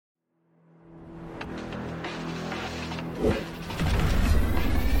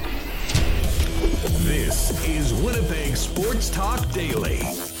Winnipeg Sports Talk Daily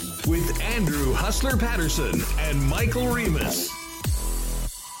with Andrew Hustler Patterson and Michael Remus.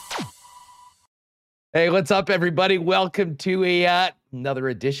 Hey, what's up, everybody? Welcome to another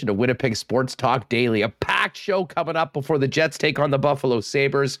edition of Winnipeg Sports Talk Daily. A packed show coming up before the Jets take on the Buffalo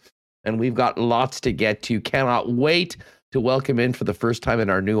Sabres, and we've got lots to get to. Cannot wait to welcome in for the first time in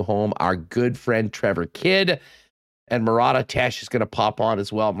our new home our good friend Trevor Kidd. And Murat is going to pop on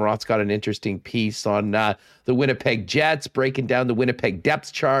as well. Murat's got an interesting piece on the Winnipeg Jets, breaking down the Winnipeg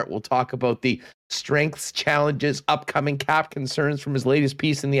depth chart. We'll talk about the strengths, challenges, upcoming cap concerns from his latest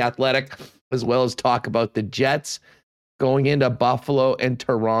piece in The Athletic, as well as talk about the Jets going into Buffalo and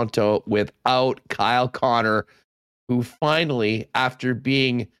Toronto without Kyle Connor, who finally, after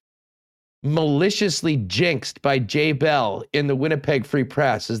being maliciously jinxed by Jay Bell in the Winnipeg Free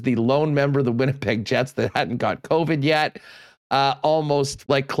Press as the lone member of the Winnipeg Jets that hadn't got COVID yet, almost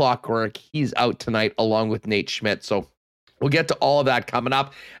like clockwork, he's out tonight along with Nate Schmidt. So we'll get to all of that coming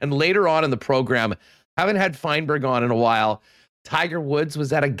up. And later on in the program, haven't had Fienberg on in a while. Tiger Woods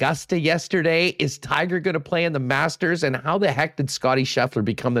was at Augusta yesterday. Is Tiger going to play in the Masters? And how the heck did Scottie Scheffler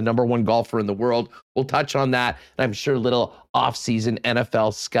become the number one golfer in the world? We'll touch on that. And I'm sure a little off-season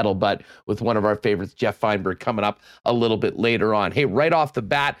NFL scuttlebutt with one of our favorites, Geoff Fienberg, coming up a little bit later on. Hey, right off the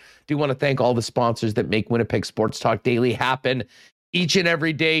bat, do want to thank all the sponsors that make Winnipeg Sports Talk Daily happen each and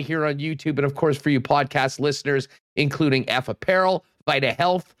every day here on YouTube. And of course, for you podcast listeners, including F Apparel, Vita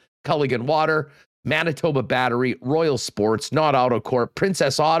Health, Culligan Water, Manitoba Battery, Royal Sports, Not Auto Corp,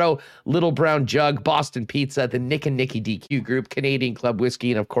 Princess Auto, Little Brown Jug, Boston Pizza, the Nick and Nicky DQ Group, Canadian Club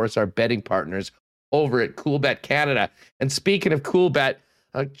Whiskey, and of course our betting partners over at CoolBet Canada. And speaking of CoolBet,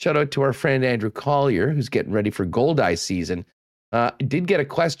 shout out to our friend Andrew Collier, who's getting ready for Gold Eye season. Did get a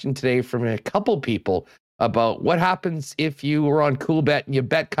question today from a couple people about what happens if you were on CoolBet and you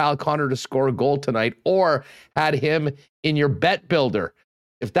bet Kyle Connor to score a goal tonight or had him in your bet builder.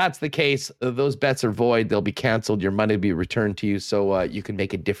 If that's the case, those bets are void. They'll be canceled. Your money will be returned to you so you can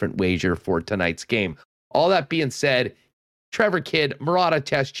make a different wager for tonight's game. All that being said, Trevor Kidd, Murat,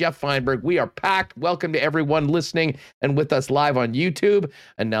 Geoff Fienberg, we are packed. Welcome to everyone listening and with us live on YouTube.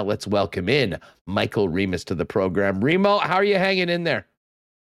 And now let's welcome in Michael Remus to the program. Remo, how are you hanging in there?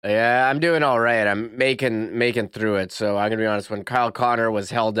 Yeah, I'm doing all right. I'm making through it. So I'm going to be honest, when Kyle Connor was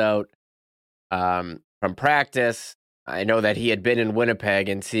held out from practice, I know that he had been in Winnipeg,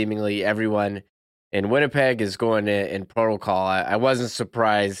 and seemingly everyone in Winnipeg is going in protocol. I wasn't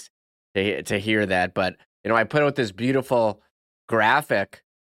surprised to hear that, but I put out this beautiful graphic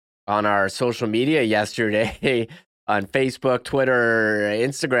on our social media yesterday on Facebook, Twitter,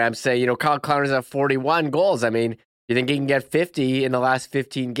 Instagram, say Kyle Connor's at 41 goals. I mean, you think he can get 50 in the last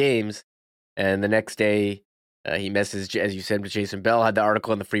 15 games? And the next day, he messaged, as you said, with Jason Bell, had the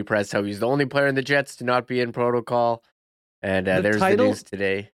article in the Free Press how he's the only player in the Jets to not be in protocol. And there's the news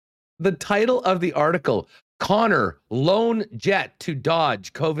today. The title of the article, Connor, lone Jet to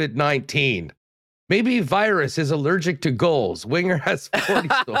dodge COVID-19. Maybe virus is allergic to goals. Winger has 40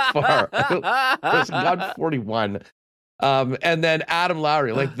 so far. Has got 41. And then Adam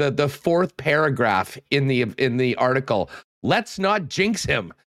Lowry, like the fourth paragraph in the article. Let's not jinx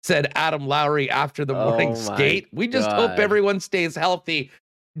him, said Adam Lowry after the morning skate. We just hope everyone stays healthy.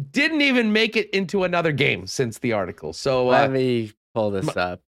 Didn't even make it into another game since the article. So let me pull this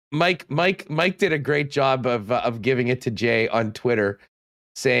up. Mike did a great job of giving it to Jay on Twitter,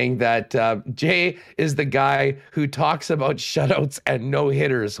 saying that Jay is the guy who talks about shutouts and no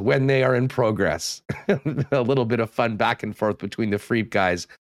hitters when they are in progress. A little bit of fun back and forth between the Freep guys.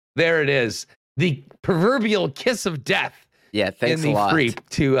 There it is, the proverbial kiss of death. Yeah, thanks in a lot. Freep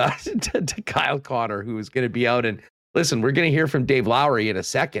to Kyle Connor, who is going to be out. And listen, we're going to hear from Dave Lowry in a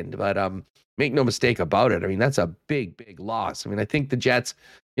second, but make no mistake about it. I mean, that's a big, big loss. I mean, I think the Jets,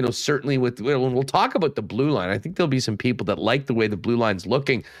 certainly when we'll talk about the blue line, I think there'll be some people that like the way the blue line's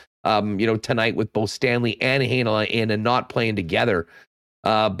looking, tonight with both Stanley and Heinola in and not playing together.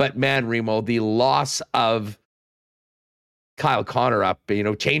 But man, Remo, the loss of Kyle Connor up,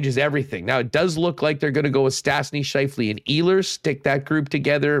 changes everything. Now, it does look like they're going to go with Stastny, Scheifele, and Ehlers, stick that group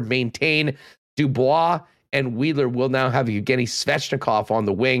together, maintain Dubois, and Wheeler will now have Evgeny Svechnikov on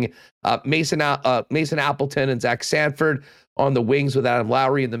the wing. Mason Appleton and Zach Sanford on the wings with Adam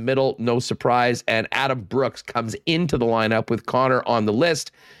Lowry in the middle. No surprise. And Adam Brooks comes into the lineup with Connor on the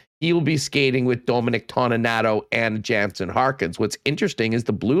list. He will be skating with Dominic Toninato and Jansen Harkins. What's interesting is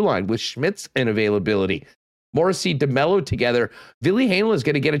the blue line with Schmidt's inavailability. Morrissey, DeMello together. Ville Heinola is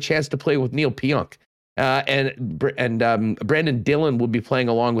going to get a chance to play with Neil Pionk. And Brandon Dillon will be playing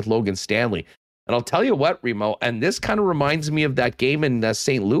along with Logan Stanley. And I'll tell you what, Remo, and this kind of reminds me of that game in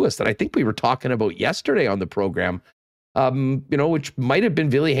St. Louis that I think we were talking about yesterday on the program. which might have been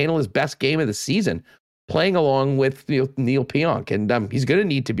Ville Heinola's best game of the season, playing along with Neil Pionk. And he's going to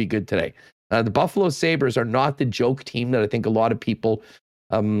need to be good today. The Buffalo Sabres are not the joke team that I think a lot of people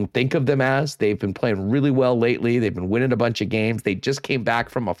think of them as. They've been playing really well lately. They've been winning a bunch of games. They just came back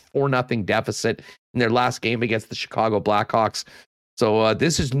from a 4-0 deficit in their last game against the Chicago Blackhawks. So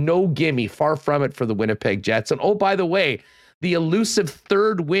this is no gimme, far from it for the Winnipeg Jets. And oh, by the way, the elusive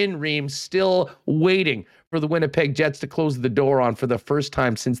third win, Ream, still waiting for the Winnipeg Jets to close the door on for the first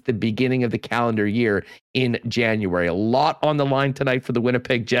time since the beginning of the calendar year in January. A lot on the line tonight for the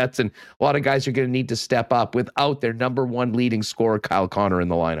Winnipeg Jets, and a lot of guys are going to need to step up without their number one leading scorer, Kyle Connor, in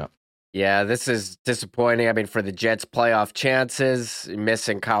the lineup. Yeah, this is disappointing. I mean, for the Jets' playoff chances,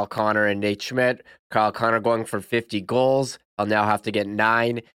 missing Kyle Connor and Nate Schmidt. Kyle Connor going for 50 goals. I'll now have to get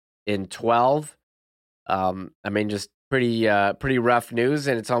 9 in 12. I mean, just pretty rough news,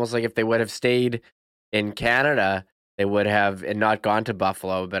 and it's almost like if they would have stayed in Canada, they would have and not gone to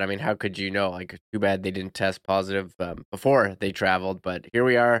Buffalo. But I mean, how could you know? Like, too bad they didn't test positive before they traveled. But here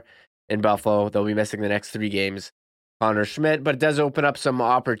we are in Buffalo. They'll be missing the next 3 games. Connor Schmidt, but it does open up some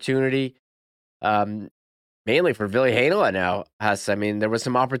opportunity, mainly for Ville Heinola now. I mean, there was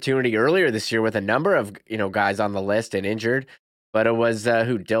some opportunity earlier this year with a number of guys on the list and injured, but it was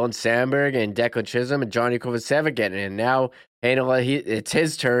Dylan Sandberg and Declan Chisholm and Johnny Kovacevic getting in. Now Heinola, it's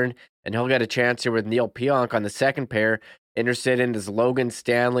his turn, and he'll get a chance here with Neil Pionk on the second pair. Interested in this Logan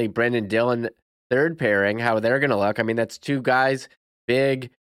Stanley, Brendan Dillon third pairing, how they're going to look. I mean, that's 2 guys,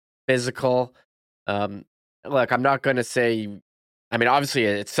 big, physical. Look, I'm not going to say, I mean, obviously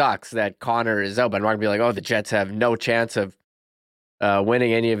it sucks that Connor is out, but I'm not going to be like, oh, the Jets have no chance of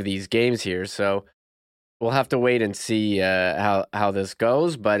winning any of these games here. So we'll have to wait and see how this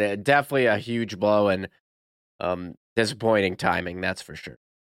goes, but definitely a huge blow and disappointing timing, that's for sure.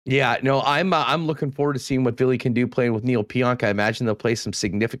 Yeah, no, I'm looking forward to seeing what Ville can do playing with Neil Pionk. I imagine they'll play some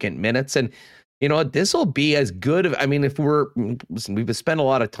significant minutes, and this will be as good of, I mean, if we've spent a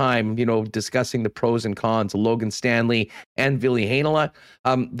lot of time, discussing the pros and cons of Logan Stanley and Ville Heinola.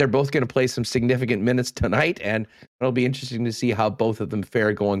 They're both going to play some significant minutes tonight, and it'll be interesting to see how both of them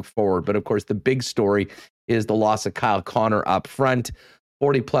fare going forward. But of course, the big story is the loss of Kyle Connor up front.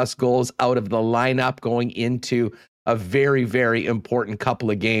 40-plus goals out of the lineup going into a very, very important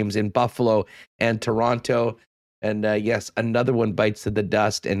couple of games in Buffalo and Toronto. And yes, another one bites to the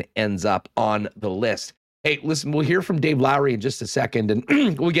dust and ends up on the list. Hey, listen, we'll hear from Dave Lowry in just a second,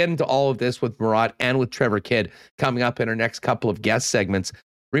 and we'll get into all of this with Murat and with Trevor Kidd coming up in our next couple of guest segments.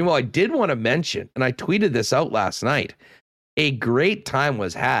 Remo, I did want to mention, and I tweeted this out last night, a great time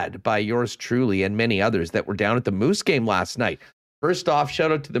was had by yours truly and many others that were down at the Moose game last night. First off,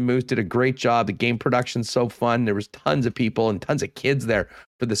 shout out to the Moose, did a great job. The game production's so fun. There was tons of people and tons of kids there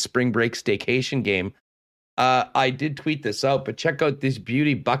for the spring break staycation game. I did tweet this out, but check out this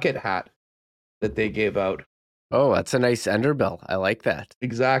beauty bucket hat that they gave out. Oh, that's a nice underbill. I like that.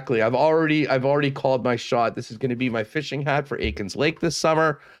 Exactly. I've already called my shot. This is going to be my fishing hat for Aikens Lake this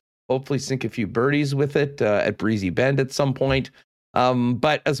summer. Hopefully sink a few birdies with it at Breezy Bend at some point.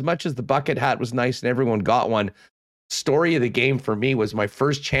 But as much as the bucket hat was nice and everyone got one, story of the game for me was my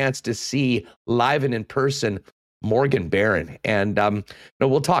first chance to see live and in person Morgan Barron. And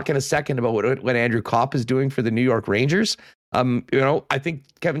we'll talk in a second about what Andrew Kopp is doing for the New York Rangers. I think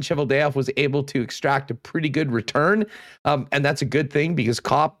Kevin Cheveldayoff was able to extract a pretty good return. And that's a good thing because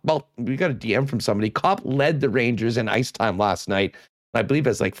Kopp, well, we got a DM from somebody. Kopp led the Rangers in ice time last night. I believe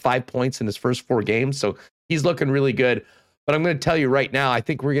has like 5 points in his first 4 games. So he's looking really good. But I'm going to tell you right now, I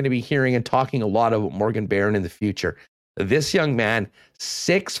think we're going to be hearing and talking a lot about Morgan Barron in the future. This young man,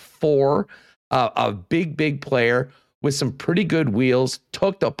 6'4", a big player with some pretty good wheels,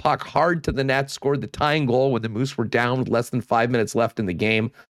 took the puck hard to the net, scored the tying goal when the Moose were down with less than 5 minutes left in the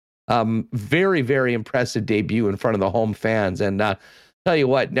game. Very, very impressive debut in front of the home fans. And tell you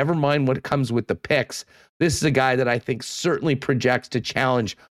what, never mind what comes with the picks. This is a guy that I think certainly projects to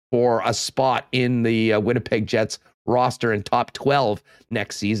challenge for a spot in the Winnipeg Jets roster in top 12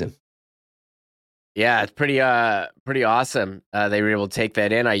 next season. Yeah, it's pretty awesome. They were able to take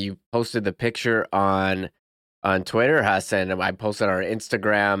that in. You posted the picture on Twitter, Hassan. I posted on our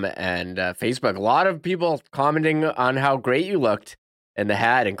Instagram and Facebook. A lot of people commenting on how great you looked in the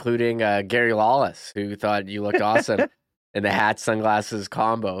hat, including Gary Lawless, who thought you looked awesome in the hat sunglasses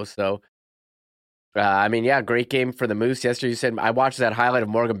combo. So, great game for the Moose yesterday. You said I watched that highlight of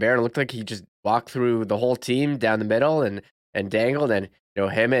Morgan Barron. It looked like he just walked through the whole team down the middle and dangled. And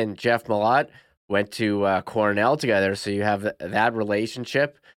him and Geoff Murat went to Cornell together, so you have that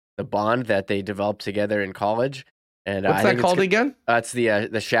relationship, the bond that they developed together in college. And what's that called again? It's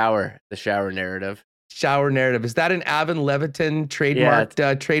the shower narrative. Shower narrative. Is that an Avon Leviton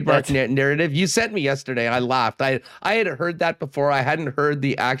narrative? You sent me yesterday. I laughed. I had heard that before. I hadn't heard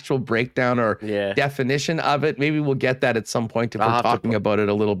the actual breakdown or definition of it. Maybe we'll get that at some point if we're talking about it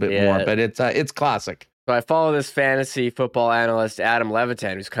a little bit more. But it's classic. So I follow this fantasy football analyst, Adam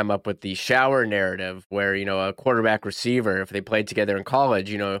Levitan, who's come up with the shower narrative where, a quarterback receiver, if they played together in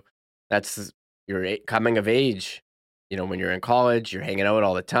college, that's your coming of age. When you're in college, you're hanging out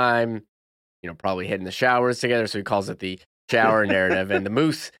all the time, probably hitting the showers together. So he calls it the shower narrative. And the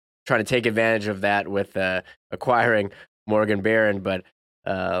Moose trying to take advantage of that with acquiring Morgan Barron. But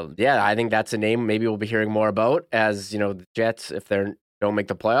I think that's a name maybe we'll be hearing more about as, the Jets, if they don't make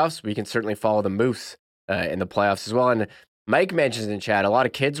the playoffs, we can certainly follow the Moose in the playoffs as well. And Mike mentions in chat, a lot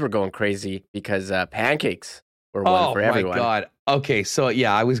of kids were going crazy because pancakes were one for everyone. Oh, my God. Okay, so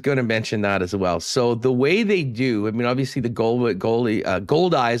I was going to mention that as well. So the way they do, obviously the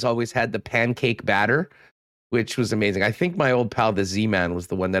Gold Eyes always had the pancake batter, which was amazing. I think my old pal, the Z-Man, was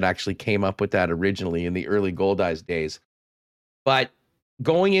the one that actually came up with that originally in the early Gold Eyes days. But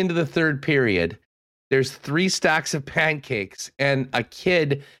going into the third period, there's 3 stacks of pancakes, and a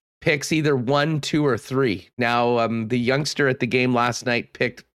kid picks either 1, 2, or 3. Now, the youngster at the game last night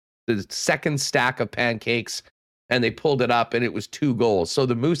picked the second stack of pancakes, and they pulled it up, and it was 2 goals. So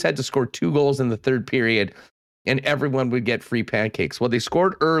the Moose had to score 2 goals in the third period, and everyone would get free pancakes. Well, they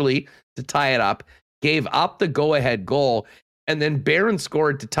scored early to tie it up, gave up the go-ahead goal, and then Barron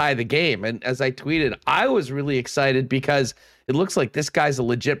scored to tie the game. And as I tweeted, I was really excited because it looks like this guy's a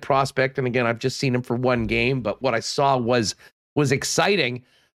legit prospect. And again, I've just seen him for 1 game, but what I saw was exciting.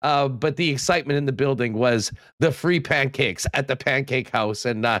 But the excitement in the building was the free pancakes at the Pancake House.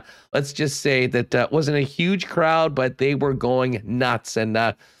 And let's just say that wasn't a huge crowd, but they were going nuts. And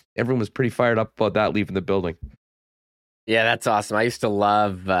everyone was pretty fired up about that leaving the building. Yeah, that's awesome. I used to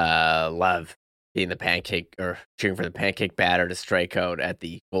love being the pancake or cheering for the pancake batter to strike out at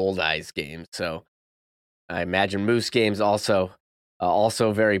the Gold Eyes game. So I imagine Moose games also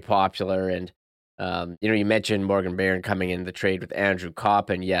very popular. And you mentioned Morgan Barron coming in the trade with Andrew Kopp,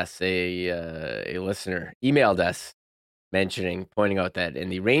 and yes, a listener emailed us pointing out that in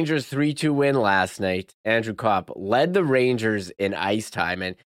the Rangers 3-2 win last night, Andrew Kopp led the Rangers in ice time,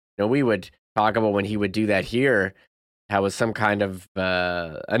 and we would talk about when he would do that here, how it was some kind of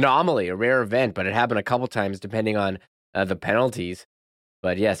anomaly, a rare event, but it happened a couple times depending on the penalties.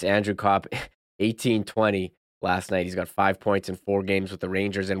 But yes, Andrew Kopp, 18-20. Last night, he's got 5 points in 4 games with the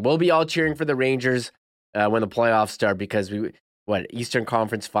Rangers, and we'll be all cheering for the Rangers when the playoffs start because Eastern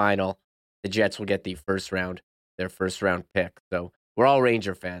Conference Final, the Jets will get their first round pick. So we're all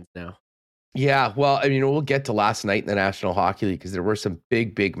Ranger fans now. Yeah, well, we'll get to last night in the National Hockey League because there were some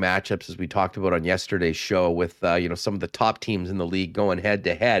big matchups as we talked about on yesterday's show with some of the top teams in the league going head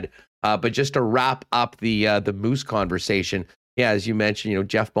to head. But just to wrap up the Moose conversation. Yeah, as you mentioned,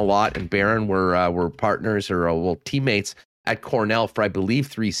 Geoff Murat and Barron were partners or teammates at Cornell for, I believe,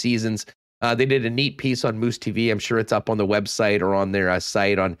 3 seasons. They did a neat piece on Moose TV. I'm sure it's up on the website or on their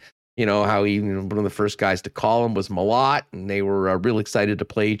site on, how one of the first guys to call him was Murat, and they were real excited to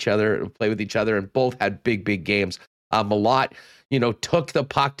play with each other, and both had big games. Murat, took the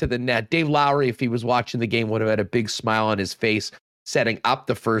puck to the net. Dave Lowry, if he was watching the game, would have had a big smile on his face, setting up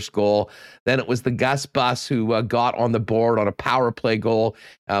the first goal. Then it was the Gus Bus who got on the board on a power play goal.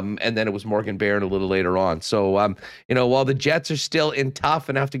 And then it was Morgan Barron a little later on. So, while the Jets are still in tough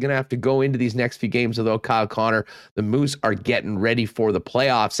and going to have to go into these next few games without Kyle Connor, the Moose are getting ready for the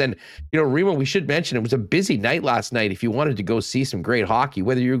playoffs. And, Remo, we should mention it was a busy night last night. If you wanted to go see some great hockey,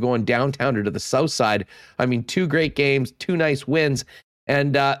 whether you're going downtown or to the south side, 2 great games, 2 nice wins.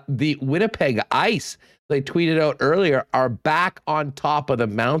 And the Winnipeg Ice, they tweeted out earlier, are back on top of the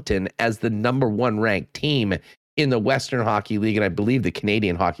mountain as the number 1 ranked team in the Western Hockey League, and I believe the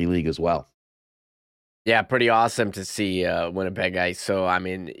Canadian Hockey League as well. Yeah, pretty awesome to see Winnipeg Ice. So,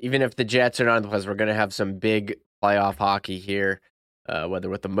 even if the Jets are not in the playoffs, we're going to have some big playoff hockey here, whether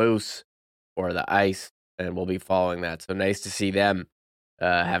with the Moose or the Ice, and we'll be following that. So nice to see them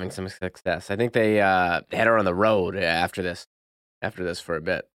having some success. I think they head on the road after this for a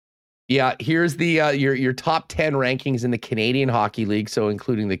bit. Yeah, here's the your top 10 rankings in the Canadian Hockey League, so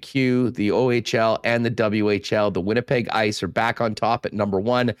including the Q, the OHL, and the WHL. The Winnipeg Ice are back on top at number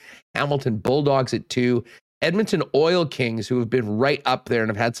 1, Hamilton Bulldogs at 2, Edmonton Oil Kings, who have been right up there and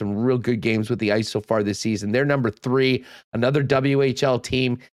have had some real good games with the Ice so far this season. They're number 3. Another WHL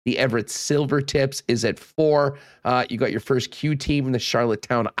team, the Everett Silvertips, is at 4. You got your first Q team in the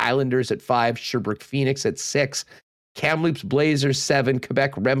Charlottetown Islanders at 5, Sherbrooke Phoenix at 6. Kamloops Blazers 7,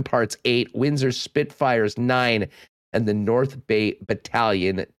 Quebec Remparts 8, Windsor Spitfires 9, and the North Bay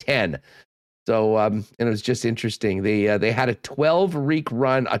Battalion 10. So, and it was just interesting. They had a 12-week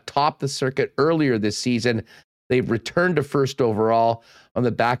run atop the circuit earlier this season. They've returned to first overall on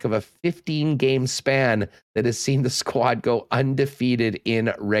the back of a 15-game span that has seen the squad go undefeated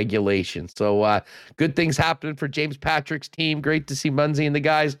in regulation. So good things happening for James Patrick's team. Great to see Munsey and the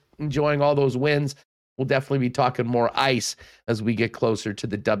guys enjoying all those wins. We'll definitely be talking more ice as we get closer to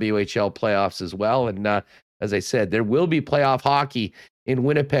the WHL playoffs as well. And as I said, there will be playoff hockey in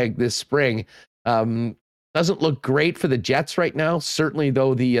Winnipeg this spring. Doesn't look great for the Jets right now. Certainly,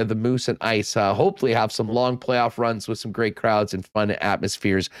 though, the Moose and Ice hopefully have some long playoff runs with some great crowds and fun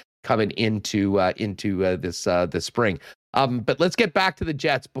atmospheres coming into this spring. But let's get back to the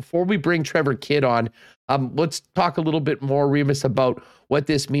Jets. Before we bring Trevor Kidd on, let's talk a little bit more, Remus, about what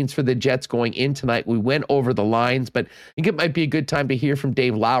this means for the Jets going in tonight. We went over the lines, but I think it might be a good time to hear from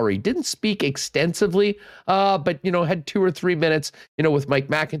Dave Lowry. Didn't speak extensively, but, had 2 or 3 minutes, with Mike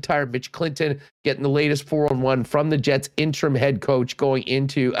McIntyre, Mitch Clinton, getting the latest 4-on-1 from the Jets interim head coach going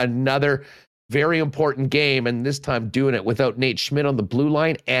into another very important game, and this time doing it without Nate Schmidt on the blue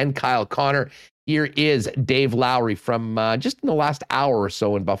line and Kyle Connor. Here is Dave Lowry from just in the last hour or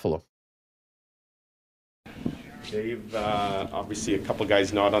so in Buffalo. Dave, obviously a couple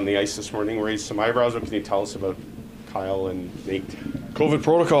guys not on the ice this morning raised some eyebrows. What can you tell us about Kyle and Nate? COVID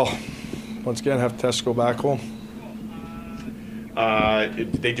protocol. Once again, have to test, go back home.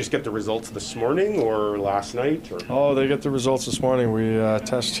 Did they just get the results this morning or last night? Or? Oh, they get the results this morning. We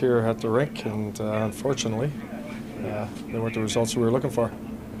test here at the rink, and unfortunately, they weren't the results we were looking for.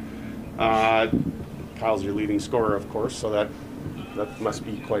 Kyle's your leading scorer, of course, so that must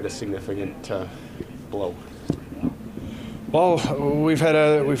be quite a significant blow. Well, we've had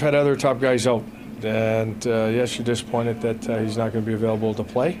other top guys out, and yes, you're disappointed that he's not going to be available to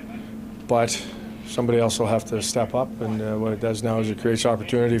play, but somebody else will have to step up, and what it does now is it creates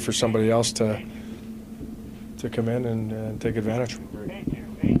opportunity for somebody else to come in and take advantage.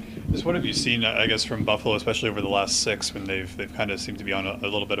 Just what have you seen, I guess, from Buffalo, especially over the last 6, when they've kind of seemed to be on a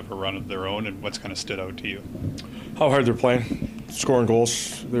little bit of a run of their own, and what's kind of stood out to you? How hard they're playing, scoring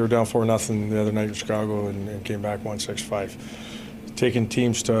goals. They were down 4-0 the other night in Chicago and came back 1-6-5. Taking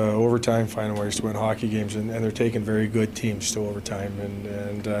teams to overtime, finding ways to win hockey games, and they're taking very good teams to overtime.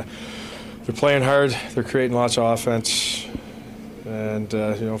 And they're playing hard. They're creating lots of offense. And,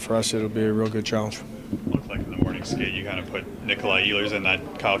 for us, it'll be a real good challenge. Looked like in the morning skate you kind of put Nikolai Ehlers in that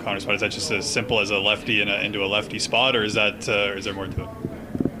Kyle Connor spot. Is that just as simple as a lefty into a lefty spot, or is there more to it?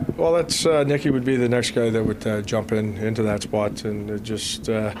 Well, that's Nicky would be the next guy that would jump into that spot, and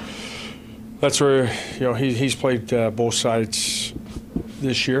that's where he's played both sides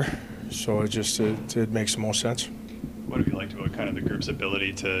this year, so it makes the most sense. What have you liked about kind of the group's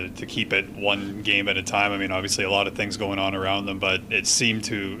ability to keep it one game at a time? I mean, obviously a lot of things going on around them, but it seemed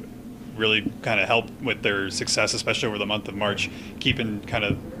to really kind of help with their success, especially over the month of March, keeping kind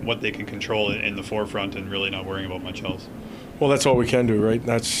of what they can control in the forefront and really not worrying about much else. Well, that's all we can do, right?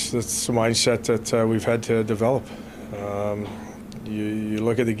 That's the mindset that we've had to develop. You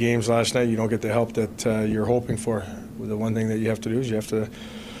look at the games last night, you don't get the help that you're hoping for. The one thing that you have to do is you have to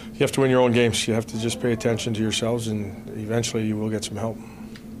win your own games. You have to just pay attention to yourselves, and eventually you will get some help.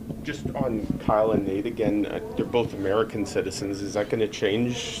 Just on Kyle and Nate again, they're both American citizens. Is that going to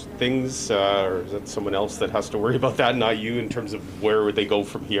change things, or is that someone else that has to worry about that, not you, in terms of where would they go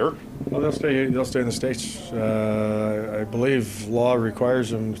from here? Well, they'll stay in the States. I believe law requires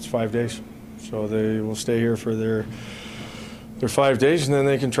them, it's 5 days. So they will stay here for their 5 days, and then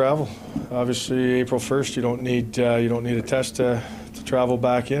they can travel. Obviously, April 1st, you don't need a test to travel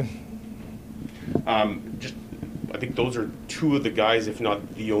back in. I think those are two of the guys, if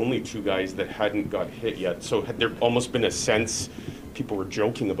not the only two guys, that hadn't got hit yet. So had there almost been a sense, people were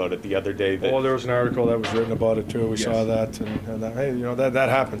joking about it the other day. Well, there was an article that was written about it too. We saw that, and that, hey, that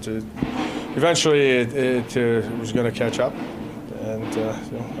happens. Eventually, it was going to catch up, and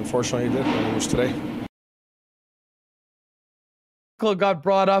unfortunately, it did. And it was today. Got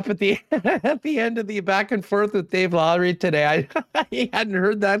brought up at the end of the back and forth with Dave Lowry today. I hadn't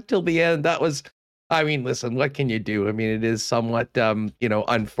heard that till the end. That was. I mean, listen, what can you do? I mean, it is somewhat,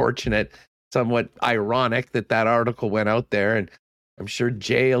 unfortunate, somewhat ironic that article went out there. And I'm sure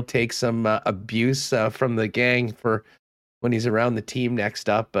Jay will take some abuse from the gang for when he's around the team next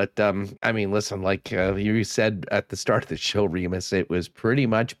up. But, I mean, listen, like you said at the start of the show, Remus, it was pretty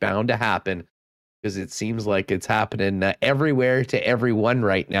much bound to happen because it seems like it's happening everywhere to everyone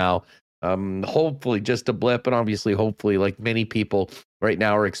right now. Hopefully just a blip, and obviously, hopefully, like many people right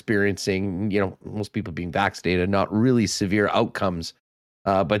now are experiencing, most people being vaccinated, not really severe outcomes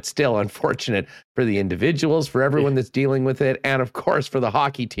But still unfortunate for the individuals, for everyone that's dealing with it, and of course for the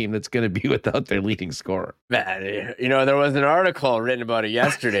hockey team that's going to be without their leading scorer. Man, there was an article written about it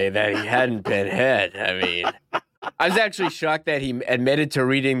yesterday that he hadn't been hit. I mean, I was actually shocked that he admitted to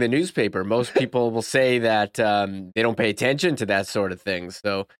reading the newspaper. Most people will say that they don't pay attention to that sort of thing.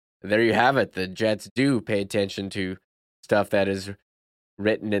 So there you have it. The Jets do pay attention to stuff that is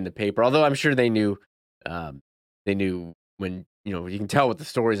written in the paper. Although I'm sure they knew when, you can tell what the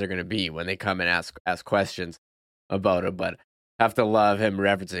stories are going to be when they come and ask questions about it. But I have to love him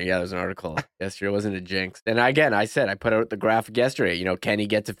referencing, there's an article yesterday. It wasn't a jinx. And again, I put out the graphic yesterday. Can he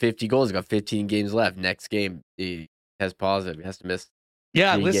get to 50 goals? He's got 15 games left. Next game, he has positive. He has to miss.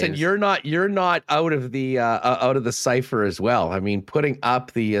 Yeah, listen, games. You're not out of the cipher as well. I mean, putting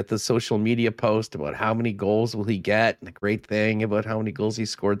up the social media post about how many goals will he get, and the great thing about how many goals he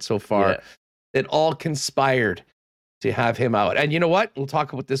scored so far, it all conspired to have him out. And you know what? We'll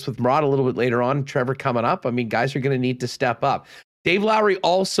talk about this with Murat a little bit later on. Trevor coming up. I mean, guys are going to need to step up. Dave Lowry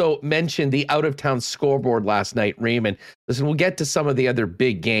also mentioned the out-of-town scoreboard last night, Raymond. Listen, we'll get to some of the other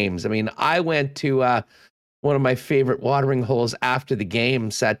big games. I mean, I went to one of my favorite watering holes after the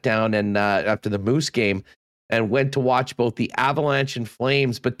game, sat down and after the Moose game, and went to watch both the Avalanche and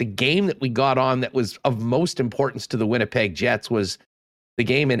Flames. But the game that we got on that was of most importance to the Winnipeg Jets was the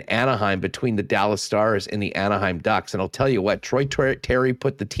game in Anaheim between the Dallas Stars and the Anaheim Ducks. And I'll tell you what, Troy Terry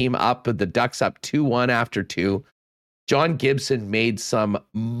put the team up, the Ducks up 2-1 after 2. John Gibson made some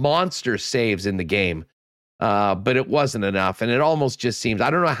monster saves in the game, but it wasn't enough. And it almost just seems, I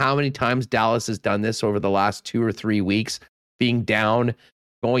don't know how many times Dallas has done this over the last 2 or 3 weeks, being down,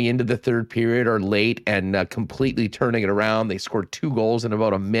 going into the third period or late and completely turning it around. They scored 2 goals in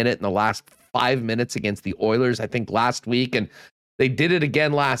about a minute in the last 5 minutes against the Oilers, I think last week. And they did it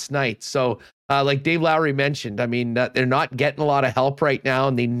again last night. So like Dave Lowry mentioned, I mean, they're not getting a lot of help right now,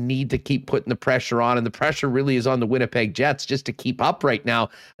 and they need to keep putting the pressure on. And the pressure really is on the Winnipeg Jets just to keep up right now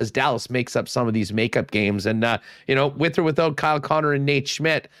as Dallas makes up some of these makeup games. And, with or without Kyle Connor and Nate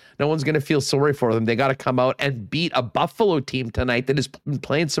Schmidt, no one's going to feel sorry for them. They got to come out and beat a Buffalo team tonight that has been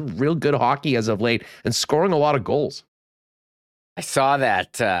playing some real good hockey as of late and scoring a lot of goals. I saw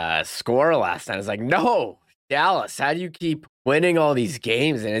that score last night. I was like, no, Dallas, how do you keep winning all these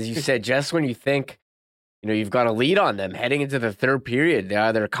games? And as you said, just when you think, you've got a lead on them heading into the third period, they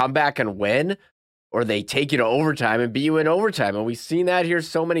either come back and win or they take you to overtime and beat you in overtime. And we've seen that here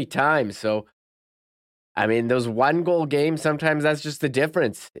so many times. So, I mean, those 1-goal games, sometimes that's just the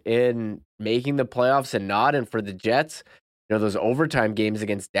difference in making the playoffs and not. And for the Jets, those overtime games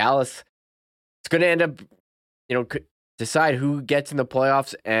against Dallas, it's going to end up, decide who gets in the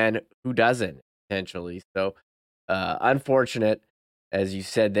playoffs and who doesn't, potentially. So, unfortunate, as you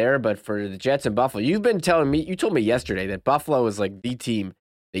said there, but for the Jets and Buffalo, you told me yesterday that Buffalo is like the team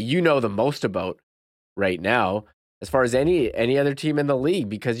that you know the most about right now, as far as any other team in the league,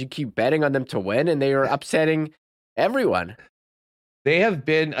 because you keep betting on them to win and they are upsetting everyone. They have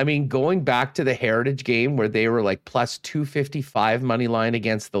been, going back to the Heritage game where they were like plus 255 money line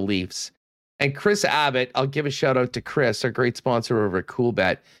against the Leafs. And Chris Abbott, I'll give a shout out to Chris, our great sponsor over at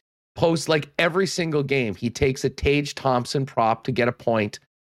CoolBet, posts like every single game. He takes a Tage Thompson prop to get a point,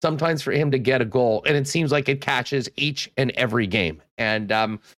 sometimes for him to get a goal. And it seems like it catches each and every game. And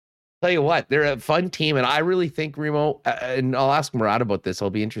tell you what, they're a fun team. And I really think, Remo, and I'll ask Murat about this,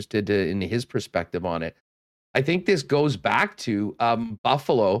 I'll be interested in his perspective on it. I think this goes back to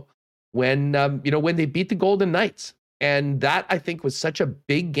Buffalo when they beat the Golden Knights. And that, I think, was such a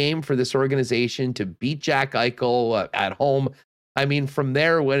big game for this organization to beat Jack Eichel at home. From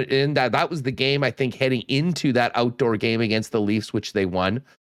there, that was the game, I think, heading into that outdoor game against the Leafs, which they won.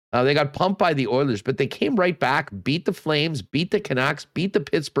 They got pumped by the Oilers, but they came right back, beat the Flames, beat the Canucks, beat the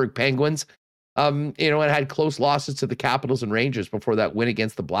Pittsburgh Penguins, and had close losses to the Capitals and Rangers before that win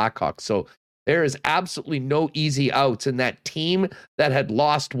against the Blackhawks. So there is absolutely no easy outs. And that team that had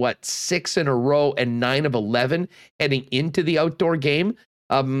lost, 6 in a row and 9 of 11 heading into the outdoor game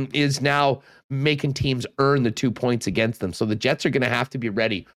is now making teams earn the 2 points against them. So the Jets are going to have to be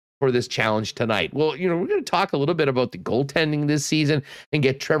ready for this challenge tonight. Well, we're going to talk a little bit about the goaltending this season and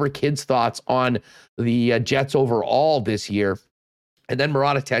get Trevor Kidd's thoughts on the Jets overall this year. And then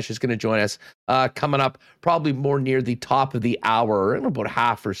Murat is going to join us coming up probably more near the top of the hour, in about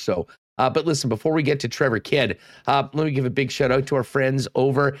half or so. But listen, before we get to Trevor Kidd, let me give a big shout out to our friends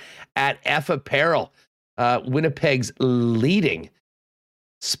over at F Apparel, Winnipeg's leading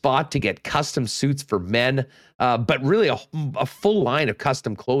spot to get custom suits for men, but really a full line of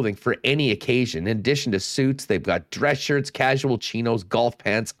custom clothing for any occasion. In addition to suits, they've got dress shirts, casual chinos, golf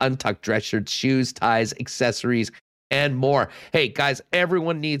pants, untucked dress shirts, shoes, ties, accessories, and more. Hey, guys,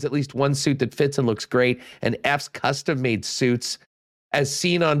 everyone needs at least one suit that fits and looks great, and F's custom-made suits, as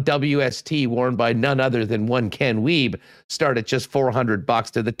seen on WST, worn by none other than one Ken Wiebe, start at just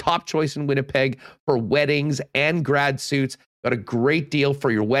 $400. They're the top choice in Winnipeg for weddings and grad suits. Got a great deal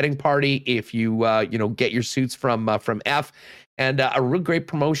for your wedding party if you get your suits from F, and a real great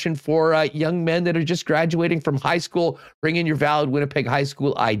promotion for young men that are just graduating from high school. Bring in your valid Winnipeg High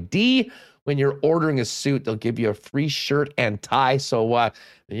School ID. When you're ordering a suit, they'll give you a free shirt and tie, so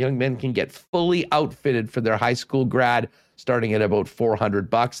the young men can get fully outfitted for their high school grad, starting at about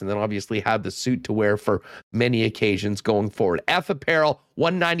 $400, and then obviously have the suit to wear for many occasions going forward. F Apparel,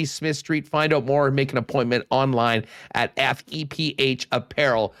 190 Smith Street. Find out more and make an appointment online at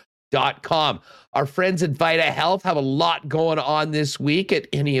fepapparel.com. Our friends at Vita Health have a lot going on this week at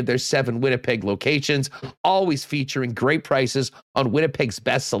any of their 7 Winnipeg locations, always featuring great prices on Winnipeg's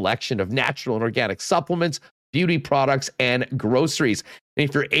best selection of natural and organic supplements, beauty products, and groceries. And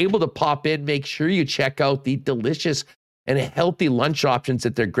if you're able to pop in, make sure you check out the delicious and healthy lunch options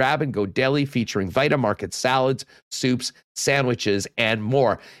at their grab-and-go deli, featuring Vita Market salads, soups, sandwiches, and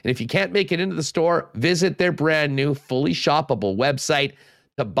more. And if you can't make it into the store, visit their brand new, fully shoppable website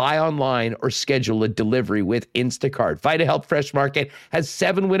to buy online or schedule a delivery with Instacart. Vita Health Fresh Market has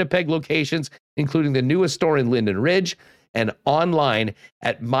 7 Winnipeg locations, including the newest store in Linden Ridge, and online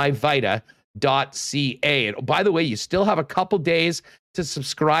at myvita.ca. And by the way, you still have a couple days to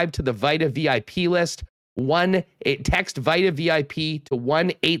subscribe to the Vita VIP list. Text Vita VIP to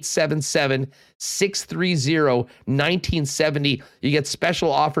 1-877-630-1970. You get special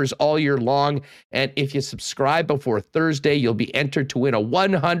offers all year long, and if you subscribe before Thursday, you'll be entered to win a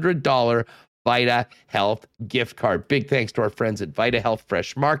 $100 Vita Health gift card. Big thanks to our friends at Vita Health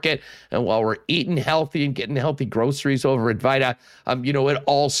Fresh Market. And while we're eating healthy and getting healthy groceries over at Vita, it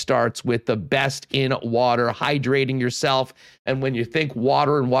all starts with the best in water, hydrating yourself. And when you think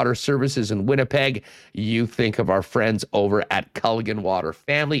water and water services in Winnipeg, you think of our friends over at Culligan Water,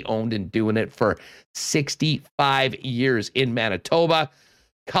 family owned and doing it for 65 years in Manitoba.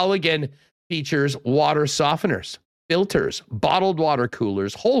 Culligan features water softeners, filters, bottled water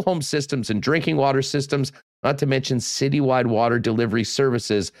coolers, whole home systems, and drinking water systems, not to mention citywide water delivery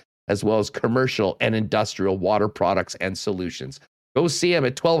services, as well as commercial and industrial water products and solutions. Go see them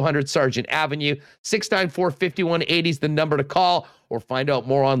at 1200 Sargent Avenue. 694-5180 is the number to call, or find out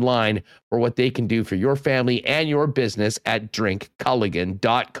more online for what they can do for your family and your business at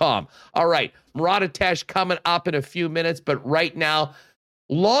drinkculligan.com. All right, Murat coming up in a few minutes, but right now,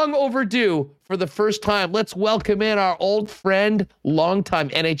 long overdue for the first time, let's welcome in our old friend, longtime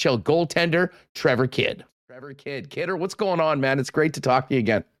NHL goaltender, Trevor Kidd. Trevor Kidd. Kidder, what's going on, man? It's great to talk to you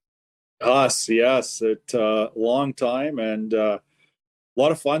again. Us, yes. Long time and a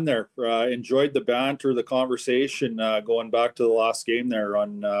lot of fun there. Enjoyed the banter, the conversation going back to the last game there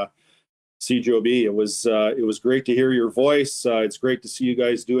on CJOB. It was great to hear your voice. It's great to see you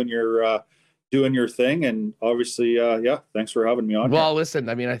guys doing your thing, and obviously, thanks for having me on. Well, listen,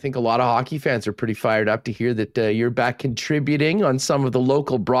 I think a lot of hockey fans are pretty fired up to hear that you're back contributing on some of the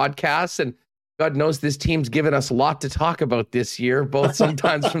local broadcasts, and God knows this team's given us a lot to talk about this year, both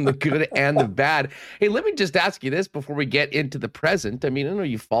sometimes from the good and the bad. Hey, let me just ask you this before we get into the present. I know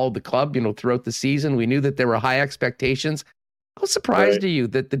you followed the club, throughout the season. We knew that there were high expectations. How surprised are you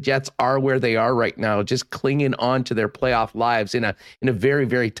that the Jets are where they are right now, just clinging on to their playoff lives in a very,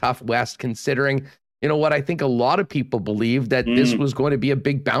 very tough West, considering, what I think a lot of people believe that this was going to be a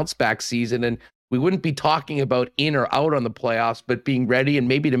big bounce back season, and we wouldn't be talking about in or out on the playoffs, but being ready and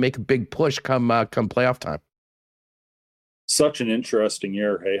maybe to make a big push come playoff time. Such an interesting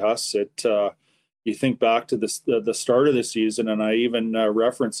year, hey, Huss. You think back to the start of the season, and I even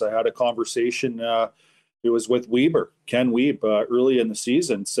referenced, I had a conversation it was with Ken Wiebe, early in the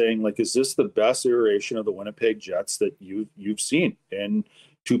season, saying, is this the best iteration of the Winnipeg Jets that you've seen in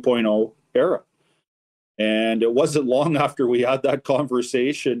 2.0 era? And it wasn't long after we had that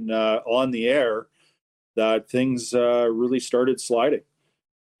conversation on the air that things really started sliding.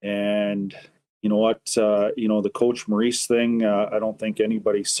 And you know what? The Coach Maurice thing, I don't think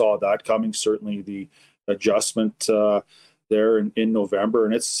anybody saw that coming. Certainly the adjustment there in November.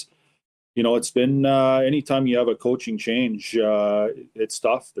 And it's been anytime you have a coaching change, it's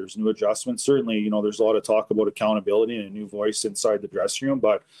tough. There's new adjustments. Certainly, there's a lot of talk about accountability and a new voice inside the dressing room,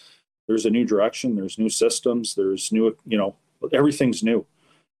 but there's a new direction. There's new systems. There's new, everything's new.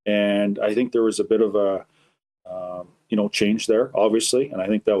 And I think there was a bit of a, change there, obviously. And I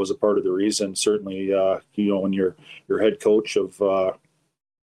think that was a part of the reason, certainly, when your head coach of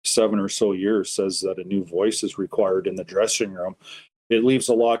 7 or so years says that a new voice is required in the dressing room, it leaves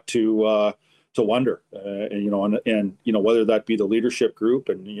a lot to wonder, and whether that be the leadership group,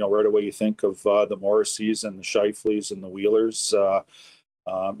 and right away you think of the Morrisseys and the Scheifeleys and the Wheelers.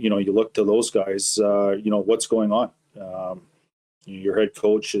 You look to those guys. What's going on? Your head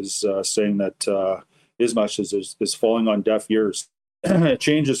coach is saying that his message is falling on deaf ears.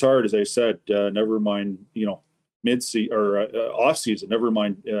 Change is hard, as I said. Never mind, mid-season or off-season. Never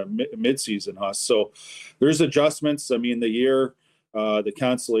mind mid-season. So there's adjustments. I mean, the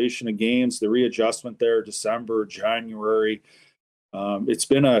cancellation of games, the readjustment there, December, January. It's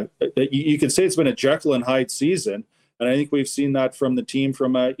been you can say it's been a Jekyll and Hyde season, and I think we've seen that from the team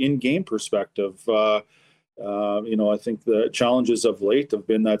from an in-game perspective. I think the challenges of late have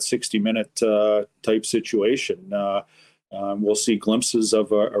been that 60-minute type situation. We'll see glimpses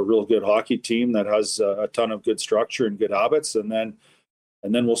of a real good hockey team that has a ton of good structure and good habits, and then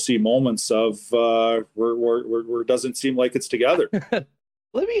we'll see moments of where it doesn't seem like it's together.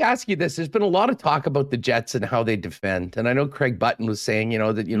 Let me ask you this. There's been a lot of talk about the Jets and how they defend. And I know Craig Button was saying,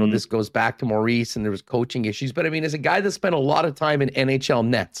 that, this goes back to Maurice and there was coaching issues. But I mean, as a guy that spent a lot of time in NHL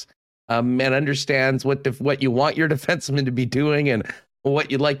nets and understands what you want your defensemen to be doing and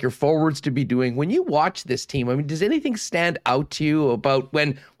what you'd like your forwards to be doing, when you watch this team, I mean, does anything stand out to you about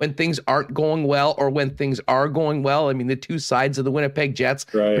when things aren't going well or when things are going well? I mean, the two sides of the Winnipeg Jets,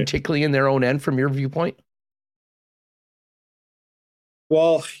 right, particularly in their own end, from your viewpoint?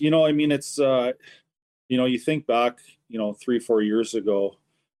 Well, it's, you think back, 3-4 years ago,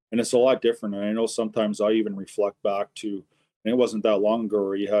 and it's a lot different. And I know sometimes I even reflect back to, and it wasn't that long ago,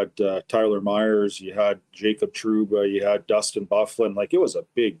 where you had Tyler Myers, you had Jacob Trouba, you had Dustin Byfuglien. Like, it was a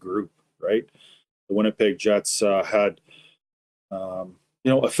big group, right? The Winnipeg Jets had,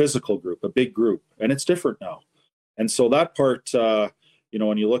 a physical group, a big group, and it's different now. And so that part,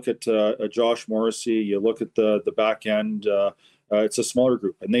 when you look at Josh Morrissey, you look at the back end, it's a smaller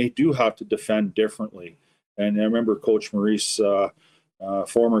group, and they do have to defend differently. And I remember Coach Maurice,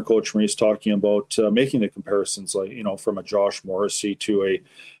 former Coach Maurice, talking about making the comparisons, like, from a Josh Morrissey to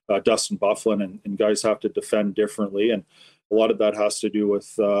a Dustin Byfuglien, and guys have to defend differently. And a lot of that has to do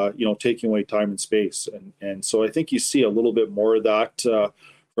with, taking away time and space. And so I think you see a little bit more of that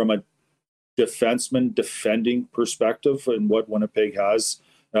from a defenseman defending perspective and what Winnipeg has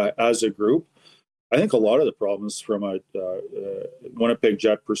as a group. I think a lot of the problems from a Winnipeg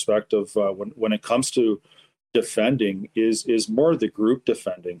Jet perspective when it comes to defending is more the group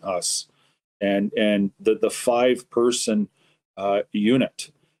defending us and the 5-person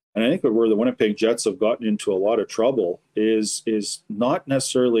unit. And I think where the Winnipeg Jets have gotten into a lot of trouble is not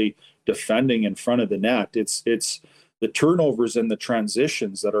necessarily defending in front of the net. It's the turnovers and the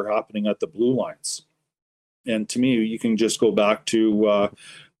transitions that are happening at the blue lines. And to me, you can just go back to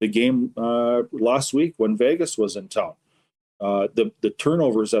the game last week when Vegas was in town. The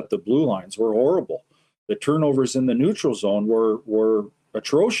turnovers at the blue lines were horrible. The turnovers in the neutral zone were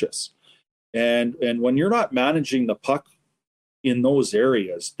atrocious. And when you're not managing the puck in those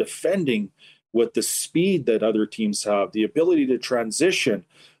areas, defending with the speed that other teams have, the ability to transition,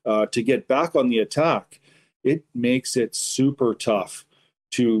 to get back on the attack, it makes it super tough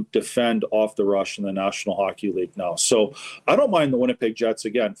to defend off the rush in the National Hockey League now. So I don't mind the Winnipeg Jets,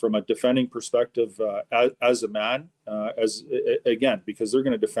 again, from a defending perspective, as a man, because they're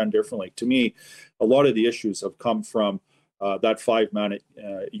going to defend differently. To me, a lot of the issues have come from that 5-man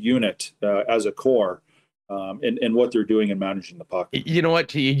unit as a core. And what they're doing in managing the puck. You know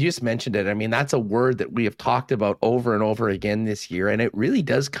what? You just mentioned it. I mean, that's a word that we have talked about over and over again this year. And it really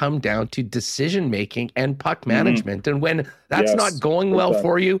does come down to decision-making and puck management. And when that's not going well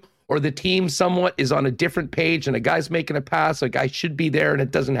for you, or the team somewhat is on a different page and a guy's making a pass, a guy should be there and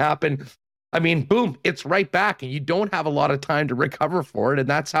it doesn't happen, I mean, boom, it's right back. And you don't have a lot of time to recover for it. And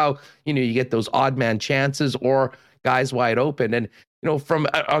that's how, you get those odd man chances or guys wide open. And from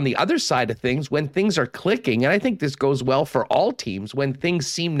on the other side of things, when things are clicking, and I think this goes well for all teams, when things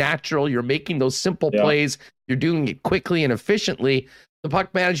seem natural, you're making those simple plays, you're doing it quickly and efficiently, the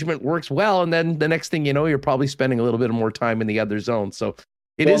puck management works well, and then the next thing you know, you're probably spending a little bit more time in the other zone. So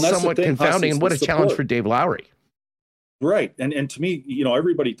it is somewhat confounding, and what a challenge for Dave Lowry. Right. And to me,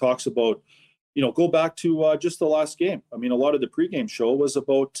 everybody talks about, go back to just the last game. I mean, a lot of the pregame show was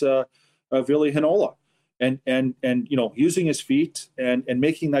about Ville Heinola. And using his feet and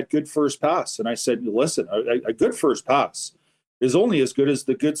making that good first pass. And I said, listen, a good first pass is only as good as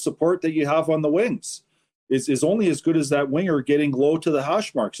the good support that you have on the wings. Is only as good as that winger getting low to the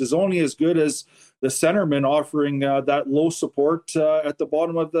hash marks. Is only as good as the centerman offering that low support at the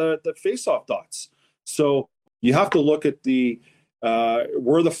bottom of the face-off dots. So you have to look at the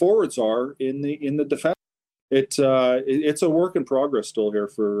where the forwards are in the defense. it's a work in progress still here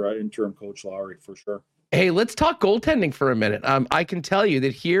for interim coach Lowry, for sure. Hey, let's talk goaltending for a minute. I can tell you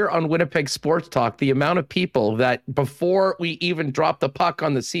that here on Winnipeg Sports Talk, the amount of people that before we even dropped the puck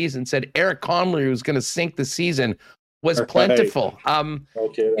on the season said Eric Comrie was going to sink the season was plentiful.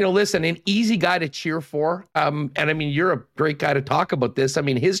 Okay. Listen, an easy guy to cheer for. And I mean, you're a great guy to talk about this. I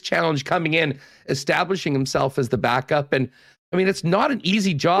mean, his challenge coming in, establishing himself as the backup. And I mean, it's not an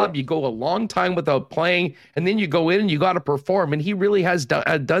easy job. You go a long time without playing, and then you go in and you got to perform. And he really has done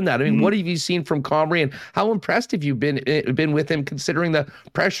that. I mean, what have you seen from Comrie, and how impressed have you been with him, considering the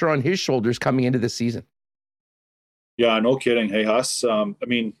pressure on his shoulders coming into the season? Yeah, no kidding. Hey, Huss. I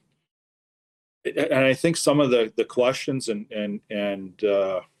mean, and I think some of the questions and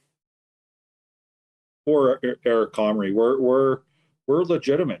for Eric Comrie were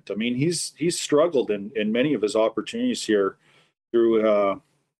legitimate. I mean, he's struggled in many of his opportunities here through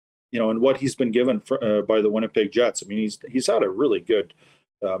and what he's been given by the Winnipeg Jets. I mean, he's had a really good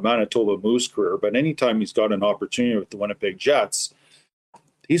Manitoba Moose career, but anytime he's got an opportunity with the Winnipeg Jets,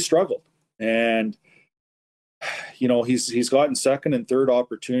 he's struggled. And he's gotten second and third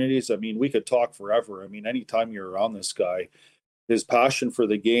opportunities. I mean, we could talk forever. I mean, anytime you're around this guy, his passion for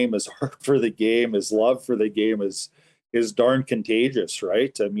the game, his heart for the game, his love for the game is darn contagious,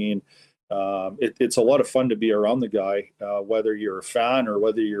 right? I mean, it's a lot of fun to be around the guy, whether you're a fan or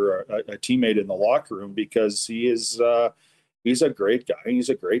whether you're a teammate in the locker room, because he's a great guy. He's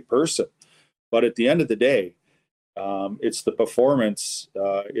a great person. But at the end of the day, it's the performance,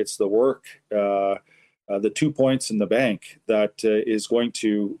 it's the work, the 2 points in the bank that is going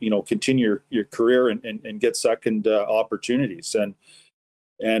to, continue your career and get second opportunities.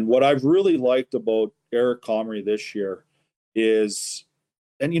 And what I've really liked about Eric Comrie this year is,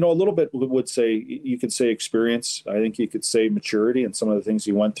 and a little bit you could say experience. I think you could say maturity and some of the things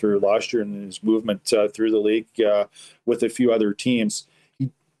he went through last year and his movement through the league with a few other teams.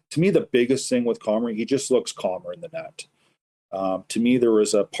 To me, the biggest thing with Comrie, he just looks calmer in the net. To me, there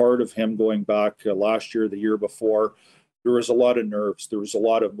was a part of him going back last year, the year before, there was a lot of nerves, there was a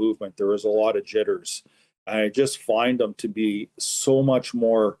lot of movement, there was a lot of jitters. I just find him to be so much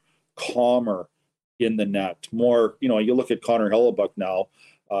more calmer in the net. More, you look at Connor Hellebuck now,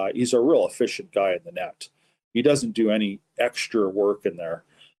 he's a real efficient guy in the net. He doesn't do any extra work in there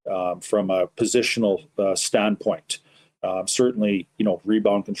from a positional standpoint. Certainly,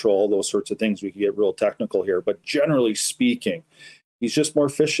 rebound control, those sorts of things. We can get real technical here, but generally speaking, he's just more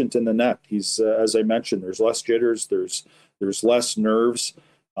efficient in the net. He's, as I mentioned, there's less jitters, there's less nerves,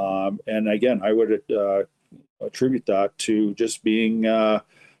 and again, I would attribute that to just being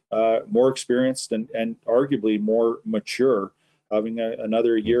more experienced and arguably more mature, having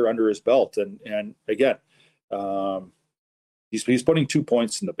another year under his belt. And again, he's putting 2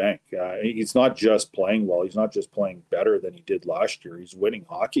 points in the bank. He's not just playing well. He's not just playing better than he did last year. He's winning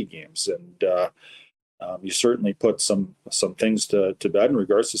hockey games. And you certainly put some things to bed in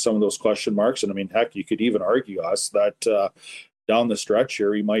regards to some of those question marks. And I mean, heck, you could even argue us that down the stretch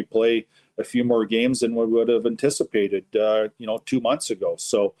here, he might play a few more games than we would have anticipated, 2 months ago.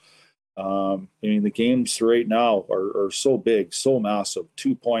 So, I mean, the games right now are so big, so massive.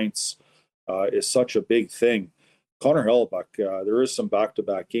 2 points is such a big thing. Connor Hellebuck, there is some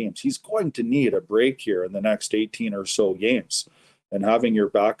back-to-back games. He's going to need a break here in the next 18 or so games. And having your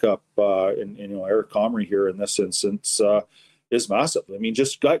backup, Eric Comrie here in this instance is massive. I mean,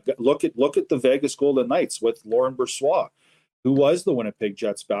 just look at the Vegas Golden Knights with Laurent Brossoit, who was the Winnipeg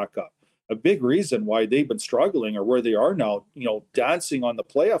Jets backup. A big reason why they've been struggling or where they are now, dancing on the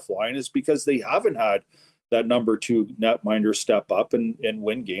playoff line is because they haven't had that number 2 netminder step up and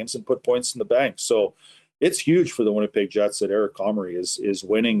win games and put points in the bank. So it's huge for the Winnipeg Jets that Eric Comrie is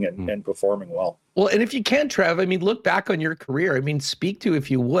winning and performing well. Well, and if you can, Trev, I mean, look back on your career. I mean, speak to, if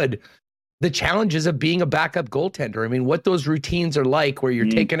you would, the challenges of being a backup goaltender. I mean, what those routines are like, where you're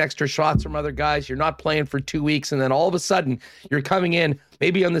taking extra shots from other guys, you're not playing for 2 weeks, and then all of a sudden you're coming in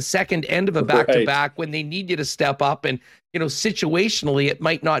maybe on the second end of a back-to-back when they need you to step up, and, situationally it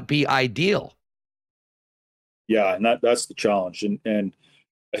might not be ideal. Yeah, and that's the challenge. And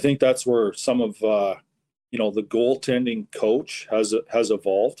I think that's where some of, the goaltending coach has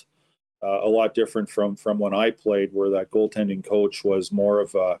evolved a lot different from when I played, where that goaltending coach was more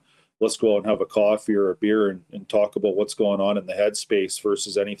of a, let's go out and have a coffee or a beer and talk about what's going on in the headspace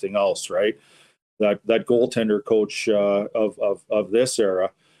versus anything else, right? That goaltender coach of this era,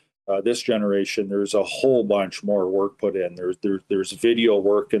 this generation, there's a whole bunch more work put in. There's video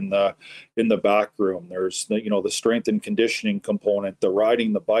work in the back room. There's the strength and conditioning component, the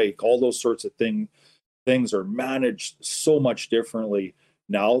riding the bike, all those sorts of things are managed so much differently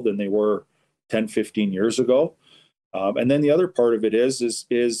now than they were 10, 15 years ago. And then the other part of it is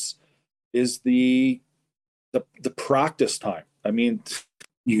the practice time. I mean,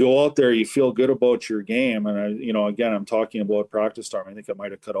 you go out there, you feel good about your game. And again, I'm talking about practice time. I think I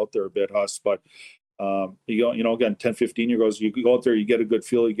might have cut out there a bit, Huss, but again, 10, 15 years ago, you go out there, you get a good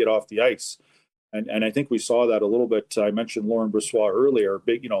feel, you get off the ice. And I think we saw that a little bit. I mentioned Laurent Brossoit earlier.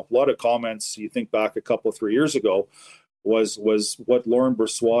 Big, a lot of comments. You think back a couple, 3 years ago, was what Laurent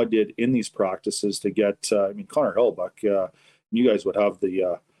Brossoit did in these practices to get. Connor Hellebuyck. You guys would have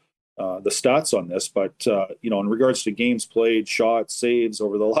the stats on this, but in regards to games played, shots, saves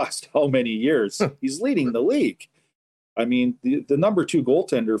over the last how many years, he's leading the league. I mean, the number 2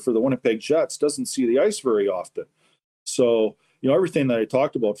 goaltender for the Winnipeg Jets doesn't see the ice very often. So, everything that I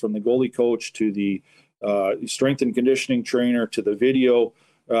talked about, from the goalie coach to the strength and conditioning trainer to the video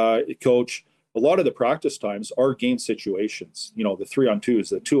coach, a lot of the practice times are game situations. The 3-on-2s,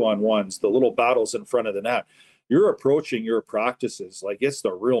 the 2-on-1s, the little battles in front of the net. You're approaching your practices like it's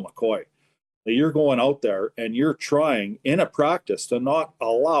the real McCoy. You're going out there and you're trying in a practice to not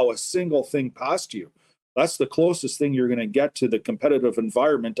allow a single thing past you. That's the closest thing you're going to get to the competitive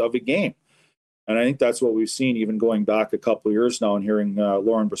environment of a game. And I think that's what we've seen even going back a couple of years now, and hearing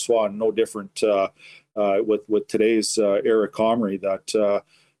Laurent Brossoit, no different with today's Eric Comrie, that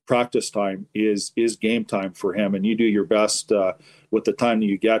practice time is game time for him. And you do your best with the time that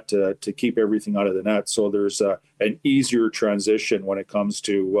you get to keep everything out of the net. So there's an easier transition when it comes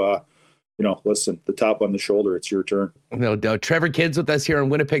to listen, the tap on the shoulder, it's your turn. No doubt. Trevor Kidd's with us here on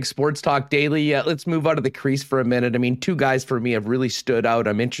Winnipeg Sports Talk Daily. Let's move out of the crease for a minute. I mean, 2 guys for me have really stood out.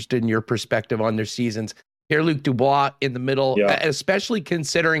 I'm interested in your perspective on their seasons. Pierre-Luc Dubois in the middle, especially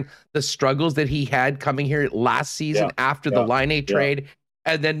considering the struggles that he had coming here last season after the Line-A trade.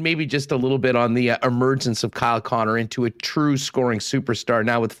 And then maybe just a little bit on the emergence of Kyle Connor into a true scoring superstar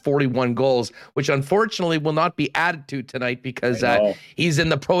now with 41 goals, which unfortunately will not be added to tonight because he's in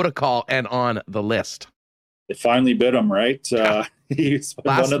the protocol and on the list. It finally bit him, right? He's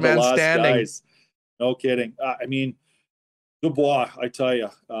last one of the last standing guys. No kidding. Dubois, I tell you,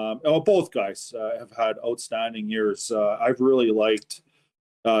 both guys have had outstanding years. I've really liked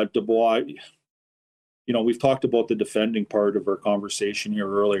Dubois. We've talked about the defending part of our conversation here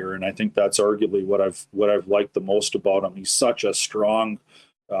earlier, and I think that's arguably what I've liked the most about him. He's such a strong,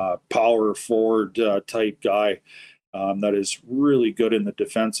 power forward type guy that is really good in the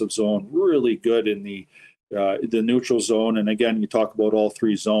defensive zone, really good in the neutral zone, and again, you talk about all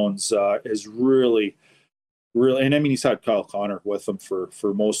 3 zones. Is really, and I mean, he's had Kyle Connor with him for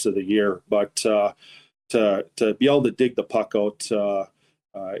most of the year, but to be able to dig the puck out.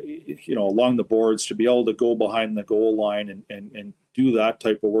 Along the boards, to be able to go behind the goal line and do that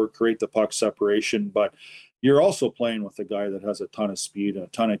type of work, create the puck separation. But you're also playing with a guy that has a ton of speed and a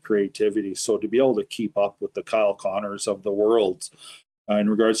ton of creativity. So to be able to keep up with the Kyle Connors of the world in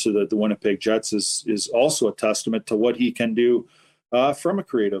regards to the Winnipeg Jets is also a testament to what he can do from a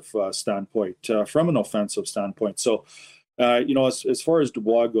creative standpoint, from an offensive standpoint. So, as far as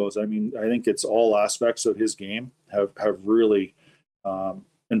Dubois goes, I mean, I think it's all aspects of his game have really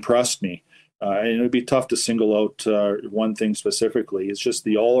impressed me. And it would be tough to single out one thing specifically. It's just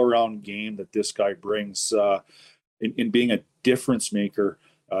the all-around game that this guy brings in being a difference maker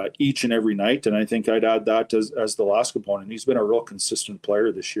each and every night. And I think I'd add that as the last component. He's been a real consistent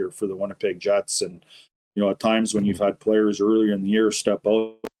player this year for the Winnipeg Jets. And, at times when you've had players earlier in the year step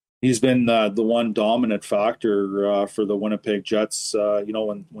out, he's been the one dominant factor for the Winnipeg Jets.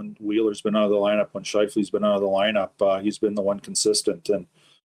 When Wheeler's been out of the lineup, when Scheifele's been out of the lineup, he's been the one consistent. And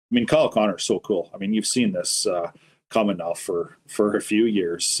I mean, Kyle Connor's so cool. I mean, you've seen this coming now for a few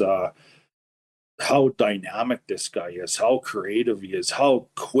years. How dynamic this guy is, how creative he is, how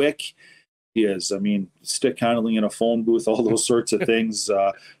quick he is. I mean, stick handling in a phone booth, all those sorts of things.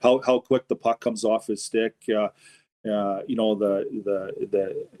 How quick the puck comes off his stick. In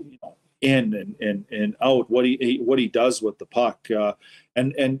and out, what he does with the puck,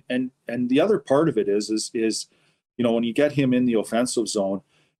 and the other part of it is when you get him in the offensive zone,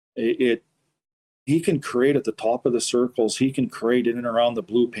 he can create at the top of the circles, he can create in and around the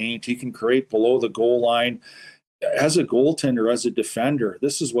blue paint, he can create below the goal line. As a goaltender, as a defender,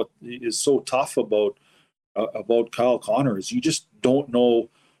 this is what is so tough about Kyle Connor is you just don't know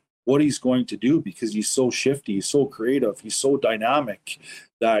what he's going to do because he's so shifty, he's so creative, he's so dynamic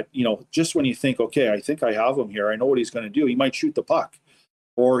that, just when you think, okay, I think I have him here, I know what he's going to do, he might shoot the puck,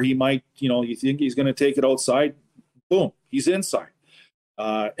 or he might, you think he's going to take it outside, boom, he's inside.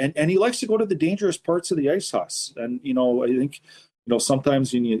 And he likes to go to the dangerous parts of the ice, Huss. And, I think,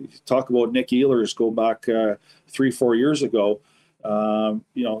 sometimes when you talk about Nick Ehlers, go back 3-4 years ago,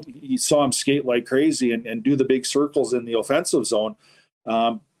 You saw him skate like crazy and do the big circles in the offensive zone.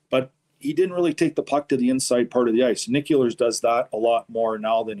 But he didn't really take the puck to the inside part of the ice. Nick Ehlers does that a lot more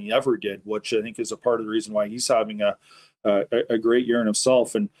now than he ever did, which I think is a part of the reason why he's having a great year in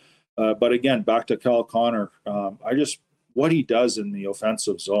himself. But again, back to Kyle Connor, what he does in the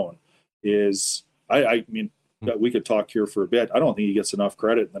offensive zone is, I mean, we could talk here for a bit. I don't think he gets enough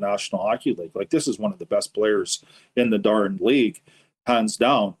credit in the National Hockey League. Like, this is one of the best players in the darn league, hands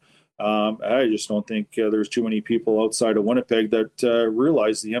down. I just don't think there's too many people outside of Winnipeg that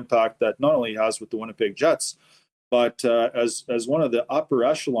realize the impact that not only he has with the Winnipeg Jets, but as one of the upper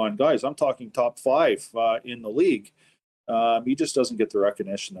echelon guys, I'm talking top 5 in the league. He just doesn't get the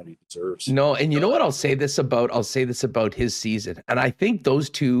recognition that he deserves. No, and you know what I'll say this about his season. And I think those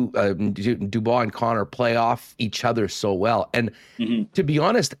two, Dubois and Connor, play off each other so well. And to be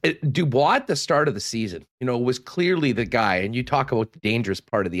honest, Dubois at the start of the season, was clearly the guy. And you talk about the dangerous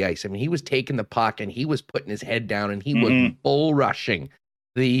part of the ice. I mean, he was taking the puck and he was putting his head down and he was bull rushing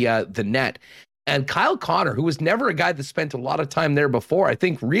the net. And Kyle Connor, who was never a guy that spent a lot of time there before, I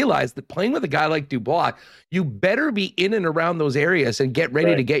think realized that playing with a guy like Dubois, you better be in and around those areas and get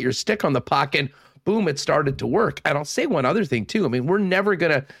ready to get your stick on the puck. And boom, it started to work. And I'll say one other thing too. I mean, we're never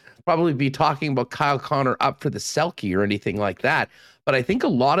going to probably be talking about Kyle Connor up for the Selke or anything like that. But I think a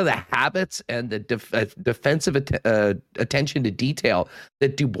lot of the habits and the defensive attention to detail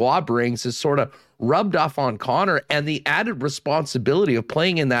that Dubois brings is sort of rubbed off on Connor, and the added responsibility of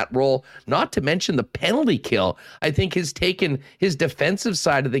playing in that role, not to mention the penalty kill, I think has taken his defensive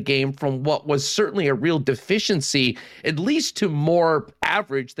side of the game from what was certainly a real deficiency, at least to more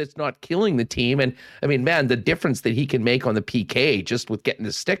average that's not killing the team. And I mean, man, the difference that he can make on the PK just with getting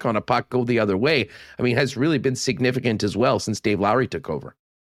his stick on a puck go the other way, I mean, has really been significant as well since Dave Lowry took over.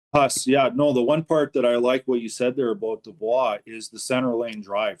 The one part that I like what you said there about Dubois is the center lane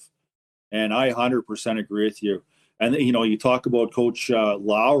drive. And I 100% agree with you. And, you talk about Coach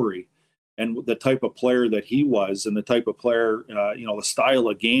Lowry and the type of player that he was and the type of player, the style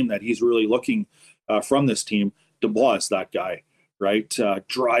of game that he's really looking from this team. Dubois is that guy, right?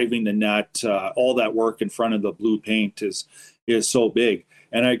 Driving the net, all that work in front of the blue paint is so big.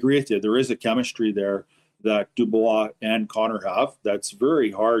 And I agree with you. There is a chemistry there that Dubois and Connor have that's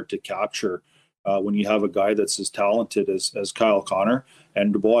very hard to capture when you have a guy that's as talented as Kyle Connor.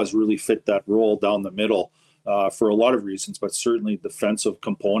 And Dubois has really fit that role down the middle for a lot of reasons, but certainly defensive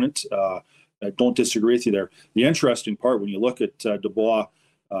component. I don't disagree with you there. The interesting part when you look at Dubois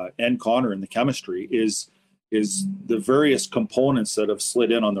and Connor and the chemistry is the various components that have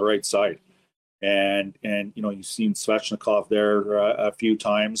slid in on the right side. And you've seen Svechnikov there a few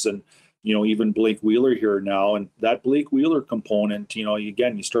times, and even Blake Wheeler here now. And that Blake Wheeler component,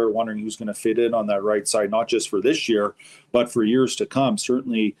 again, you start wondering who's going to fit in on that right side, not just for this year, but for years to come.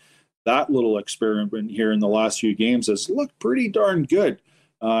 Certainly that little experiment here in the last few games has looked pretty darn good.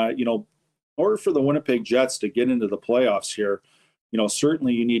 In order for the Winnipeg Jets to get into the playoffs here,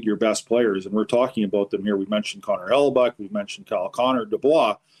 certainly you need your best players. And we're talking about them here. We mentioned Connor Hellebuyck. We mentioned Kyle Connor,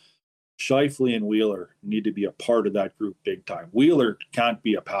 Dubois. Scheifele and Wheeler need to be a part of that group big time. Wheeler can't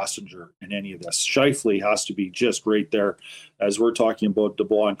be a passenger in any of this. Scheifele has to be just right there. As we're talking about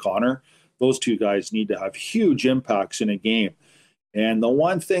Dubois and Connor, those two guys need to have huge impacts in a game. And the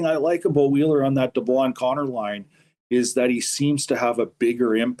one thing I like about Wheeler on that Dubois and Connor line is that he seems to have a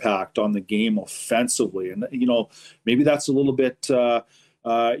bigger impact on the game offensively. And, maybe that's a little bit,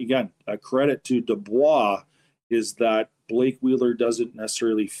 again, a credit to Dubois is that Blake Wheeler doesn't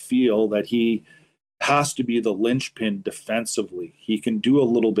necessarily feel that he has to be the linchpin defensively. He can do a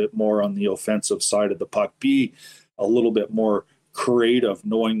little bit more on the offensive side of the puck, be a little bit more creative,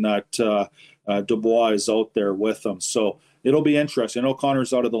 knowing that Dubois is out there with him. So it'll be interesting. I know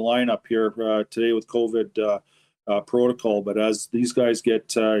Connor's out of the lineup here today with COVID protocol, but as these guys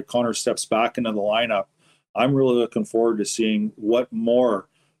get Connor steps back into the lineup, I'm really looking forward to seeing what more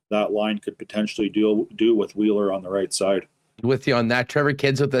that line could potentially do with Wheeler on the right side. With you on that. Trevor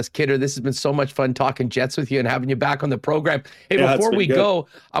Kids with us. Kidder, this has been so much fun talking Jets with you and having you back on the program. Hey, before we go,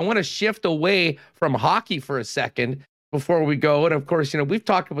 I want to shift away from hockey for a second before we go. And of course, we've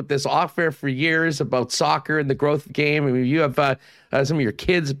talked about this off air for years about soccer and the growth of the game. I mean, you have some of your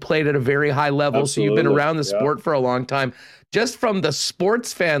kids played at a very high level. Absolutely. So you've been around the sport for a long time. Just from the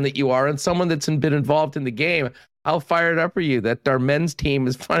sports fan that you are and someone that's been involved in the game, how fired up are you that our men's team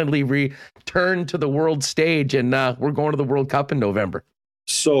has finally returned to the world stage and we're going to the World Cup in November?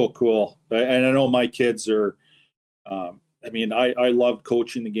 So cool. And I know my kids are, I love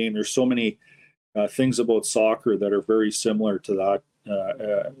coaching the game. There's so many things about soccer that are very similar to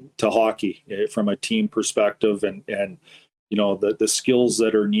that, to hockey from a team perspective and the skills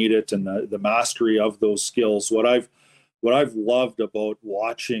that are needed and the mastery of those skills. What I've loved about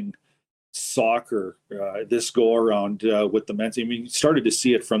watching soccer this go around with the men's team, you started to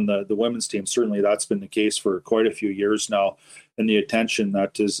see it from the women's team. Certainly that's been the case for quite a few years now, and the attention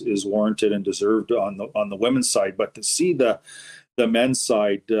that is warranted and deserved on the women's side. But to see the men's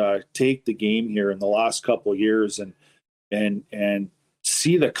side take the game here in the last couple of years and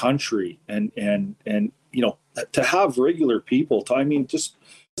see the country and to have regular people just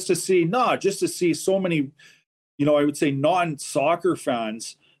to see so many, I would say non-soccer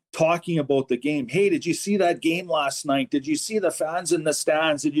fans talking about the game. Hey, did you see that game last night? Did you see the fans in the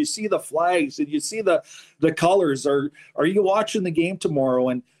stands? Did you see the flags? Did you see the colors? Are you watching the game tomorrow?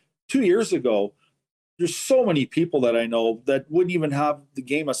 And 2 years ago, there's so many people that I know that wouldn't even have the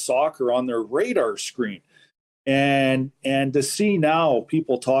game of soccer on their radar screen. And to see now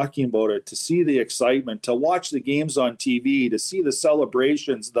people talking about it, to see the excitement, to watch the games on TV, to see the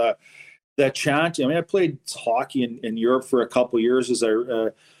celebrations, the chanting. I mean, I played hockey in Europe for a couple of years as I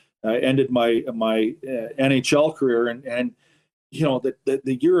ended my NHL career, and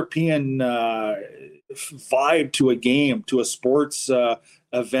the European vibe to a game, to a sports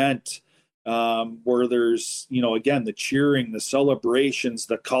event, where there's again the cheering, the celebrations,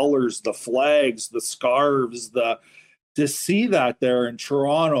 the colors, the flags, the scarves, to see that there in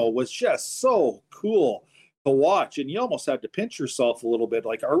Toronto was just so cool to watch. And you almost had to pinch yourself a little bit,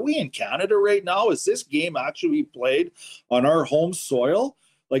 like, are we in Canada right now? Is this game actually played on our home soil?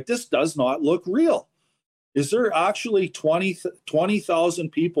 Like, this does not look real. Is there actually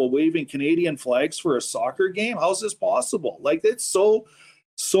 20,000 people waving Canadian flags for a soccer game? How's this possible? Like, it's so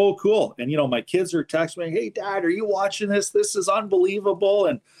cool. And, my kids are texting me, hey, Dad, are you watching this? This is unbelievable.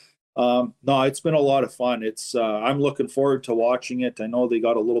 And no, it's been a lot of fun. I'm looking forward to watching it. I know they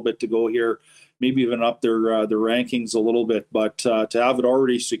got a little bit to go here, maybe even up their rankings a little bit, but to have it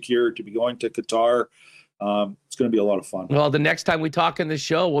already secured, to be going to Qatar, it's going to be a lot of fun. Well, the next time we talk in the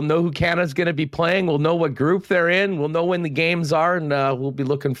show, we'll know who Canada's going to be playing. We'll know what group they're in. We'll know when the games are, and we'll be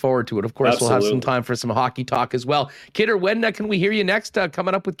looking forward to it. Of course, Absolutely. We'll have some time for some hockey talk as well. Kidder, when can we hear you next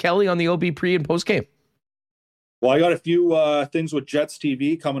coming up with Kelly on the OB pre and post game? Well, I got a few things with Jets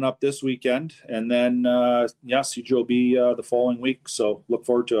TV coming up this weekend, and then, see Joe B the following week. So look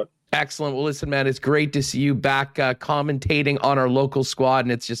forward to it. Excellent. Well, listen, man, it's great to see you back commentating on our local squad,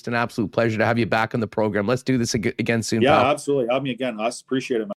 and it's just an absolute pleasure to have you back on the program. Let's do this again soon, Yeah, pal. Absolutely. Have me again, Huss.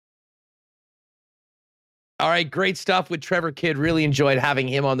 Appreciate it, man. All right, great stuff with Trevor Kidd. Really enjoyed having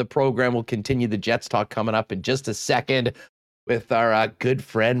him on the program. We'll continue the Jets talk coming up in just a second with our good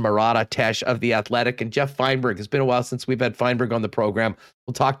friend Murat of The Athletic and Geoff Fienberg. It's been a while since we've had Fienberg on the program.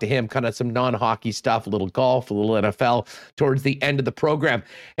 We'll talk to him, kind of some non-hockey stuff, a little golf, a little NFL towards the end of the program.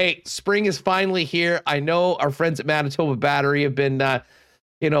 Hey, spring is finally here. I know our friends at Manitoba Battery have been,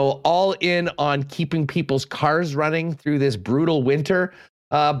 all in on keeping people's cars running through this brutal winter.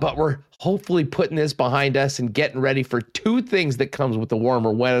 But we're hopefully putting this behind us and getting ready for two things that comes with the warmer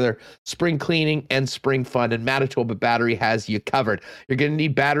weather: spring cleaning and spring fun. And Manitoba Battery has you covered. You're going to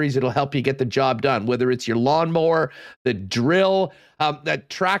need batteries that'll help you get the job done, whether it's your lawnmower, the drill, that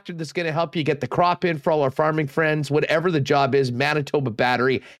tractor that's going to help you get the crop in for all our farming friends. Whatever the job is, Manitoba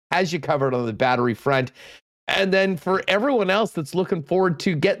Battery has you covered on the battery front. And then for everyone else that's looking forward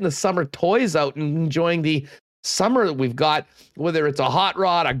to getting the summer toys out and enjoying the summer that we've got, whether it's a hot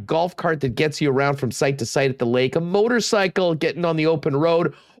rod, a golf cart that gets you around from site to site at the lake, a motorcycle getting on the open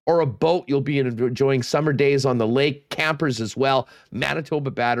road, or a boat, you'll be enjoying summer days on the lake, campers as well.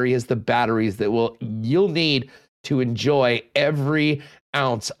 Manitoba Battery has the batteries that you'll need to enjoy every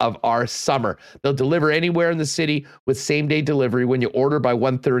ounce of our summer. They'll deliver anywhere in the city with same-day delivery when you order by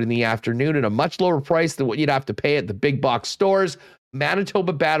 1:30 in the afternoon at a much lower price than what you'd have to pay at the big box stores.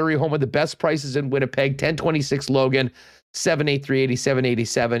 Manitoba Battery, home of the best prices in Winnipeg, 1026 Logan,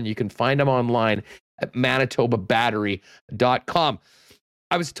 783-8787. You can find them online at manitobabattery.com.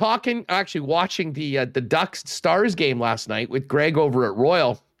 I was watching the Ducks Stars game last night with Greg over at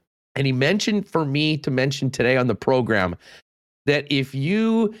Royal, and he mentioned for me to mention today on the program that if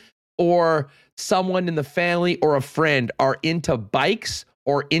you or someone in the family or a friend are into bikes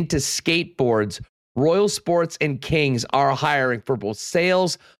or into skateboards, Royal Sports and Kings are hiring for both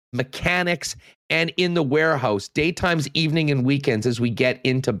sales, mechanics, and in the warehouse, daytimes, evening, and weekends as we get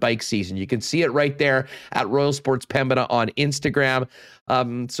into bike season. You can see it right there at Royal Sports Pembina on Instagram.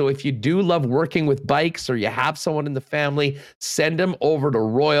 So if you do love working with bikes or you have someone in the family, send them over to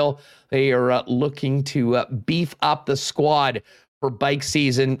Royal. They are looking to beef up the squad for bike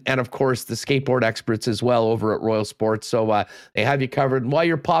season, and of course the skateboard experts as well over at Royal Sports. So they have you covered. And while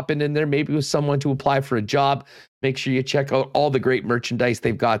you're popping in there, maybe with someone to apply for a job, make sure you check out all the great merchandise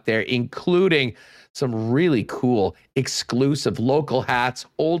they've got there, including some really cool exclusive local hats,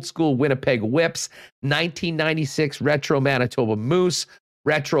 old school Winnipeg whips, 1996 retro Manitoba Moose,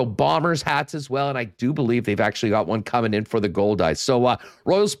 retro Bombers hats as well. And I do believe they've actually got one coming in for the Gold Eyes. So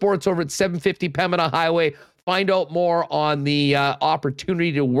Royal Sports over at 750 Pembina Highway. Find out more on the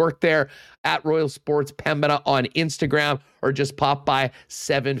opportunity to work there at Royal Sports Pembina on Instagram, or just pop by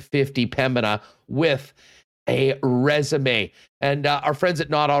 750 Pembina with a resume. And our friends at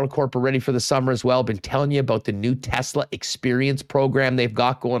Not Auto Corp are ready for the summer as well. Been telling you about the new Tesla Experience program they've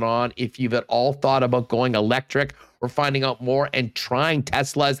got going on. If you've at all thought about going electric or finding out more and trying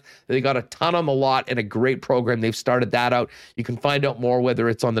Teslas, they got a ton on the lot and a great program. They've started that out. You can find out more, whether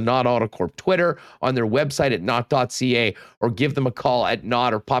it's on the Not Auto Corp Twitter, on their website at not.ca, or give them a call at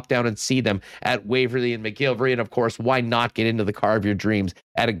Not, or pop down and see them at Waverly and McGillivray. And of course, why not get into the car of your dreams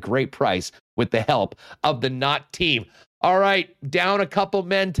at a great price with the help of the Not team? All right, down a couple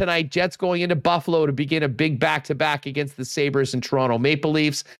men tonight. Jets going into Buffalo to begin a big back-to-back against the Sabres and Toronto Maple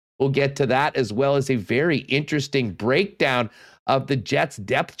Leafs. We'll get to that, as well as a very interesting breakdown of the Jets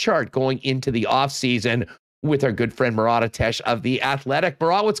depth chart going into the offseason with our good friend Murat of The Athletic.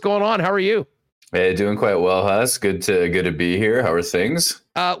 Murat, what's going on? How are you? Hey, doing quite well, Huss. Good to be here. How are things?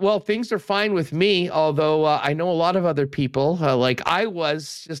 Well, things are fine with me, although I know a lot of other people, like I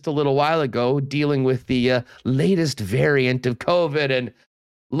was just a little while ago, dealing with the latest variant of COVID. And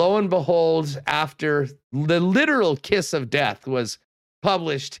lo and behold, after the literal kiss of death was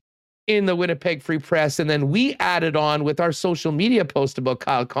published in the Winnipeg Free Press, and then we added on with our social media post about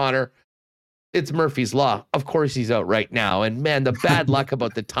Kyle Connor, it's Murphy's Law. Of course he's out right now. And man, the bad luck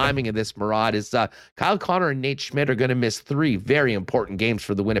about the timing of this, Murat, is Kyle Connor and Nate Schmidt are going to miss 3 very important games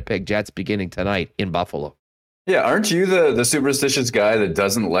for the Winnipeg Jets beginning tonight in Buffalo. Yeah, aren't you the superstitious guy that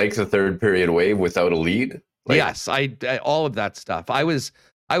doesn't like the third period wave without a lead? Yes, I all of that stuff. I was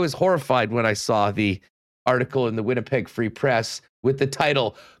horrified when I saw the article in the Winnipeg Free Press with the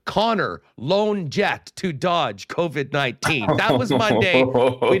title, Connor, Lone Jet to Dodge COVID-19. That was Monday.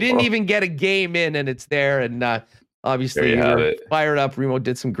 We didn't even get a game in, and it's there. And obviously, we're fired up. Remo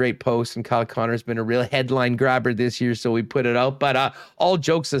did some great posts, and Kyle Connor's been a real headline grabber this year, so we put it out. But all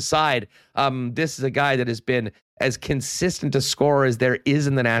jokes aside, this is a guy that has been as consistent a scorer as there is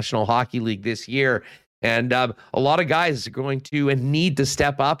in the National Hockey League this year. And a lot of guys are going to need to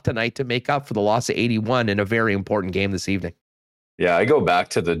step up tonight to make up for the loss of 81 in a very important game this evening. Yeah, I go back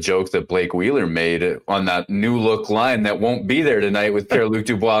to the joke that Blake Wheeler made on that new look line that won't be there tonight with Pierre-Luc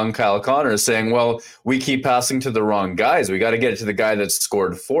Dubois and Kyle Connor, saying, well, we keep passing to the wrong guys. We got to get it to the guy that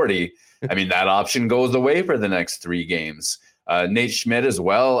scored 40. I mean, that option goes away for the next 3 games. Nate Schmidt as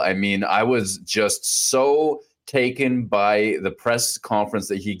well. I mean, I was just so taken by the press conference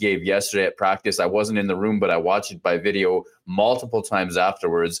that he gave yesterday at practice. I wasn't in the room, but I watched it by video multiple times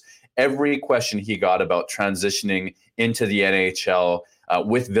afterwards. Every question he got about transitioning into the NHL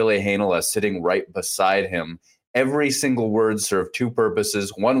with Ville Heinola sitting right beside him, every single word served 2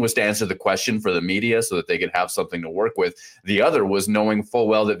 purposes. One was to answer the question for the media so that they could have something to work with. The other was knowing full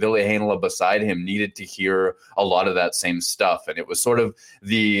well that Ville Heinola beside him needed to hear a lot of that same stuff. And it was sort of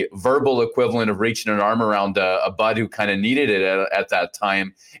the verbal equivalent of reaching an arm around a bud who kind of needed it at that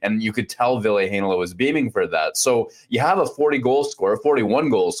time. And you could tell Ville Heinola was beaming for that. So you have a 41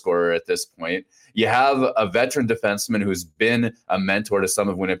 goal scorer at this point. You have a veteran defenseman who's been a mentor to some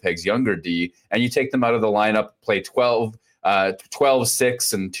of Winnipeg's younger D, and you take them out of the lineup, play 12,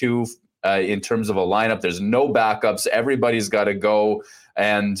 6, and 2 in terms of a lineup. There's no backups. Everybody's got to go,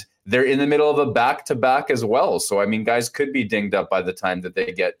 and they're in the middle of a back-to-back as well. So, I mean, guys could be dinged up by the time that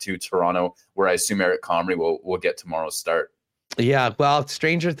they get to Toronto, where I assume Eric Comrie will get tomorrow's start. Yeah, well,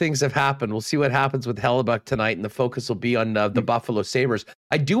 stranger things have happened. We'll see what happens with Hellebuck tonight, and the focus will be on the Buffalo Sabres.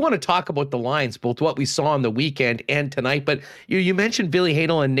 I do want to talk about the lines, both what we saw on the weekend and tonight, but you mentioned Ville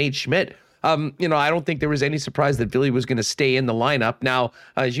Heinola and Nate Schmidt. I don't think there was any surprise that Ville was going to stay in the lineup. Now,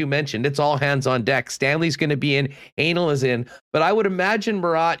 as you mentioned, it's all hands on deck. Stanley's going to be in, Heinola is in, but I would imagine,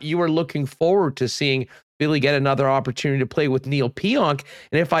 Murat, you are looking forward to seeing Ville get another opportunity to play with Neil Pionk.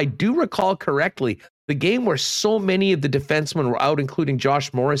 And if I do recall correctly, the game where so many of the defensemen were out, including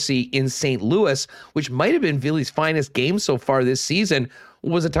Josh Morrissey in St. Louis, which might have been Ville's finest game so far this season,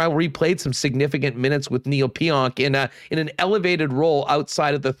 was a time where he played some significant minutes with Neil Pionk in an elevated role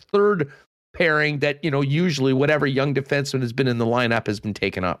outside of the third pairing that, usually whatever young defenseman has been in the lineup has been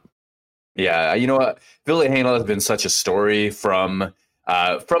taken up. Yeah, you know what? Ville Heinola has been such a story from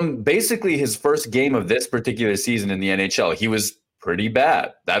basically his first game of this particular season in the NHL. He was pretty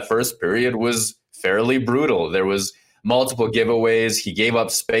bad. That first period was fairly brutal. There was multiple giveaways. He gave up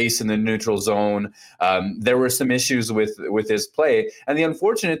space in the neutral zone. There were some issues with his play. And the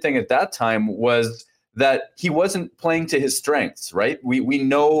unfortunate thing at that time was that he wasn't playing to his strengths, right? We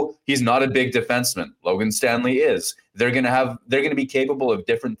know he's not a big defenseman. Logan Stanley is. They're going to be capable of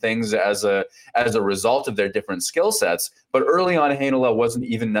different things as a result of their different skill sets. But early on, Heinola wasn't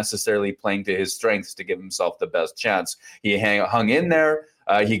even necessarily playing to his strengths to give himself the best chance. He hung in there.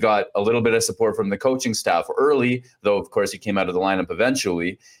 He got a little bit of support from the coaching staff early, though, of course, he came out of the lineup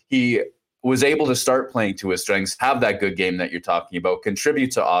eventually. He was able to start playing to his strengths, have that good game that you're talking about,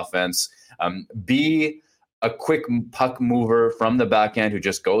 contribute to offense, be a quick puck mover from the backhand who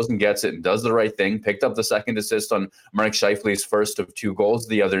just goes and gets it and does the right thing. Picked up the second assist on Mark Scheifele's first of 2 goals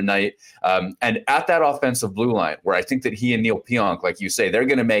the other night. And at that offensive blue line, where I think that he and Neil Pionk, like you say, they're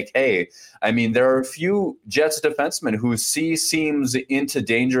going to make hay. I mean, there are a few Jets defensemen who see seams into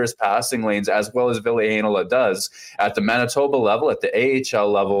dangerous passing lanes as well as Ville Heinola does. At the Manitoba level, at the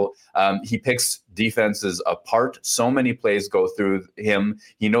AHL level, he picks defenses apart. So many plays go through him.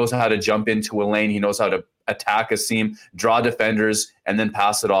 He knows how to jump into a lane. He knows how to attack a seam, draw defenders, and then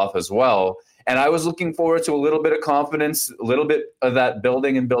pass it off as well. And I was looking forward to a little bit of confidence, a little bit of that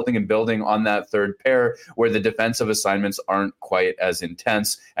building on that third pair where the defensive assignments aren't quite as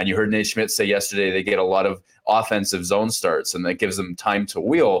intense. And you heard Nate Schmidt say yesterday they get a lot of offensive zone starts, and that gives them time to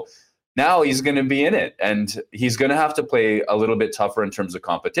wheel. Now he's going to be in it, and he's going to have to play a little bit tougher in terms of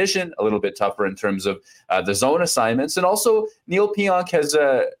competition, a little bit tougher in terms of the zone assignments. And also Neil Pionk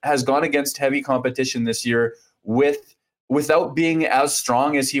has gone against heavy competition this year without being as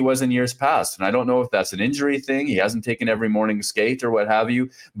strong as he was in years past. And I don't know if that's an injury thing. He hasn't taken every morning skate or what have you,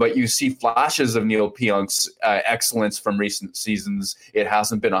 but you see flashes of Neil Pionk's excellence from recent seasons. It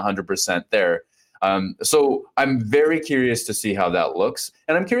hasn't been 100% there. So I'm very curious to see how that looks.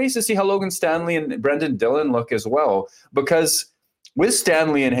 And I'm curious to see how Logan Stanley and Brendan Dillon look as well, because with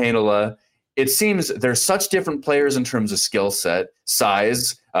Stanley and Heinola, it seems they're such different players in terms of skill set,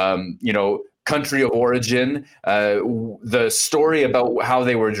 size, country of origin, the story about how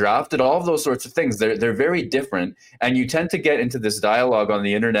they were drafted, all of those sorts of things. They're very different. And you tend to get into this dialogue on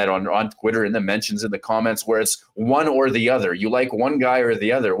the internet, on Twitter, in the mentions, in the comments, where it's one or the other. You like one guy or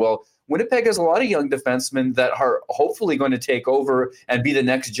the other. Well, Winnipeg has a lot of young defensemen that are hopefully going to take over and be the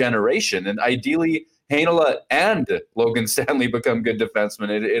next generation. And ideally, Heinola and Logan Stanley become good defensemen.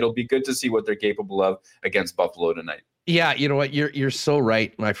 It'll be good to see what they're capable of against Buffalo tonight. Yeah, you know what? You're so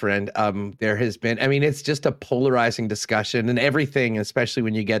right, my friend. There has been, it's just a polarizing discussion, and everything, especially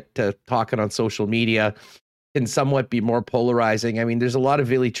when you get to talking on social media, can somewhat be more polarizing. There's a lot of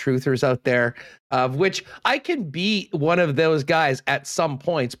Ville truthers out there, of which I can be one of those guys at some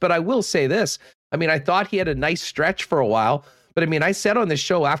points. But I will say this. I thought he had a nice stretch for a while. But I said on the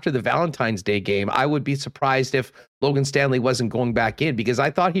show after the Valentine's Day game, I would be surprised if Logan Stanley wasn't going back in, because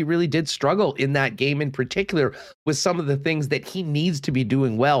I thought he really did struggle in that game in particular with some of the things that he needs to be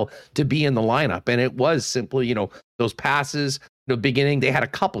doing well to be in the lineup. And it was simply, those passes, the beginning, they had a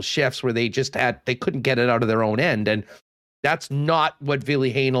couple shifts where they couldn't get it out of their own end. And that's not what Ville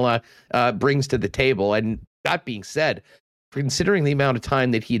Heinola brings to the table. And that being said, considering the amount of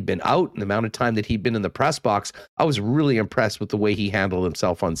time that he'd been out and the amount of time that he'd been in the press box, I was really impressed with the way he handled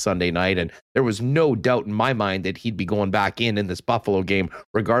himself on Sunday night. And there was no doubt in my mind that he'd be going back in this Buffalo game,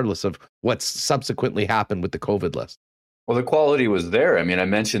 regardless of what's subsequently happened with the COVID list. Well, the quality was there. I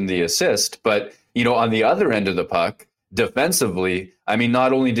mentioned the assist, but, on the other end of the puck, defensively,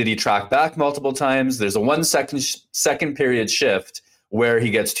 not only did he track back multiple times, there's a 1 second period shift where he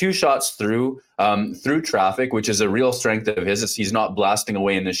gets 2 shots through traffic, which is a real strength of his. He's not blasting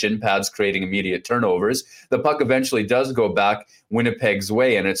away in the shin pads, creating immediate turnovers. The puck eventually does go back Winnipeg's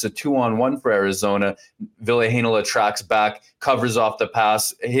way, and it's a 2-on-1 for Arizona. Ville Heinola tracks back, covers off the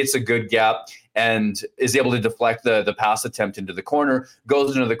pass, hits a good gap, and is able to deflect the pass attempt into the corner,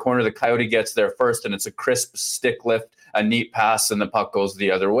 goes into the corner. The Coyote gets there first, and it's a crisp stick lift, a neat pass, and the puck goes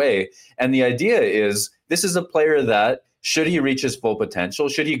the other way. And the idea is this is a player that, should he reach his full potential,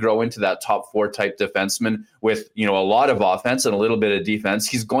 should he grow into that top 4 type defenseman with, a lot of offense and a little bit of defense,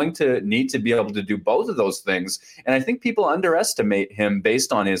 he's going to need to be able to do both of those things. And I think people underestimate him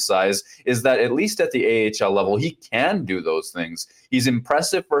based on his size, is that at least at the AHL level, he can do those things. He's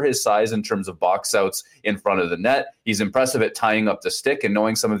impressive for his size in terms of box outs in front of the net. He's impressive at tying up the stick and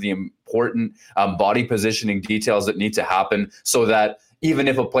knowing some of the important body positioning details that need to happen so that even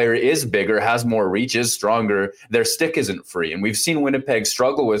if a player is bigger, has more reach, is stronger, their stick isn't free. And we've seen Winnipeg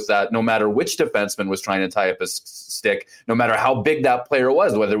struggle with that no matter which defenseman was trying to tie up a stick, no matter how big that player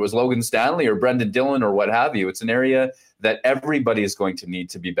was, whether it was Logan Stanley or Brendan Dillon or what have you. It's an area that everybody is going to need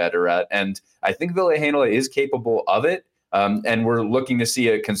to be better at. And I think Ville Heinola is capable of it. And we're looking to see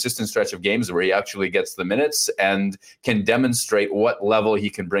a consistent stretch of games where he actually gets the minutes and can demonstrate what level he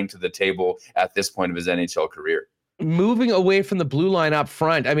can bring to the table at this point of his NHL career. Moving away from the blue line up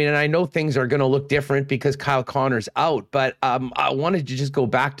front, I mean, and I know things are going to look different because Kyle Connor's out, but I wanted to just go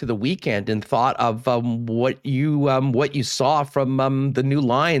back to the weekend and thought of what you saw from the new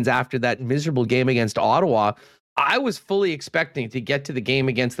lines after that miserable game against Ottawa. I was fully expecting to get to the game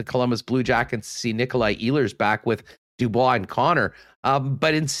against the Columbus Blue Jackets, see Nikolai Ehlers back with Dubois and Connor,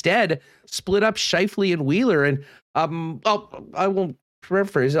 but instead split up Scheifele and Wheeler. And I won't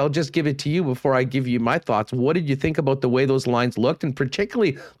paraphrase, I'll just give it to you before I give you my thoughts. What did you think about the way those lines looked, and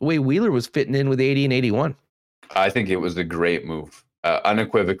particularly the way Wheeler was fitting in with 80 and 81? I think it was a great move.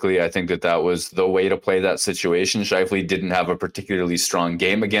 Unequivocally, I think that was the way to play that situation. Scheifele didn't have a particularly strong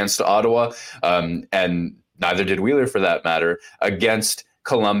game against Ottawa, and neither did Wheeler for that matter. Against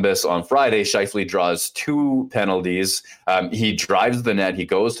Columbus on Friday, Scheifele draws 2 penalties. He drives the net. He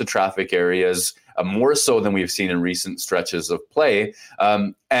goes to traffic areas, more so than we've seen in recent stretches of play.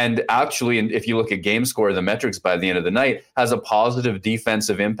 And actually, if you look at game score, the metrics by the end of the night, has a positive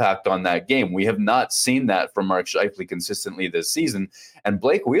defensive impact on that game. We have not seen that from Mark Scheifele consistently this season. And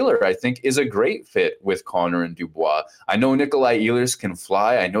Blake Wheeler, I think, is a great fit with Connor and Dubois. I know Nikolai Ehlers can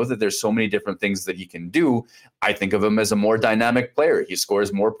fly. I know that there's so many different things that he can do. I think of him as a more dynamic player. He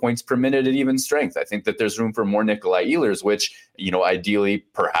scores more points per minute at even strength. I think that there's room for more Nikolai Ehlers, which, ideally,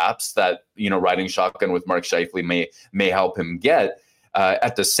 perhaps that, riding shotgun with Mark Scheifele may help him get.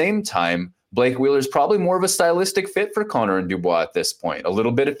 At the same time, Blake Wheeler's probably more of a stylistic fit for Connor and Dubois at this point. A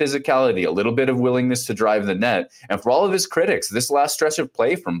little bit of physicality, a little bit of willingness to drive the net. And for all of his critics, this last stretch of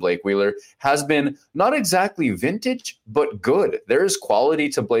play from Blake Wheeler has been not exactly vintage, but good. There is quality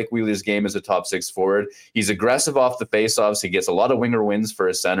to Blake Wheeler's game as a top 6 forward. He's aggressive off the faceoffs. He gets a lot of winger wins for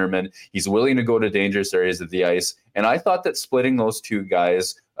a centerman. He's willing to go to dangerous areas of the ice. And I thought that splitting those two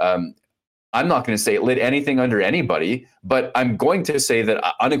guys, I'm not going to say it lit anything under anybody, but I'm going to say that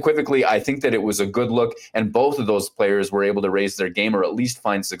unequivocally, I think that it was a good look, and both of those players were able to raise their game or at least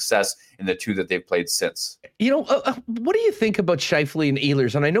find success in the 2 that they've played since. What do you think about Scheifele and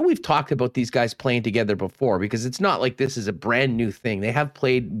Ehlers? And I know we've talked about these guys playing together before, because it's not like this is a brand new thing. They have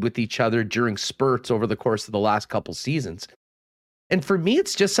played with each other during spurts over the course of the last couple seasons. And for me,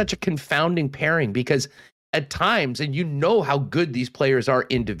 it's just such a confounding pairing, because at times, and how good these players are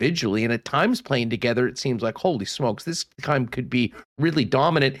individually, and at times playing together, it seems like, holy smokes, this time could be really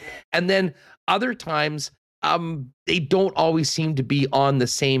dominant. And then other times, they don't always seem to be on the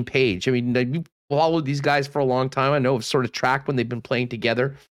same page. I mean, you've followed these guys for a long time. I know I've sort of tracked when they've been playing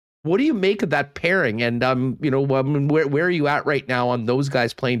together. What do you make of that pairing? And, where are you at right now on those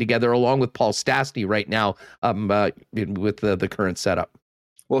guys playing together, along with Paul Stastny right now with the current setup?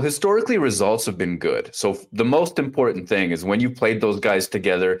 Well, historically, results have been good. So the most important thing is when you've played those guys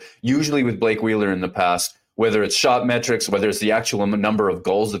together, usually with Blake Wheeler in the past, whether it's shot metrics, whether it's the actual number of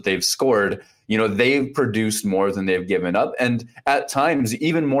goals that they've scored, they've produced more than they've given up. And at times,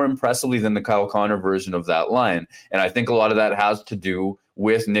 even more impressively than the Kyle Connor version of that line. And I think a lot of that has to do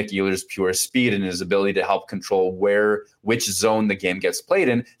with Nick Ehlers' pure speed and his ability to help control which zone the game gets played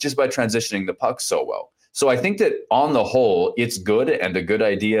in just by transitioning the puck so well. So I think that on the whole, it's good and a good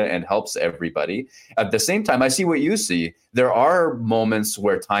idea and helps everybody. At the same time, I see what you see. There are moments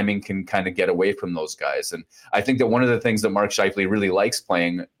where timing can kind of get away from those guys. And I think that one of the things that Mark Scheifele really likes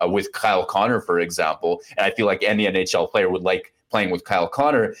playing with Kyle Connor, for example, and I feel like any NHL player would like playing with Kyle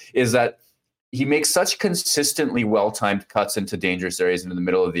Connor, is that he makes such consistently well-timed cuts into dangerous areas into the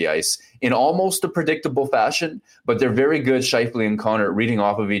middle of the ice in almost a predictable fashion, but they're very good, Scheifele and Connor, reading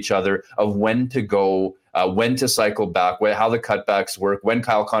off of each other of when to go, when to cycle back, how the cutbacks work, when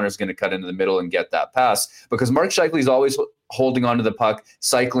Kyle Connor is going to cut into the middle and get that pass. Because Mark Scheifele is always holding onto the puck,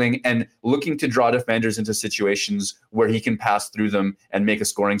 cycling, and looking to draw defenders into situations where he can pass through them and make a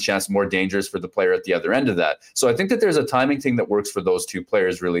scoring chance more dangerous for the player at the other end of that. So I think that there's a timing thing that works for those two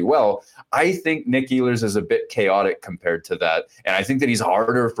players really well. I think Nick Ehlers is a bit chaotic compared to that. And I think that he's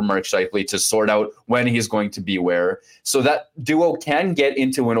harder for Mark Scheifele to sort out when he's going to be where. So that duo can get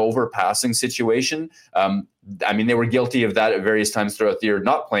into an overpassing situation. They were guilty of that at various times throughout the year,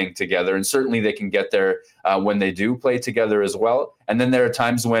 not playing together. And certainly they can get there when they do play together as well. And then there are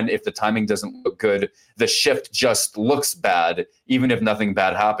times when, if the timing doesn't look good, the shift just looks bad, even if nothing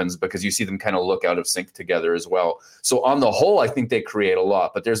bad happens, because you see them kind of look out of sync together as well. So on the whole, I think they create a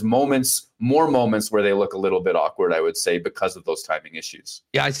lot, but there's more moments where they look a little bit awkward, I would say, because of those timing issues.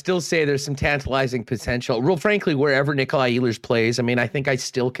 Yeah, I still say there's some tantalizing potential. Real frankly, wherever Nikolai Ehlers plays, I mean, I think I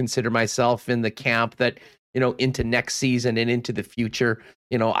still consider myself in the camp that, into next season and into the future,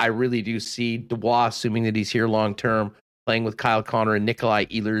 I really do see Dubois, assuming that he's here long term, playing with Kyle Connor and Nikolai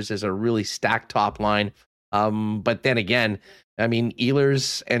Ehlers as a really stacked top line. But then again, I mean,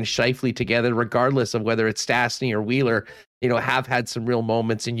 Ehlers and Scheifele together, regardless of whether it's Stastny or Wheeler, have had some real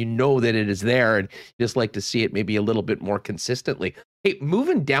moments, and that it is there, and you just like to see it maybe a little bit more consistently. Hey,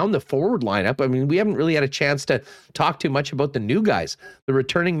 moving down the forward lineup, I mean, we haven't really had a chance to talk too much about the new guys, the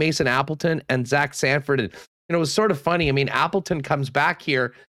returning Mason Appleton and Zach Sanford. And, it was sort of funny. I mean, Appleton comes back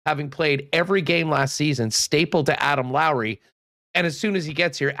here having played every game last season, stapled to Adam Lowry. And as soon as he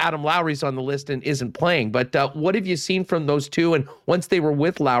gets here, Adam Lowry's on the list and isn't playing. But what have you seen from those two? And once they were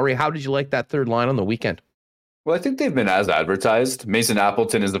with Lowry, how did you like that third line on the weekend? Well, I think they've been as advertised. Mason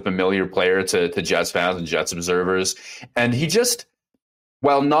Appleton is a familiar player to Jets fans and Jets observers. And he just,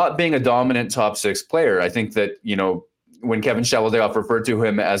 while not being a dominant top six player, I think that, when Kevin Cheveldayoff referred to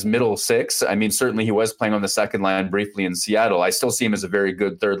him as middle six, I mean, certainly he was playing on the second line briefly in Seattle. I still see him as a very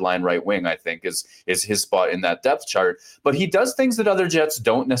good third line right wing, I think, is his spot in that depth chart. But he does things that other Jets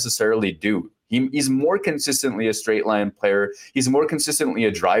don't necessarily do. He's more consistently a straight line player. He's more consistently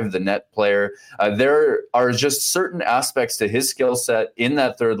a drive the net player. There are just certain aspects to his skill set in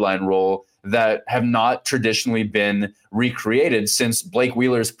that third line role that have not traditionally been recreated since Blake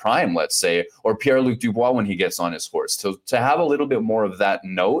Wheeler's prime, let's say, or Pierre-Luc Dubois when he gets on his horse. To have a little bit more of that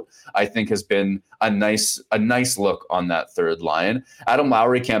note, I think has been a nice look on that third line. Adam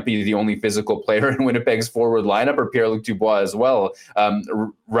Lowry can't be the only physical player in Winnipeg's forward lineup, or Pierre-Luc Dubois as well,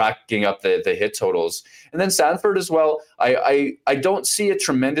 racking up the hit totals. And then Sanford as well. I don't see a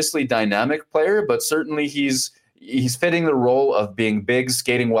tremendously dynamic player, but certainly he's fitting the role of being big,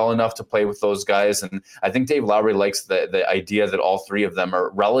 skating well enough to play with those guys. And I think Dave Lowry likes the idea that all three of them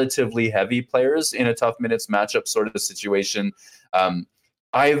are relatively heavy players in a tough minutes matchup sort of situation.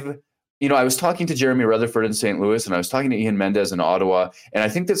 I was talking to Jeremy Rutherford in St. Louis, and I was talking to Ian Mendez in Ottawa. And I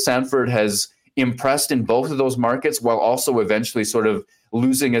think that Sanford has impressed in both of those markets, while also eventually sort of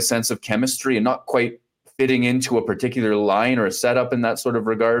losing a sense of chemistry and not quite fitting into a particular line or a setup in that sort of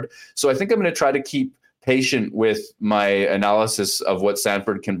regard. So I think I'm going to try to keep patient with my analysis of what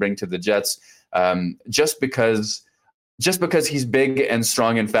Sanford can bring to the Jets, just because he's big and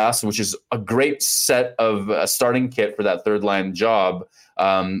strong and fast, which is a great set of a starting kit for that third line job.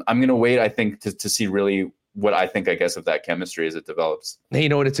 I'm going to wait, I think, to see really what I think, I guess, of that chemistry as it develops. Hey,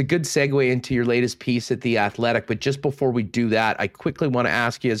 it's a good segue into your latest piece at The Athletic. But just before we do that, I quickly want to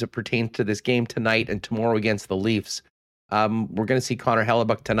ask you, as it pertains to this game tonight and tomorrow against the Leafs, we're going to see Connor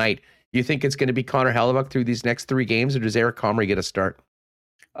Hellebuyck tonight. You think it's going to be Connor Hellebuyck through these next 3 games, or does Eric Comrie get a start?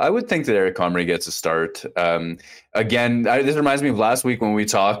 I would think that Eric Comrie gets a start. Again, this reminds me of last week when we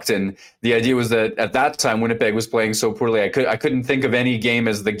talked, and the idea was that at that time Winnipeg was playing so poorly, I couldn't think of any game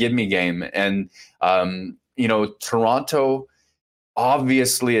as the give me game. And Toronto,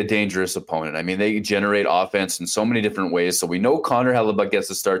 obviously a dangerous opponent. I mean, they generate offense in so many different ways. So we know Connor Hellebuyck gets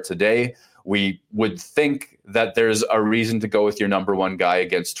a start today. We would think that there's a reason to go with your number one guy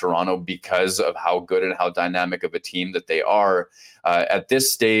against Toronto because of how good and how dynamic of a team that they are. At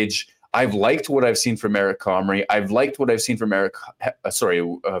this stage, I've liked what I've seen from Eric Comrie. I've liked what I've seen from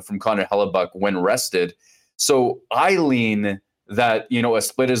from Connor Hellebuyck when rested. So I lean that, a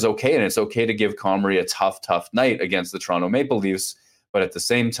split is okay, and it's okay to give Comrie a tough night against the Toronto Maple Leafs. But at the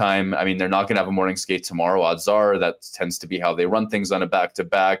same time, I mean, they're not going to have a morning skate tomorrow. Odds are that tends to be how they run things on a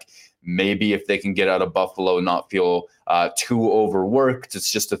back-to-back. Maybe if they can get out of Buffalo, not feel too overworked,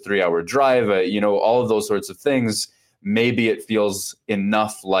 it's just a 3-hour drive, all of those sorts of things. Maybe it feels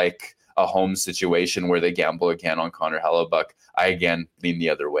enough like a home situation where they gamble again on Connor Hellebuyck. I, again, lean the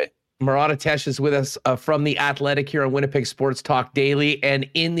other way. Murat is with us from The Athletic here on Winnipeg Sports Talk Daily. And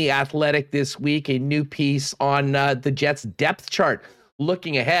in The Athletic this week, a new piece on the Jets depth chart.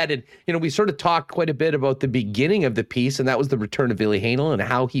 Looking ahead, and we sort of talked quite a bit about the beginning of the piece, and that was the return of Ville Heinola and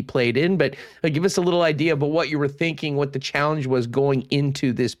how he played in. But give us a little idea about what you were thinking, what the challenge was going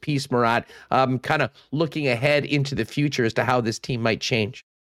into this piece, Murat, kind of looking ahead into the future as to how this team might change.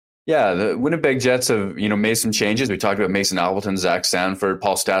 Yeah, the Winnipeg Jets have, made some changes. We talked about Mason Appleton, Zach Sanford,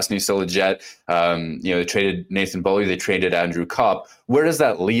 Paul Stastny, still a Jet. They traded Nathan Beaulieu, they traded Andrew Kopp. Where does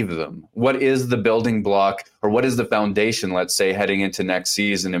that leave them? What is the building block or what is the foundation, let's say, heading into next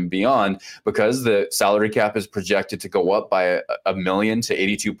season and beyond, because the salary cap is projected to go up by a million to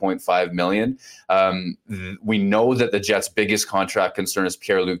 82.5 million. We know that the Jets' biggest contract concern is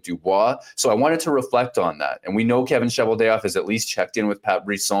Pierre-Luc Dubois. So I wanted to reflect on that. And we know Kevin Cheveldayoff has at least checked in with Pat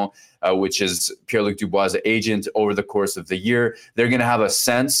Brisson, which is Pierre-Luc Dubois' agent, over the course of the year. They're going to have a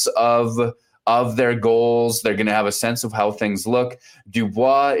sense of their goals. They're going to have a sense of how things look.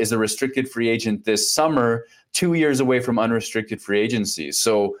 Dubois is a restricted free agent this summer, 2 years away from unrestricted free agency.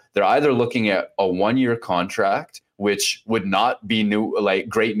 So they're either looking at a 1-year contract, which would not be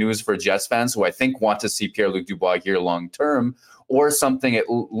great news for Jets fans, who I think want to see Pierre-Luc Dubois here long term, or something at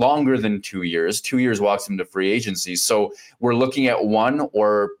longer than 2 years. 2 years walks him to free agency. So we're looking at one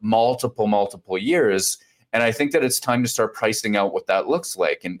or multiple years. And I think that it's time to start pricing out what that looks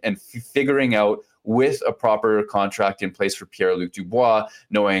like and figuring out, with a proper contract in place for Pierre-Luc Dubois,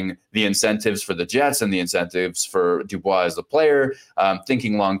 knowing the incentives for the Jets and the incentives for Dubois as a player,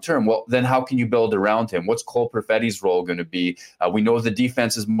 thinking long-term, well, then how can you build around him? What's Cole Perfetti's role going to be? We know the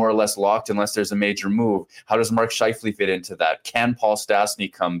defense is more or less locked unless there's a major move. How does Mark Scheifele fit into that? Can Paul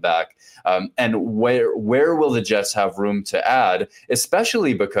Stastny come back? And where will the Jets have room to add,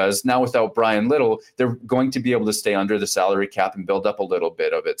 especially because now without Brian Little, they're going to be able to stay under the salary cap and build up a little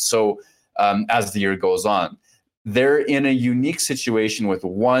bit of it. So as the year goes on, they're in a unique situation with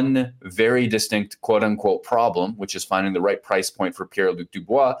one very distinct quote unquote problem, which is finding the right price point for Pierre-Luc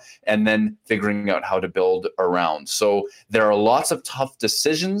Dubois and then figuring out how to build around. So there are lots of tough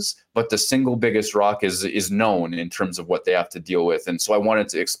decisions, but the single biggest rock is known in terms of what they have to deal with. And so I wanted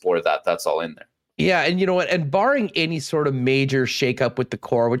to explore that. That's all in there. Yeah, and you know what? And barring any sort of major shakeup with the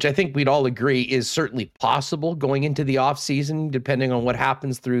core, which I think we'd all agree is certainly possible going into the offseason, depending on what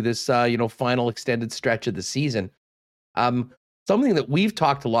happens through this, final extended stretch of the season. Something that we've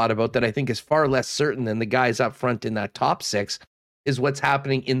talked a lot about that I think is far less certain than the guys up front in that top six is what's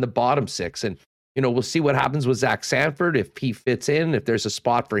happening in the bottom six. And, we'll see what happens with Zach Sanford, if he fits in, if there's a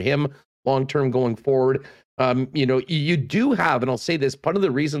spot for him long-term going forward. You do have, and I'll say this, part of the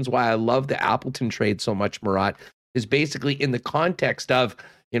reasons why I love the Appleton trade so much, Murat, is basically in the context of,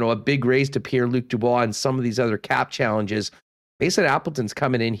 a big raise to Pierre-Luc Dubois and some of these other cap challenges. Mason Appleton's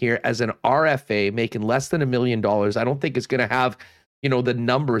coming in here as an RFA, making less than $1 million. I don't think it's going to have, the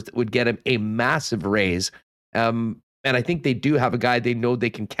numbers that would get him a massive raise. And I think they do have a guy they know they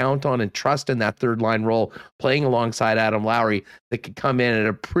can count on and trust in that third line role, playing alongside Adam Lowry, that could come in at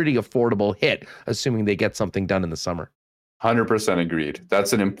a pretty affordable hit, assuming they get something done in the summer. 100% agreed.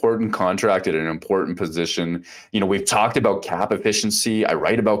 That's an important contract at an important position. We've talked about cap efficiency. I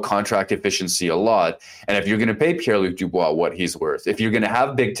write about contract efficiency a lot. And if you're going to pay Pierre-Luc Dubois what he's worth, if you're going to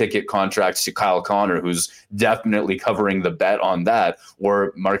have big ticket contracts to Kyle Connor, who's definitely covering the bet on that,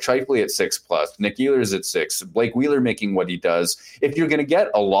 or Mark Scheifele at 6+, Nick Ehlers at 6, Blake Wheeler making what he does, if you're going to get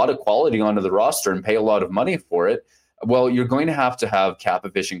a lot of quality onto the roster and pay a lot of money for it, well, you're going to have cap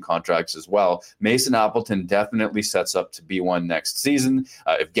efficient contracts as well. Mason Appleton definitely sets up to be one next season.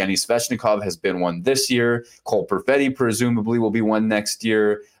 Evgeny Svechnikov has been one this year. Cole Perfetti presumably will be one next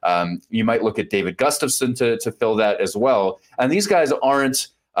year. You might look at David Gustafsson to fill that as well. And these guys aren't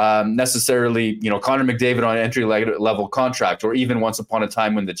necessarily, Connor McDavid on an entry level contract, or even once upon a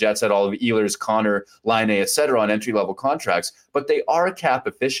time when the Jets had all of Ehlers, Connor, Laine, et cetera, on entry level contracts, but they are cap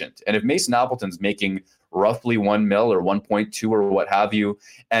efficient. And if Mason Appleton's making roughly 1 mil or 1.2 or what have you,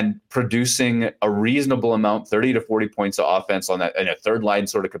 and producing a reasonable amount, 30 to 40 points of offense on that in a third line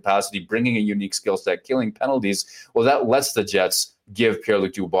sort of capacity, bringing a unique skill set, killing penalties, well, that lets the Jets give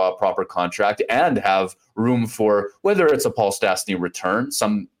Pierre-Luc Dubois a proper contract and have room for whether it's a Paul Stastny return.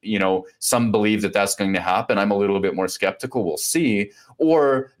 Some believe that that's going to happen. I'm a little bit more skeptical. We'll see.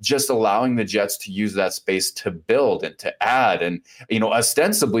 Or just allowing the Jets to use that space to build and to add. And,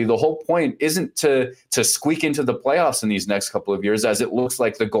 ostensibly the whole point isn't to squeak into the playoffs in these next couple of years, as it looks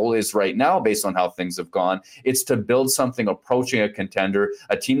like the goal is right now based on how things have gone. It's to build something approaching a contender,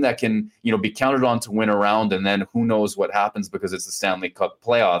 a team that can, be counted on to win a round, and then who knows what happens because it's the Stanley Cup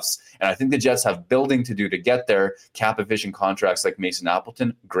playoffs. And I think the Jets have building to do to get there. Cap efficient contracts like Mason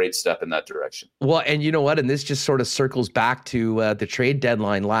Appleton, great step in that direction. Well, and you know what? And this just sort of circles back to the trade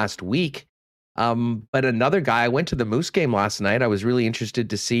deadline last week. But another guy, I went to the Moose game last night. I was really interested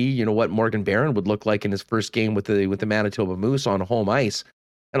to see, what Morgan Barron would look like in his first game with the Manitoba Moose on home ice.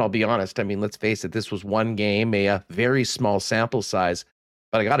 And I'll be honest, let's face it, this was one game, a very small sample size.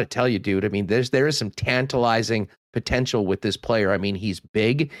 But I got to tell you, dude, there is some tantalizing potential with this player. He's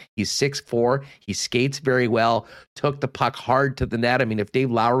big, he's 6'4", he skates very well, took the puck hard to the net. If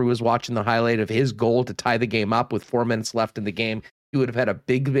Dave Lowry was watching the highlight of his goal to tie the game up with 4 minutes left in the game, he would have had a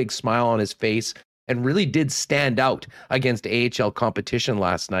big, big smile on his face. and really did stand out against AHL competition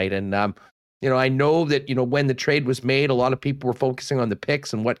last night. And, I know that, when the trade was made, a lot of people were focusing on the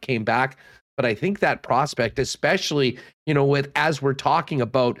picks and what came back. But I think that prospect, especially, as we're talking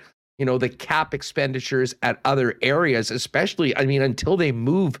about, the cap expenditures at other areas, especially, until they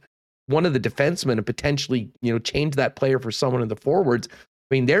move one of the defensemen and potentially, change that player for someone in the forwards.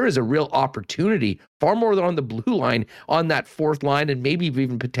 There is a real opportunity, far more than on the blue line, on that fourth line, and maybe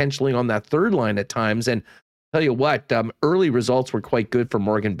even potentially on that third line at times. And tell you what, early results were quite good for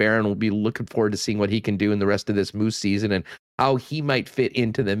Morgan Barron. We'll be looking forward to seeing what he can do in the rest of this Moose season and how he might fit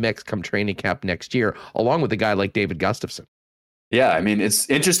into the mix come training camp next year, along with a guy like David Gustafsson. Yeah, it's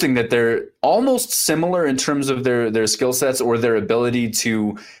interesting that they're almost similar in terms of their skill sets or their ability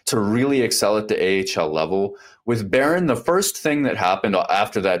to really excel at the AHL level. With Barron, the first thing that happened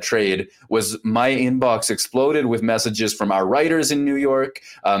after that trade was my inbox exploded with messages from our writers in New York,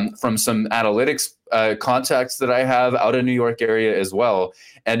 from some analytics contacts that I have out of New York area as well.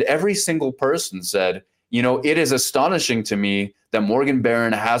 And every single person said, it is astonishing to me that Morgan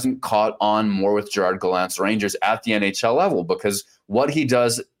Barron hasn't caught on more with Gerard Gallant's Rangers at the NHL level, because what he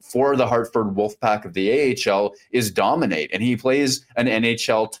does for the Hartford Wolfpack of the AHL is dominate, and he plays an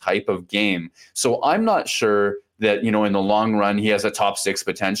NHL type of game. So I'm not sure that, in the long run, he has a top six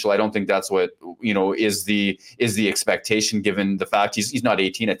potential. I don't think that's what, is the expectation, given the fact he's not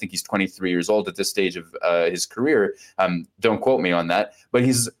 18. I think he's 23 years old at this stage of his career. Don't quote me on that, but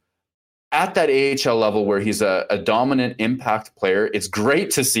he's at that AHL level where he's a dominant impact player. It's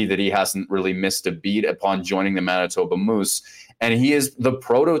great to see that he hasn't really missed a beat upon joining the Manitoba Moose. And he is the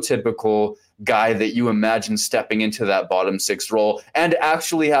prototypical guy that you imagine stepping into that bottom six role and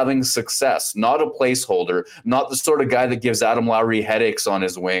actually having success, not a placeholder, not the sort of guy that gives Adam Lowry headaches on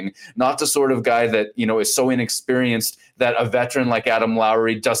his wing, not the sort of guy that, is so inexperienced that a veteran like Adam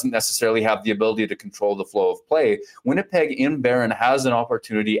Lowry doesn't necessarily have the ability to control the flow of play. Winnipeg in Barron has an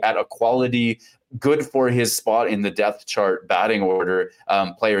opportunity at a quality, good for his spot in the depth chart batting order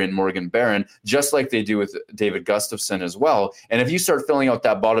player in Morgan Barron, just like they do with David Gustafsson as well. And if you start filling out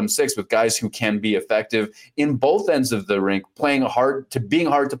that bottom six with guys who can be effective in both ends of the rink, being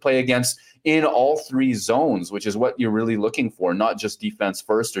hard to play against in all three zones, which is what you're really looking for, not just defense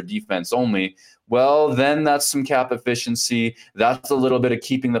first or defense only, well, then that's some cap efficiency. That's a little bit of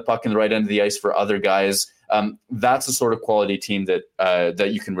keeping the puck in the right end of the ice for other guys. That's the sort of quality team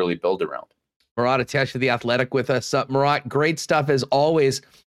that you can really build around. Murat attached to The Athletic with us. Murat, great stuff as always.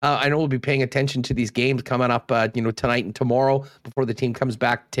 I know we'll be paying attention to these games coming up, tonight and tomorrow before the team comes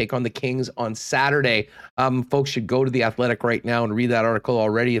back to take on the Kings on Saturday. Folks should go to The Athletic right now and read that article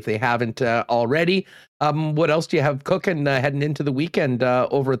already if they haven't already. What else do you have cooking heading into the weekend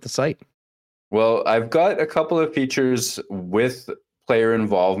over at the site? Well, I've got a couple of features with player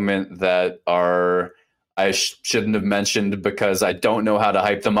involvement that are I shouldn't have mentioned because I don't know how to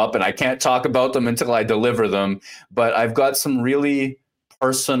hype them up and I can't talk about them until I deliver them. But I've got some really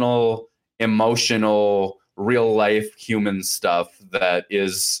personal, emotional, real life human stuff that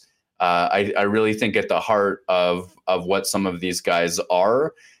is, I really think, at the heart of what some of these guys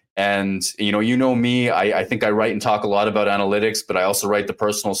are. And, you know me, I think I write and talk a lot about analytics, but I also write the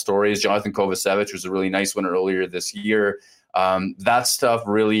personal stories. Jonathan Kovacevic was a really nice one earlier this year. That stuff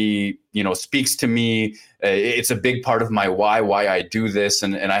really, speaks to me. It's a big part of my why I do this.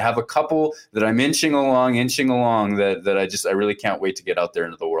 And I have a couple that I'm inching along that I really can't wait to get out there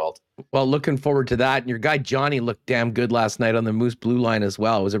into the world. Well, looking forward to that. And your guy Johnny looked damn good last night on the Moose Blue Line as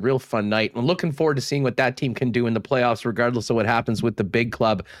well. It was a real fun night. I'm looking forward to seeing what that team can do in the playoffs, regardless of what happens with the big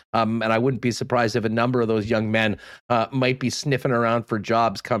club. And I wouldn't be surprised if a number of those young men might be sniffing around for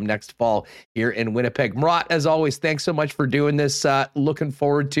jobs come next fall here in Winnipeg. Murat, as always, thanks so much for doing this. Looking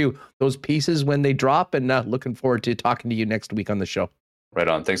forward to those pieces when they drop, and looking forward to talking to you next week on the show. Right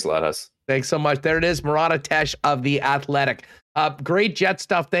on. Thanks a lot, Huss. Thanks so much. There it is, Murat Atesh of The Athletic. Great Jet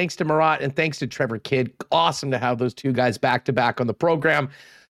stuff. Thanks to Murat and thanks to Trevor Kidd. Awesome to have those two guys back to back on the program.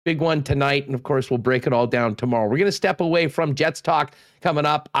 Big one tonight, and of course, we'll break it all down tomorrow. We're going to step away from Jets talk coming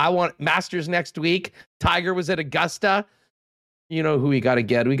up. I want Masters next week. Tiger was at Augusta. You know who we got to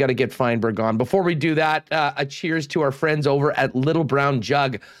get. We got to get Fienberg on. Before we do that, a cheers to our friends over at Little Brown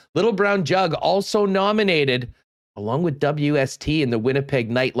Jug. Little Brown Jug also nominated, along with WST, in the Winnipeg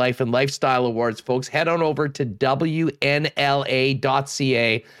Nightlife and Lifestyle Awards. Folks, head on over to WNLA.ca.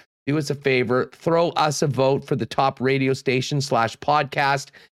 Do us a favor. Throw us a vote for the top radio station /podcast.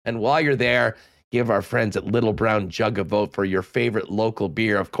 And while you're there, give our friends at Little Brown Jug a vote for your favorite local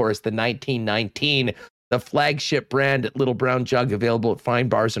beer. Of course, the 1919 the flagship brand at Little Brown Jug, available at fine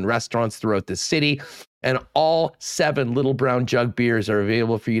bars and restaurants throughout the city. And all 7 Little Brown Jug beers are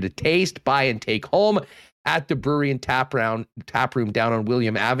available for you to taste, buy, and take home at the brewery and tap room down on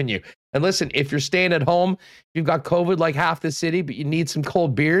William Avenue. And listen, if you're staying at home, you've got COVID like half the city, but you need some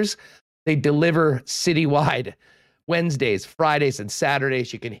cold beers, they deliver citywide. Wednesdays, Fridays, and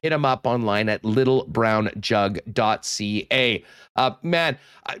Saturdays. You can hit them up online at littlebrownjug.ca. Man,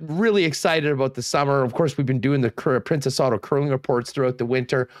 I'm really excited about the summer. Of course, we've been doing the Princess Auto curling reports throughout the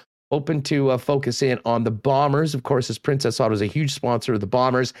winter. Hoping to focus in on the Bombers. Of course, as Princess Auto is a huge sponsor of the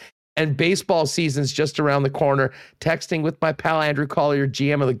Bombers. And baseball season's just around the corner. Texting with my pal Andrew Collier,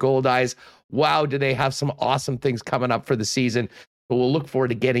 GM of the Gold Eyes. Wow, do they have some awesome things coming up for the season. But we'll look forward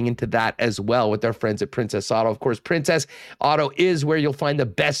to getting into that as well with our friends at Princess Auto. Of course, Princess Auto is where you'll find the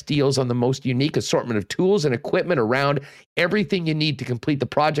best deals on the most unique assortment of tools and equipment around. Everything you need to complete the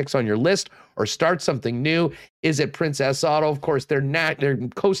projects on your list or start something new is at Princess Auto. Of course, they're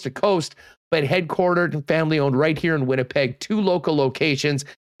coast to coast, but headquartered and family-owned right here in Winnipeg, 2 local locations.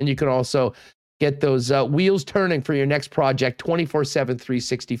 And you can also get those wheels turning for your next project 24/7,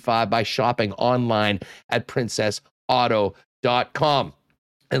 365 by shopping online at princessauto.com.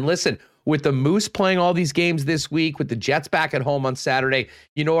 And listen, with the Moose playing all these games this week, with the Jets back at home on Saturday,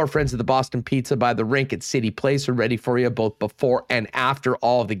 you know our friends at the Boston Pizza by the Rink at City Place are ready for you both before and after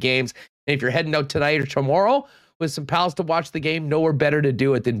all of the games. And if you're heading out tonight or tomorrow with some pals to watch the game, nowhere better to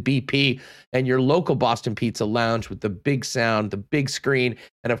do it than BP and your local Boston Pizza Lounge with the big sound, the big screen,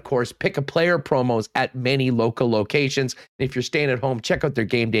 and of course, pick a player promos at many local locations. And if you're staying at home, check out their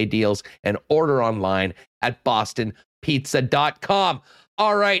game day deals and order online at bostonpizza.com.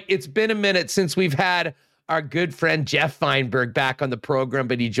 All right, it's been a minute since we've had our good friend Geoff Fienberg back on the program,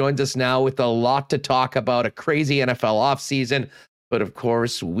 but he joins us now with a lot to talk about, a crazy NFL offseason. But of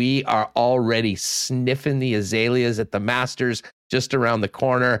course, we are already sniffing the azaleas at the Masters just around the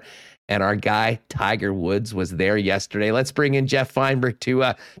corner. And our guy, Tiger Woods, was there yesterday. Let's bring in Geoff Fienberg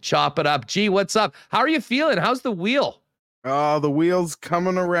to chop it up. Gee, what's up? How are you feeling? How's the wheel? The wheel's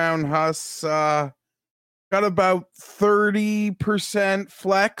coming around, Huss. Got about 30%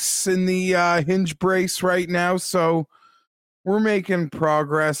 flex in the hinge brace right now. So we're making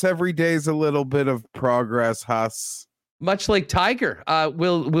progress. Every day's a little bit of progress, Huss. Much like Tiger,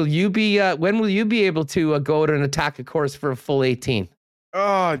 will you be? When will you be able to go to and attack a course for a full 18?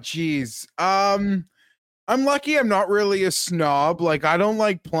 Oh, geez. I'm lucky. I'm not really a snob. Like, I don't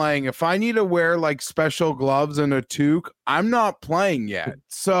like playing. If I need to wear like special gloves and a toque, I'm not playing yet.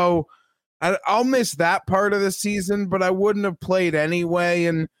 So I'll miss that part of the season. But I wouldn't have played anyway,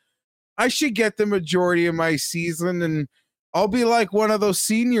 and I should get the majority of my season and. I'll be like one of those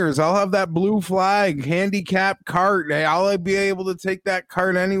seniors. I'll have that blue flag handicap cart. Hey, I'll be able to take that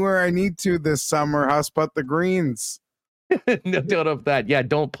cart anywhere I need to this summer. Huss, but the greens. No doubt of that. Yeah,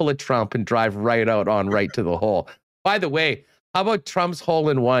 don't pull a Trump and drive right to the hole. By the way, how about Trump's hole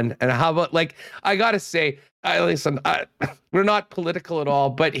in one? And how about, like, I got to say, listen, we're not political at all,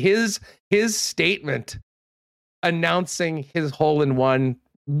 but his statement announcing his hole in one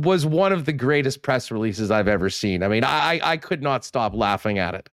was one of the greatest press releases I've ever seen. I mean, I could not stop laughing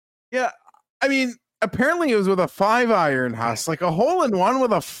at it. Yeah, I mean, apparently it was with a 5-iron, Huss. Like a hole in one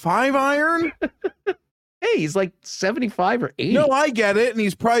with a 5-iron? Hey, he's like 75 or 80. No, I get it. And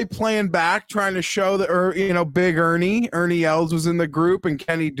he's probably playing back, trying to show that, or, you know, big Ernie Els was in the group and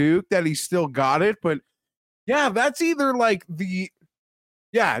Kenny Duke, that he still got it. But yeah, that's either like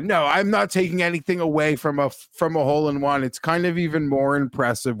no, I'm not taking anything away from a hole in one. It's kind of even more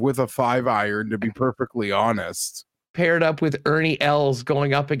impressive with a 5-iron, to be perfectly honest. Paired up with Ernie Els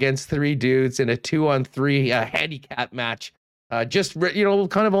going up against 3 dudes in a 2-on-3 handicap match. Just, you know,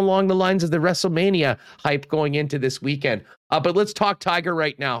 kind of along the lines of the WrestleMania hype going into this weekend. But let's talk Tiger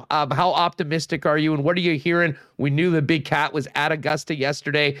right now. How optimistic are you, and what are you hearing? We knew the big cat was at Augusta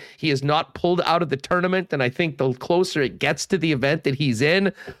yesterday. He is not pulled out of the tournament, and I think the closer it gets to the event that he's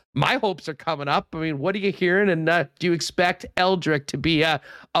in, my hopes are coming up. I mean, what are you hearing, and do you expect Eldrick to be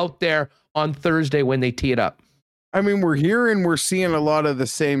out there on Thursday when they tee it up? I mean, we're seeing a lot of the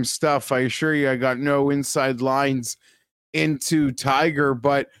same stuff. I assure you, I got no inside lines into Tiger,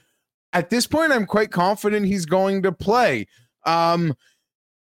 but at this point I'm quite confident he's going to play.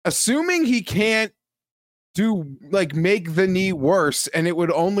 Assuming he can't make the knee worse and it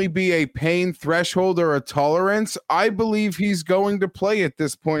would only be a pain threshold or a tolerance, I believe he's going to play at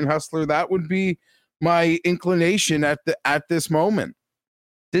this point, Hustler. That would be my inclination at this moment.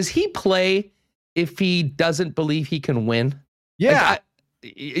 Does he play if he doesn't believe he can win? Yeah.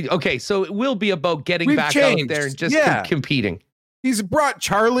 Okay, so it will be about getting back out there and just competing. He's brought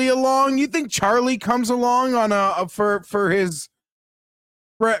Charlie along. You think Charlie comes along on for his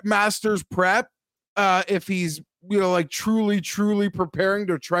Masters prep if he's like truly preparing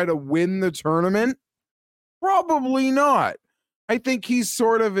to try to win the tournament? Probably not. I think he's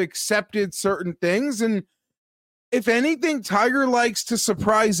sort of accepted certain things, and if anything, Tiger likes to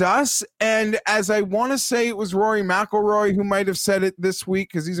surprise us. And as I want to say, it was Rory McIlroy who might have said it this week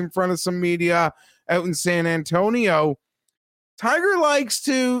because he's in front of some media out in San Antonio. Tiger likes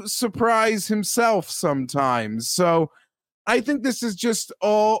to surprise himself sometimes. So I think this is just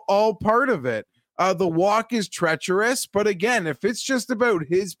all part of it. The walk is treacherous, but again, if it's just about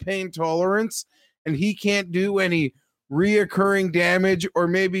his pain tolerance and he can't do any reoccurring damage or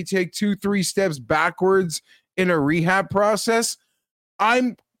maybe take 2-3 steps backwards in a rehab process,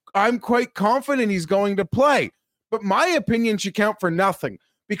 I'm quite confident he's going to play. But my opinion should count for nothing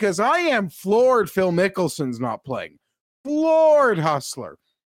because I am floored Phil Mickelson's not playing. Floored, Hustler.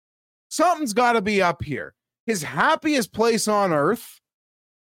 Something's got to be up here. His happiest place on earth,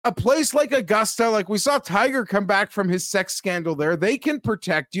 a place like Augusta, like we saw Tiger come back from his sex scandal there. They can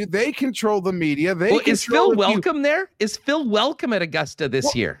protect you. They control the media. Is Phil welcome there? Is Phil welcome at Augusta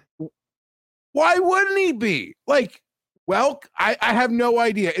this year? Why wouldn't he be? Like, well, I have no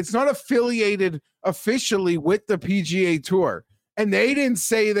idea. It's not affiliated officially with the PGA Tour, and they didn't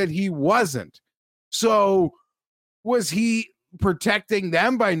say that he wasn't. So was he protecting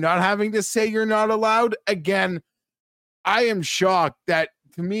them by not having to say you're not allowed? Again, I am shocked that,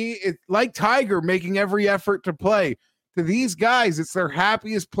 to me, it's like Tiger making every effort to play. To these guys, it's their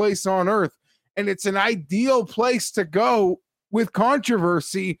happiest place on earth, and it's an ideal place to go with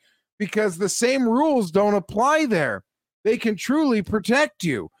controversy because the same rules don't apply there. They can truly protect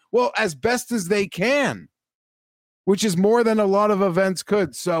you, well, as best as they can, which is more than a lot of events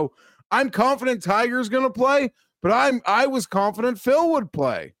could. So I'm confident Tiger's going to play, but I was confident Phil would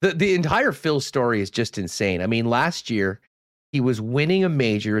play. The entire Phil story is just insane. I mean, last year, he was winning a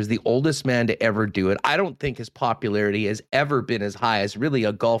major as the oldest man to ever do it. I don't think his popularity has ever been as high as really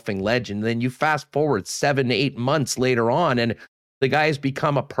a golfing legend. Then you fast forward 7 to 8 months later on, and the guy has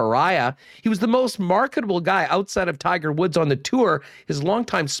become a pariah. He was the most marketable guy outside of Tiger Woods on the tour. His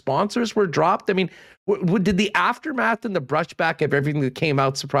longtime sponsors were dropped. I mean, did the aftermath and the brushback of everything that came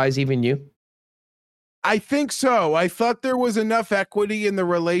out surprise even you? I think so. I thought there was enough equity in the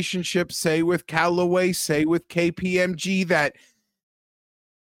relationship, say with Callaway, say with KPMG, that,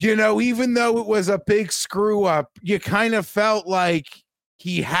 even though it was a big screw up, you kind of felt like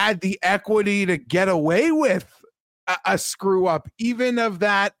he had the equity to get away with a screw up, even of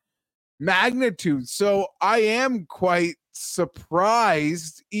that magnitude. So I am quite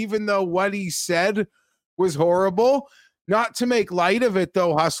surprised, even though what he said was horrible. Not to make light of it,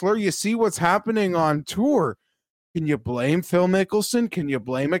 though, Hustler, you see what's happening on tour. Can you blame Phil Mickelson? Can you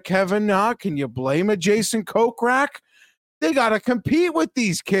blame a Kevin Na? Can you blame a Jason Kokrak? They got to compete with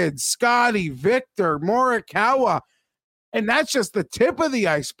these kids, Scotty, Victor, Morikawa. And that's just the tip of the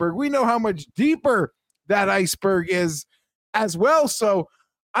iceberg. We know how much deeper that iceberg is as well. So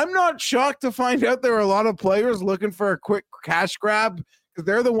I'm not shocked to find out there are a lot of players looking for a quick cash grab because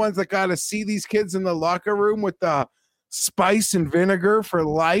they're the ones that got to see these kids in the locker room with the spice and vinegar for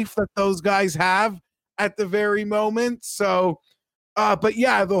life that those guys have at the very moment. So, but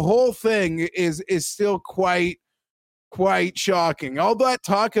yeah, the whole thing is still quite shocking. All that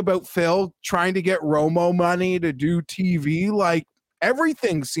talk about Phil trying to get Romo money to do TV, like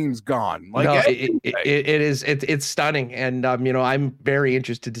everything seems gone. Like no, it's stunning. And, I'm very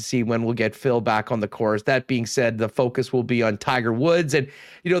interested to see when we'll get Phil back on the course. That being said, the focus will be on Tiger Woods and,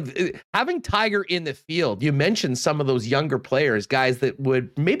 having Tiger in the field. You mentioned some of those younger players, guys that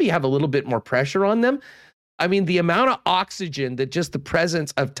would maybe have a little bit more pressure on them. I mean, the amount of oxygen that just the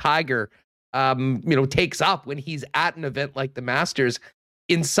presence of Tiger, takes up when he's at an event like the Masters,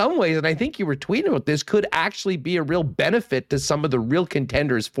 in some ways, and I think you were tweeting about this, could actually be a real benefit to some of the real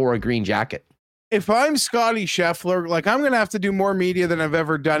contenders for a green jacket. If I'm Scotty Scheffler, like I'm going to have to do more media than I've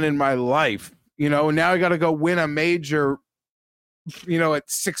ever done in my life, now I got to go win a major, at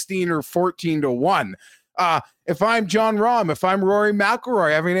 16 or 14 to 1. If I'm John Rahm, if I'm Rory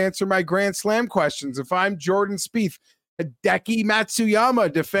McIlroy, having to answer my Grand Slam questions, if I'm Jordan Spieth, Hideki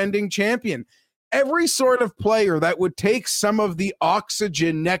Matsuyama, defending champion, every sort of player that would take some of the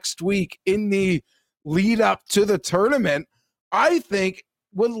oxygen next week in the lead up to the tournament, I think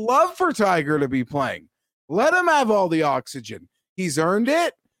would love for Tiger to be playing. Let him have all the oxygen. He's earned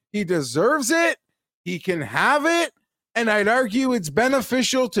it. He deserves it. He can have it. And I'd argue it's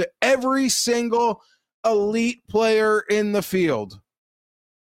beneficial to every single elite player in the field.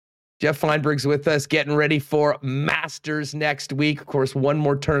 Geoff Fienberg's with us, getting ready for Masters next week. Of course, one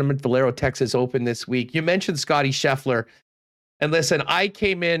more tournament, Valero Texas Open this week. You mentioned Scottie Scheffler. And listen, I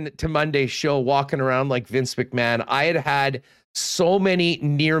came in to Monday's show walking around like Vince McMahon. I had so many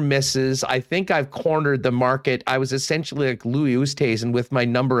near misses. I think I've cornered the market. I was essentially like Louis Oosthuizen with my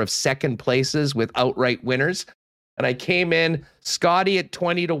number of second places with outright winners. And I came in, Scottie at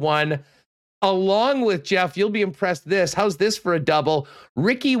 20-1. Along with Geoff, you'll be impressed this. How's this for a double?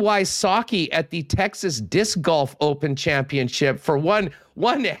 Ricky Wysocki at the Texas Disc Golf Open Championship for one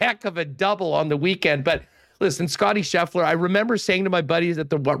heck of a double on the weekend. But listen, Scottie Scheffler, I remember saying to my buddies at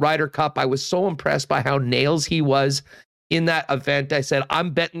the Ryder Cup, I was so impressed by how nails he was in that event. I said,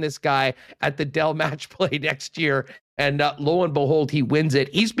 I'm betting this guy at the Dell Match Play next year. And lo and behold, he wins it.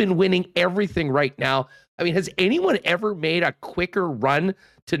 He's been winning everything right now. I mean, has anyone ever made a quicker run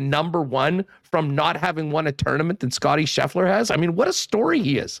to number one from not having won a tournament than Scottie Scheffler has? I mean, what a story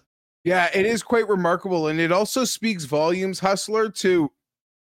he is. Yeah, it is quite remarkable. And it also speaks volumes, Hustler, to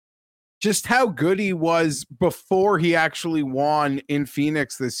just how good he was before he actually won in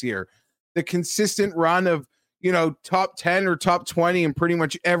Phoenix this year. The consistent run of, top 10 or top 20 in pretty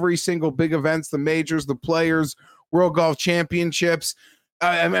much every single big events, the majors, the Players, World Golf Championships.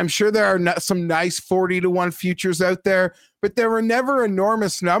 I'm sure there are some nice 40-1 futures out there, but there were never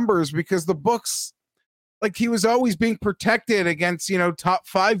enormous numbers because the books, like he was always being protected against, top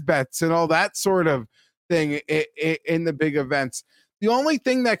 5 bets and all that sort of thing in the big events. The only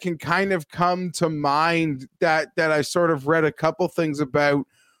thing that can kind of come to mind that I sort of read a couple things about,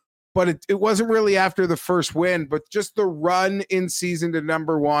 but it wasn't really after the first win, but just the run in season to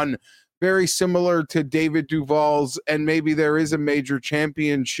number one, very similar to David Duval's, and maybe there is a major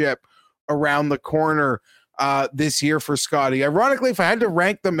championship around the corner this year for Scottie. Ironically, if I had to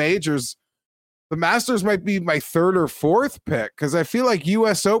rank the majors, the Masters might be my third or fourth pick because I feel like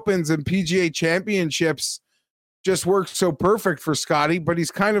U.S. Opens and PGA Championships just work so perfect for Scottie, but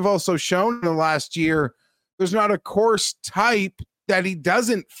he's kind of also shown in the last year there's not a course type that he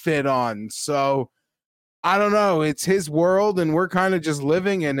doesn't fit on. So I don't know. It's his world, and we're kind of just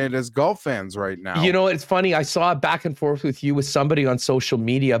living in it as golf fans right now. It's funny. I saw a back and forth with you with somebody on social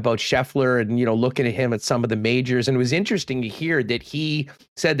media about Scheffler and, looking at him at some of the majors. And it was interesting to hear that he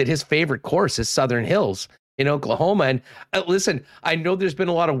said that his favorite course is Southern Hills in Oklahoma. And listen, I know there's been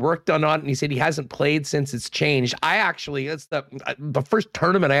a lot of work done on it, and he said he hasn't played since it's changed. It's the first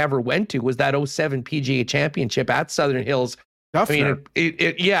tournament I ever went to was that 07 PGA Championship at Southern Hills. A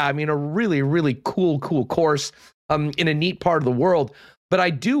really, really cool course in a neat part of the world. But I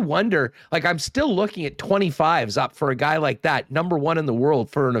do wonder, I'm still looking at 25s up for a guy like that, number one in the world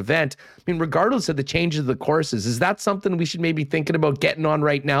for an event. I mean, regardless of the changes of the courses, is that something we should maybe thinking about getting on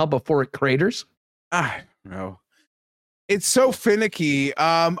right now before it craters? No. It's so finicky.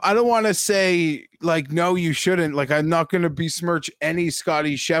 I don't want to say no, you shouldn't. I'm not going to besmirch any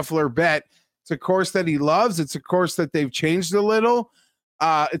Scottie Scheffler bet. It's a course that he loves. It's a course that they've changed a little.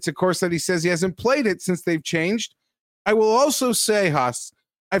 It's a course that he says he hasn't played it since they've changed. I will also say, Huss,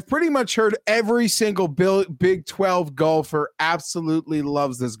 I've pretty much heard every single Big 12 golfer absolutely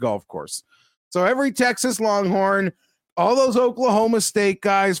loves this golf course. So every Texas Longhorn, all those Oklahoma State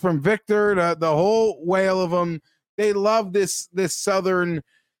guys from Victor to the whole whale of them, they love this Southern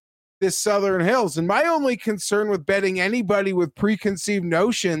Hills. And my only concern with betting anybody with preconceived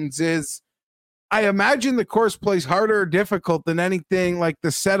notions is I imagine the course plays harder or difficult than anything. The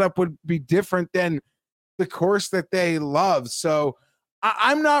setup would be different than the course that they love. So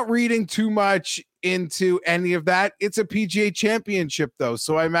I'm not reading too much into any of that. It's a PGA Championship though.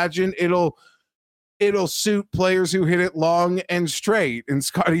 So I imagine it'll suit players who hit it long and straight. And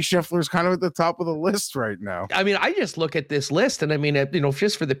Scottie Scheffler's kind of at the top of the list right now. I mean, I just look at this list and I mean,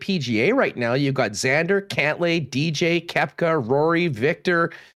 just for the PGA right now, you've got Xander, Cantlay, DJ, Koepka, Rory,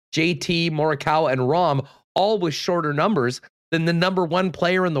 Victor, JT, Morikawa, and Rahm, all with shorter numbers than the number one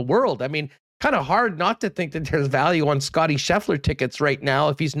player in the world. I mean, kind of hard not to think that there's value on Scottie Scheffler tickets right now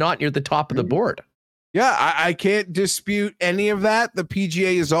if he's not near the top of the board. Yeah, I can't dispute any of that. The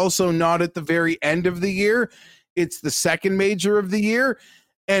PGA is also not at the very end of the year. It's the second major of the year.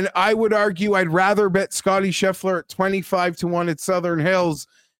 And I would argue I'd rather bet Scottie Scheffler at 25-1 at Southern Hills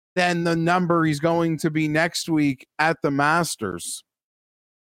than the number he's going to be next week at the Masters.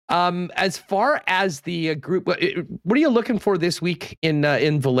 As far as the group, what are you looking for this week in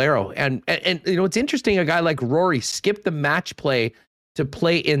Valero? And it's interesting. A guy like Rory skipped the match play to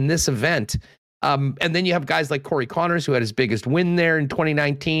play in this event. And then you have guys like Corey Connors, who had his biggest win there in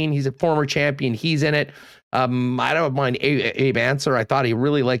 2019. He's a former champion. He's in it. I don't mind Abe Answer. I thought he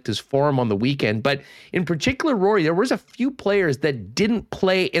really liked his form on the weekend. But in particular, Rory, there was a few players that didn't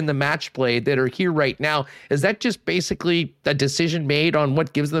play in the match play that are here right now. Is that just basically a decision made on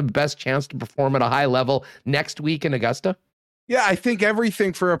what gives them the best chance to perform at a high level next week in Augusta? Yeah, I think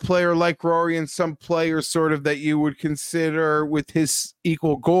everything for a player like Rory and some players sort of that you would consider with his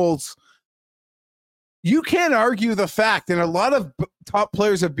equal goals. You can't argue the fact, and a lot of top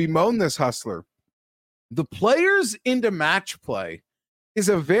players have bemoaned this, Hustler. The players into match play is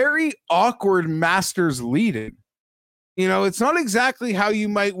a very awkward Masters lead-in. You know, it's not exactly how you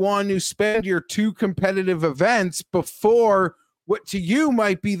might want to spend your two competitive events before what to you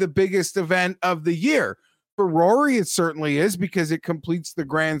might be the biggest event of the year. For Rory, it certainly is because it completes the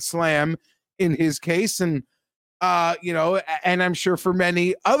Grand Slam in his case. And, and I'm sure for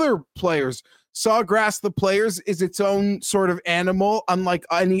many other players, Sawgrass the Players is its own sort of animal, unlike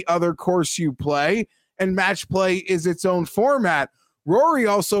any other course you play. And match play is its own format. Rory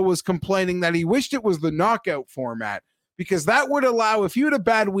also was complaining that he wished it was the knockout format because that would allow, if you had a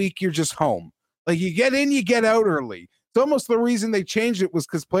bad week, you're just home. Like you get in, you get out early. It's almost the reason they changed it was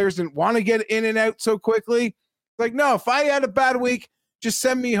because players didn't want to get in and out so quickly. Like, no, if I had a bad week, just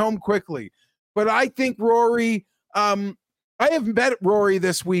send me home quickly. But I think Rory, I have bet Rory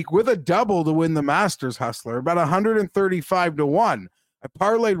this week with a double to win the Masters, Hustler, about 135-1. I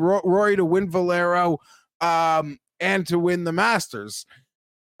parlayed Rory to win Valero and to win the Masters.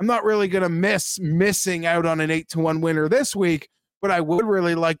 I'm not really going to missing out on an 8-1 winner this week, but I would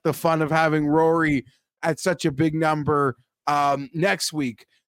really like the fun of having Rory at such a big number next week.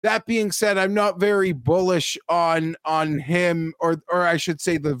 That being said, I'm not very bullish on him, or I should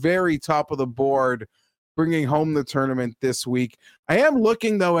say the very top of the board, bringing home the tournament this week. I am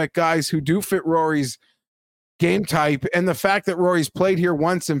looking, though, at guys who do fit Rory's game type, and the fact that Rory's played here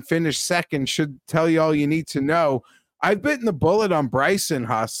once and finished second should tell you all you need to know. I've bitten the bullet on Bryson,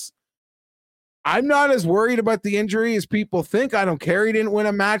 Huss. I'm not as worried about the injury as people think. I don't care. He didn't win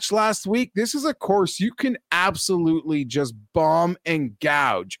a match last week. This is a course you can absolutely just bomb and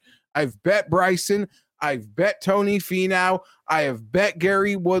gouge. I've bet Bryson. I've bet Tony Finau. I have bet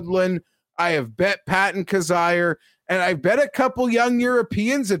Gary Woodland. I have bet Patton Kazire. And I've bet a couple young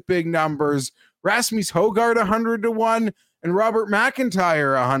Europeans at big numbers. Rasmus Hogard 100-1 and Robert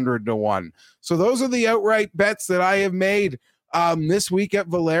McIntyre 100-1. So those are the outright bets that I have made this week at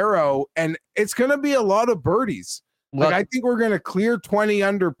Valero, and it's going to be a lot of birdies. Like I think we're going to clear 20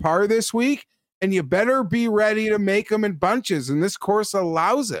 under par this week, and you better be ready to make them in bunches, and this course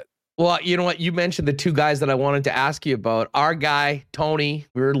allows it. Well, you know what? You mentioned the two guys that I wanted to ask you about. Our guy, Tony,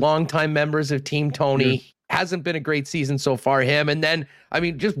 we're longtime members of Team Tony. Yeah. Hasn't been a great season so far, him. And then, I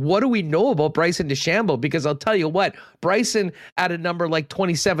mean, just what do we know about Bryson DeChambeau? Because I'll tell you what, Bryson at a number like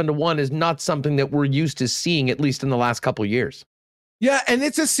 27-1 is not something that we're used to seeing, at least in the last couple of years. Yeah, and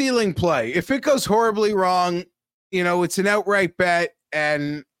it's a ceiling play. If it goes horribly wrong, you know, it's an outright bet,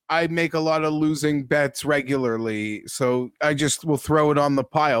 and I make a lot of losing bets regularly, so I just will throw it on the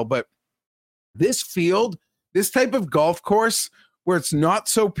pile. But this field, this type of golf course where it's not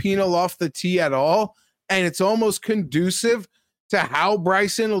so penal off the tee at all, and it's almost conducive to how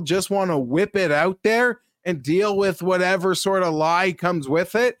Bryson will just want to whip it out there and deal with whatever sort of lie comes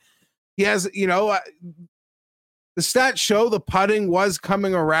with it. He has, you know, the stats show the putting was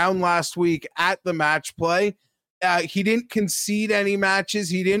coming around last week at the match play. He didn't concede any matches.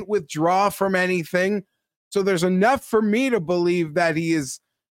 He didn't withdraw from anything. So there's enough for me to believe that he is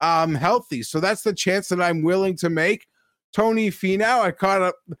healthy. So that's the chance that I'm willing to make. Tony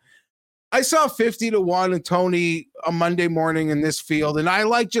Finau, I saw 50-1 in Tony a Monday morning in this field, and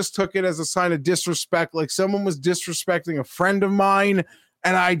I just took it as a sign of disrespect. Like someone was disrespecting a friend of mine,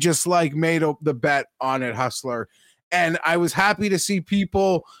 and I just made the bet on it, Hustler. And I was happy to see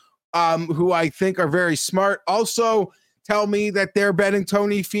people who I think are very smart also tell me that they're betting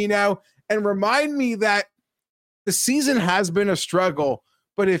Tony Finau and remind me that the season has been a struggle.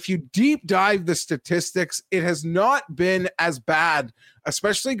 But if you deep dive the statistics, it has not been as bad,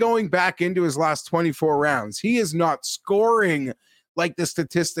 especially going back into his last 24 rounds. He is not scoring like the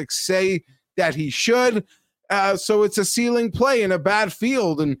statistics say that he should. So it's a ceiling play in a bad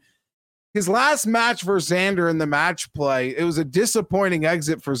field. And his last match for Xander in the match play, it was a disappointing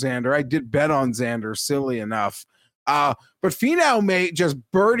exit for Xander. I did bet on Xander, silly enough. But Finau just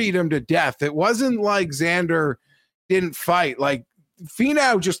birdied him to death. It wasn't like Xander didn't fight. Like,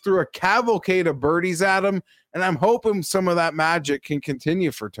 Finau just threw a cavalcade of birdies at him, and I'm hoping some of that magic can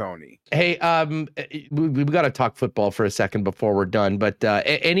continue for Tony. Hey, we've got to talk football for a second before we're done, but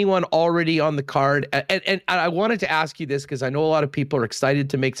anyone already on the card? And I wanted to ask you this because I know a lot of people are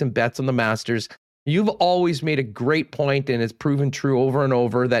excited to make some bets on the Masters. You've always made a great point, and it's proven true over and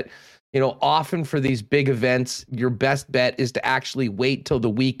over that, often for these big events, your best bet is to actually wait till the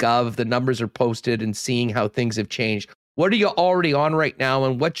week of the numbers are posted and seeing how things have changed. What are you already on right now,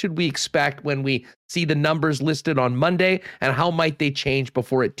 and what should we expect when we see the numbers listed on Monday, and how might they change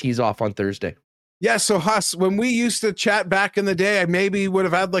before it tees off on Thursday? Yeah, so Huss, when we used to chat back in the day, I maybe would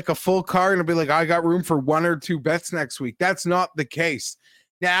have had like a full card and be like, I got room for 1 or 2 bets next week. That's not the case.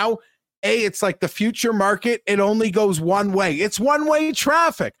 Now, it's like the future market. It only goes one way. It's one-way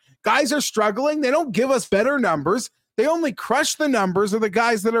traffic. Guys are struggling. They don't give us better numbers. They only crush the numbers of the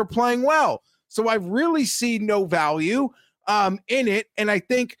guys that are playing well. So I really see no value in it. And I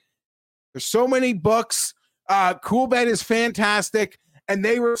think there's so many books. Coolbet is fantastic, and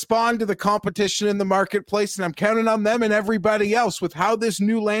they respond to the competition in the marketplace. And I'm counting on them and everybody else with how this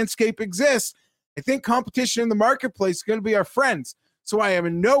new landscape exists. I think competition in the marketplace is going to be our friends. So I am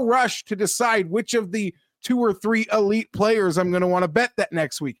in no rush to decide which of the 2 or 3 elite players I'm going to want to bet that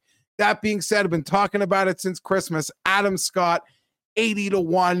next week. That being said, I've been talking about it since Christmas. Adam Scott,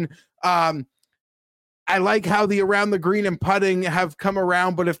 80-1. I like how the around the green and putting have come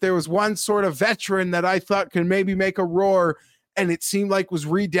around, but if there was one sort of veteran that I thought could maybe make a roar, and it seemed like was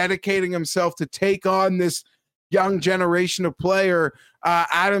rededicating himself to take on this young generation of player,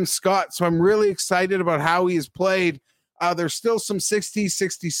 Adam Scott. So I'm really excited about how he has played. There's still some 60s,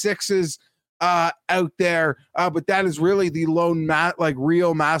 66s out there, but that is really the lone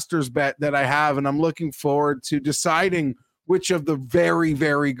real Masters bet that I have, and I'm looking forward to deciding which of the very,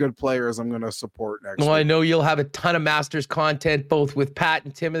 very good players I'm going to support next week. I know you'll have a ton of Masters content, both with Pat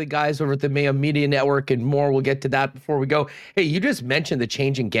and Tim and the guys over at the Mayo Media Network and more. We'll get to that before we go. Hey, you just mentioned the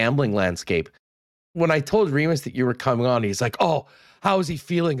changing gambling landscape. When I told Remus that you were coming on, he's like, oh, how is he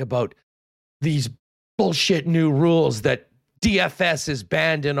feeling about these bullshit new rules that DFS is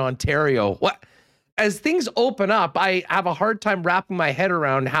banned in Ontario? What? As things open up, I have a hard time wrapping my head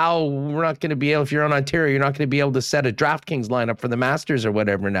around how we're not going to be able, if you're on Ontario, you're not going to be able to set a DraftKings lineup for the Masters or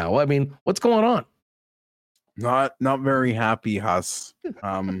whatever now. I mean, what's going on? Not very happy, Huss.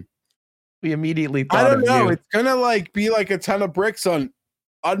 We immediately thought I don't know. You. It's going to be like a ton of bricks on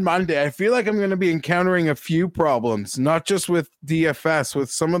Monday. I feel like I'm going to be encountering a few problems, not just with DFS,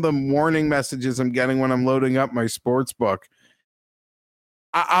 with some of the warning messages I'm getting when I'm loading up my sports book.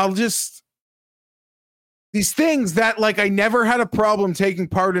 I'll just... These things that I never had a problem taking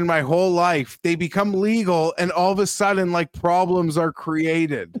part in my whole life, they become legal, and all of a sudden problems are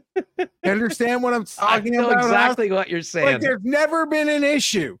created. You understand what I'm talking about? I know exactly what you're saying. There's never been an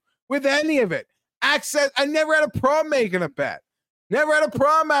issue with any of it. Access, I never had a problem making a bet. Never had a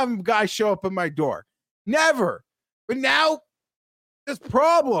problem having guys show up at my door. Never. But now there's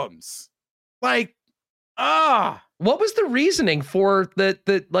problems. What was the reasoning for for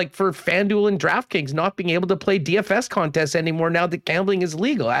FanDuel and DraftKings not being able to play DFS contests anymore now that gambling is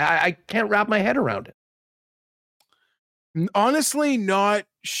legal? I can't wrap my head around it. Honestly, not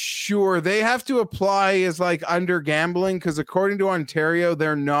sure. They have to apply as under gambling, because according to Ontario,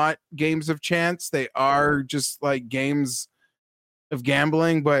 they're not games of chance. They are just games of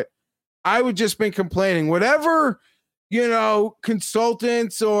gambling. But I would just been complaining, whatever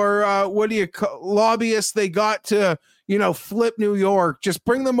consultants or lobbyists they got to, flip New York, just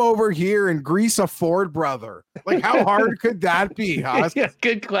bring them over here and grease a Ford brother. How hard could that be, Huss? Yeah,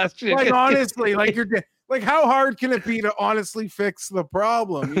 good question. Honestly, how hard can it be to honestly fix the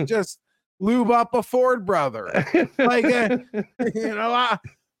problem? You just lube up a Ford brother. But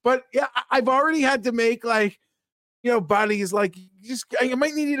yeah, I've already had to make buddies, I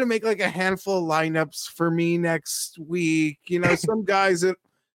might need you to make a handful of lineups for me next week. Some guys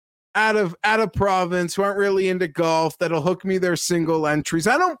out of province who aren't really into golf that'll hook me their single entries.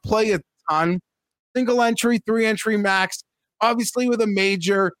 I don't play a ton. Single entry, 3 entry max. Obviously with a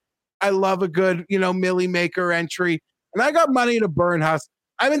major, I love a good, milli maker entry. And I got money to burn, Huss.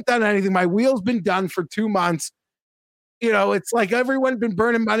 I haven't done anything. My wheel's been done for 2 months. It's everyone's been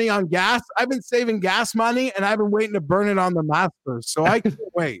burning money on gas. I've been saving gas money, and I've been waiting to burn it on the Masters. So I can't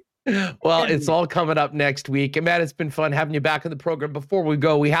wait. Well, it's all coming up next week. And Matt, it's been fun having you back on the program. Before we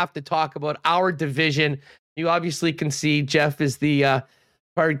go, we have to talk about our division. You obviously can see Geoff is the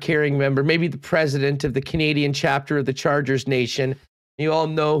card-carrying member, maybe the president of the Canadian chapter of the Chargers Nation. You all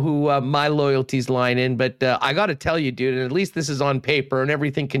know who my loyalties line in, but I got to tell you, dude, and at least this is on paper, and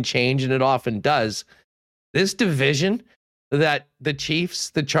everything can change, and it often does. This division that the Chiefs,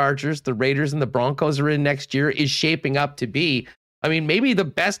 the Chargers, the Raiders, and the Broncos are in next year is shaping up to be, maybe the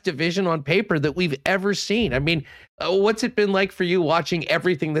best division on paper that we've ever seen. What's it been like for you watching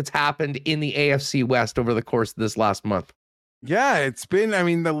everything that's happened in the AFC West over the course of this last month? Yeah, it's been, I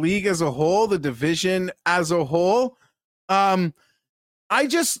mean, the league as a whole, the division as a whole. I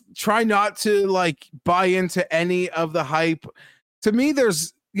just try not to like buy into any of the hype. To me,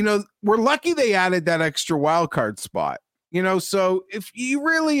 there's, we're lucky they added that extra wild card spot. So if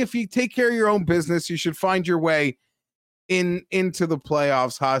you take care of your own business, you should find your way into the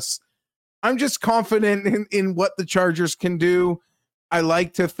playoffs, Huss. I'm just confident in what the Chargers can do. I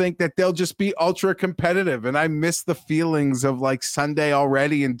like to think that they'll just be ultra competitive, and I miss the feelings of like Sunday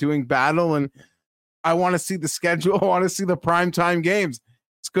already and doing battle. And I want to see the schedule. I want to see the primetime games.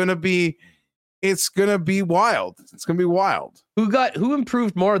 It's gonna be wild. It's gonna be wild. Who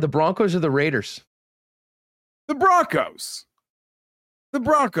improved more, the Broncos or the Raiders? The Broncos.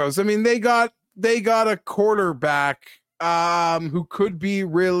 I mean, they got a quarterback who could be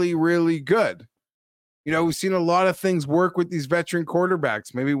really, really good. We've seen a lot of things work with these veteran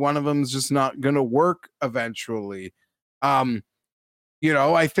quarterbacks. Maybe one of them is just not going to work eventually. I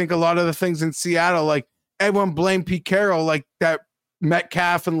think a lot of the things in Seattle, like everyone blamed Pete Carroll, like that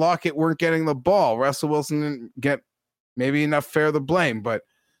Metcalf and Lockett weren't getting the ball. Russell Wilson didn't get maybe enough fair the blame, but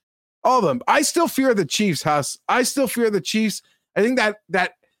all of them. I still fear the Chiefs, Huss. I still fear the Chiefs. I think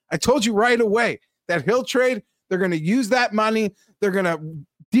that I told you right away, that Hill trade, they're going to use that money. They're going to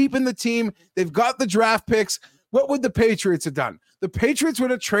deepen the team. They've got the draft picks. What would the Patriots have done? The Patriots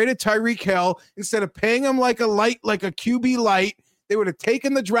would have traded Tyreek Hill instead of paying him like a QB light. They would have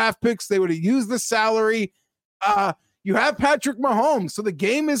taken the draft picks. They would have used the salary. You have Patrick Mahomes. So the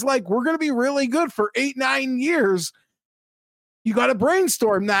game is like, we're going to be really good for 8-9 years. You got to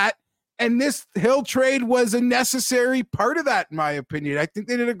brainstorm that. And this Hill trade was a necessary part of that, in my opinion. I think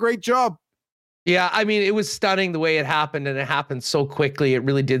they did a great job. Yeah, I mean, it was stunning the way it happened, and it happened so quickly. It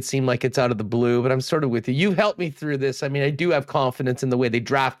really did seem like it's out of the blue, but I'm sort of with you. You've helped me through this. I mean, I do have confidence in the way they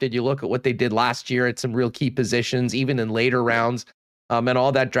drafted. You look at what they did last year at some real key positions, even in later rounds, and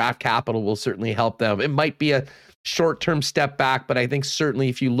all that draft capital will certainly help them. It might be a short-term step back, but I think certainly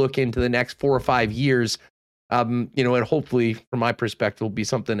if you look into the next 4 or 5 years, and hopefully, from my perspective, will be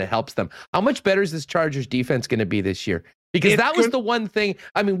something that helps them. How much better is this Chargers defense going to be this year? Because that was the one thing.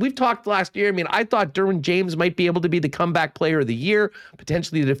 I mean, we've talked last year. I mean, I thought Derwin James might be able to be the comeback player of the year,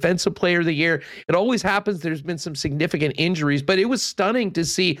 potentially the defensive player of the year. It always happens. There's been some significant injuries, but it was stunning to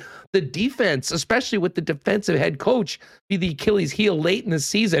see the defense, especially with the defensive head coach, be the Achilles heel late in the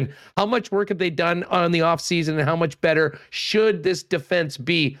season. How much work have they done on the offseason, and how much better should this defense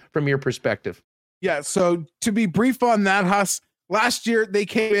be from your perspective? Yeah, so to be brief on that, Huss, last year, they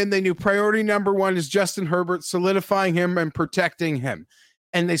came in, they knew priority number one is Justin Herbert, solidifying him and protecting him.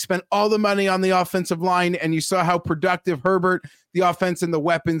 And they spent all the money on the offensive line, and you saw how productive Herbert, the offense, and the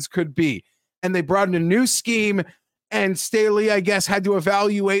weapons could be. And they brought in a new scheme, and Staley, I guess, had to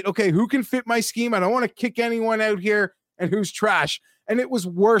evaluate, okay, who can fit my scheme? I don't want to kick anyone out here, and who's trash. And it was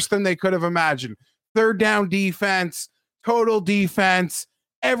worse than they could have imagined. Third down defense, total defense,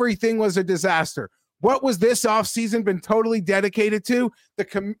 everything was a disaster. What was this offseason been totally dedicated to?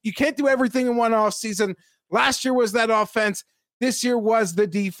 You can't do everything in one offseason. Last year was that offense. This year was the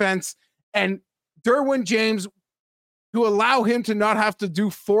defense. And Derwin James, to allow him to not have to do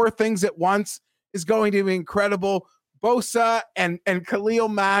 4 things at once, is going to be incredible. Bosa and Khalil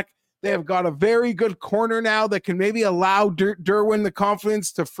Mack, they have got a very good corner now that can maybe allow Derwin the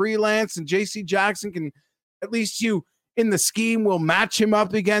confidence to freelance, and J.C. Jackson can, at least in the scheme, will match him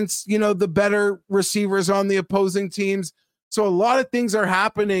up against, the better receivers on the opposing teams. So a lot of things are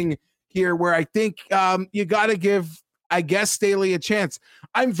happening here where I think you got to give, I guess, Staley a chance.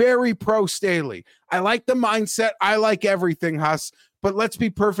 I'm very pro Staley. I like the mindset. I like everything, Huss. But let's be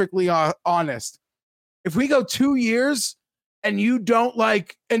perfectly honest. If we go 2 years and you don't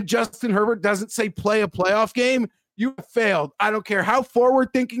and Justin Herbert doesn't say play a playoff game, you have failed. I don't care how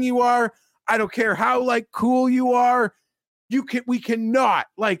forward thinking you are. I don't care how cool you are. We cannot,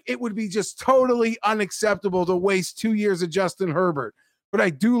 it would be just totally unacceptable to waste 2 years of Justin Herbert. But I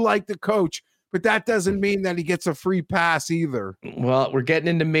do like the coach, but that doesn't mean that he gets a free pass either. Well, we're getting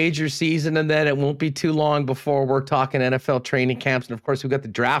into major season, and then it won't be too long before we're talking NFL training camps. And of course, we've got the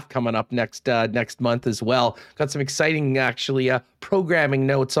draft coming up next month as well. Got some exciting, programming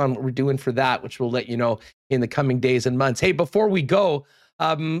notes on what we're doing for that, which we'll let you know in the coming days and months. Hey, before we go,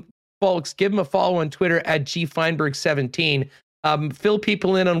 folks, give them a follow on Twitter at gfienberg17. Fill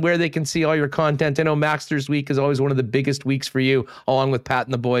people in on where they can see all your content. I know Masters Week is always one of the biggest weeks for you, along with Pat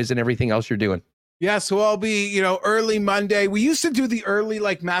and the boys and everything else you're doing. Yeah, so I'll be, early Monday. We used to do the early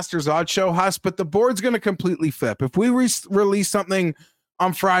Masters Odd Show, Huss, but the board's going to completely flip. If we release something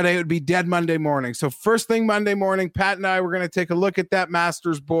on Friday, it would be dead Monday morning. So first thing Monday morning, Pat and I, we're going to take a look at that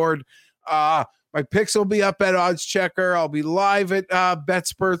Masters board. My picks will be up at Odds Checker. I'll be live at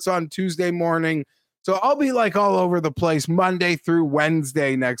BetSperts on Tuesday morning. So I'll be like all over the place Monday through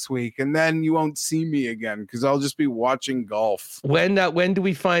Wednesday next week. And then you won't see me again because I'll just be watching golf. When do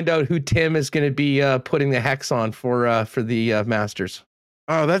we find out who Tim is going to be putting the hex on for the Masters?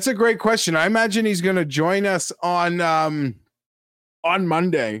 Oh, that's a great question. I imagine he's going to join us on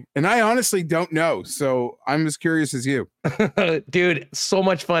Monday. And I honestly don't know. So I'm as curious as you. Dude, so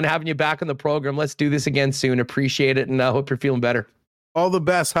much fun having you back on the program. Let's do this again soon. Appreciate it. And I hope you're feeling better. All the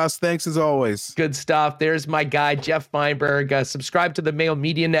best, Huss. Thanks as always. Good stuff. There's my guy, Geoff Fienberg. Subscribe to the Mayo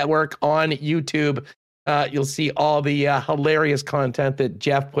Media Network on YouTube. You'll see all the hilarious content that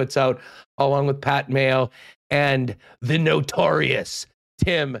Geoff puts out, along with Pat Mayo and the notorious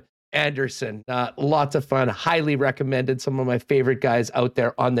Tim Anderson. Lots of fun. Highly recommended. Some of my favorite guys out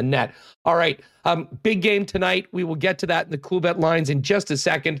there on the net. All right. Big game tonight. We will get to that in the Cool Bet lines in just a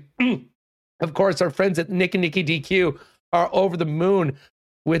second. Of course, our friends at Nick and Nicky DQ are over the moon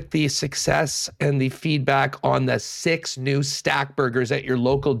with the success and the feedback on the 6 new stack burgers at your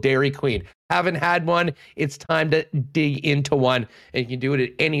local Dairy Queen. Haven't had one? It's time to dig into one. And you can do it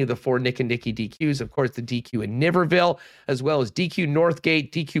at any of the 4 Nick and Nicky DQs. Of course, the DQ in Niverville, as well as DQ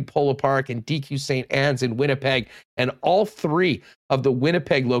Northgate, DQ Polo Park, and DQ St. Anne's in Winnipeg. And all 3 of the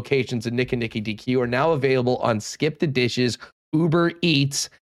Winnipeg locations of Nick and Nicky DQ are now available on Skip the Dishes, Uber Eats,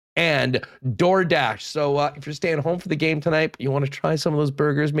 and DoorDash. So if you're staying home for the game tonight, but you want to try some of those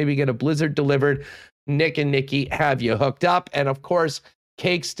burgers, maybe get a Blizzard delivered, Nick and Nicky have you hooked up. And of course,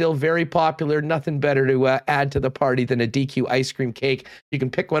 cake's still very popular. Nothing better to add to the party than a DQ ice cream cake. You can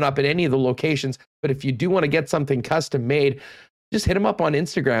pick one up at any of the locations, but if you do want to get something custom made, just hit them up on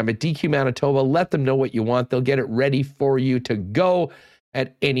Instagram at DQ Manitoba. Let them know what you want. They'll get it ready for you to go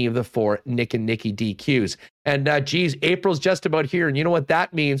at any of the 4 Nick and Nicky DQs. And geez, April's just about here. And you know what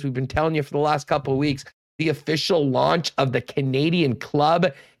that means? We've been telling you for the last couple of weeks, the official launch of the Canadian Club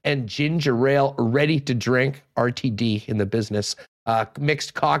and Ginger Ale ready to drink, RTD in the business,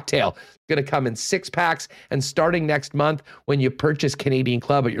 mixed cocktail. Going to come in 6 packs. And starting next month, when you purchase Canadian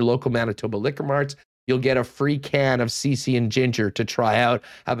Club at your local Manitoba liquor marts, you'll get a free can of CC and Ginger to try out.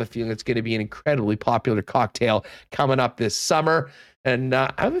 I have a feeling it's going to be an incredibly popular cocktail coming up this summer. And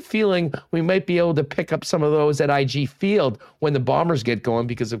I have a feeling we might be able to pick up some of those at IG Field when the Bombers get going,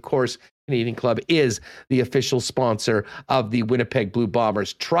 because, of course, Canadian Club is the official sponsor of the Winnipeg Blue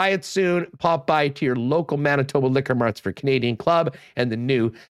Bombers. Try it soon. Pop by to your local Manitoba liquor marts for Canadian Club and the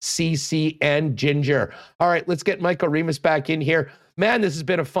new CC and Ginger. All right, let's get Michael Remus back in here. Man, this has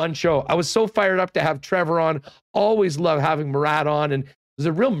been a fun show. I was so fired up to have Trevor on. Always love having Murat on. And there's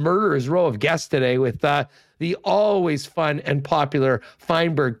a real murderer's row of guests today with the always fun and popular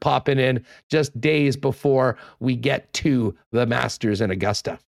Fienberg popping in just days before we get to the Masters in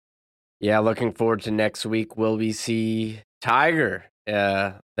Augusta. Yeah, looking forward to next week. Will we see Tiger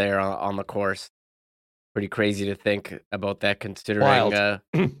there on the course? Pretty crazy to think about that, considering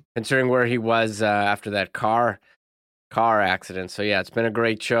considering where he was after that car accident. So yeah, it's been a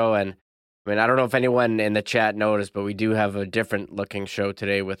great show. And I mean, I don't know if anyone in the chat noticed, but we do have a different looking show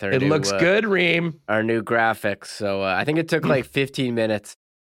today with our It looks good, Reem. Our new graphics. So I think it took like 15 minutes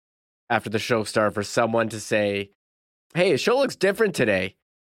after the show started for someone to say, hey, the show looks different today.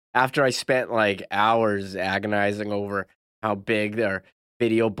 After I spent like hours agonizing over how big their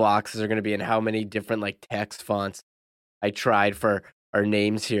video boxes are going to be and how many different like text fonts I tried for our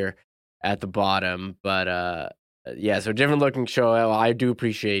names here at the bottom. But yeah, so different looking show. I do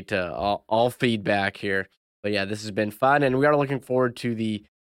appreciate all feedback here. But yeah, this has been fun, and we are looking forward to the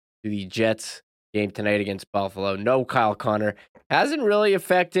Jets game tonight against Buffalo. No Kyle Connor. Hasn't really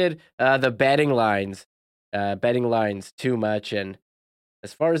affected the betting lines too much. And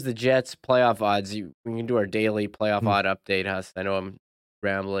as far as the Jets playoff odds, we can do our daily playoff odd update, Huss. I know I'm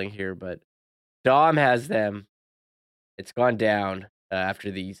rambling here, but Dom has them. It's gone down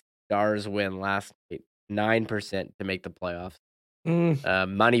after the Stars win last night. 9% to make the playoffs.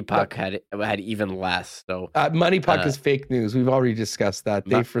 Money Puck had even less. So Money Puck is fake news. We've already discussed that.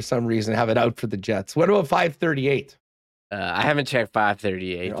 They, for some reason, have it out for the Jets. What about 538? I haven't checked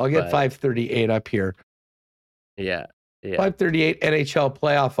 538. I'll get 538 up here. Yeah. 538 NHL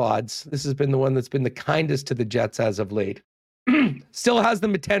playoff odds. This has been the one that's been the kindest to the Jets as of late. Still has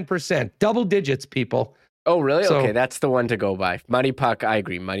them at 10%. Double digits, people. Oh, really? So, okay, that's the one to go by. Money Puck, I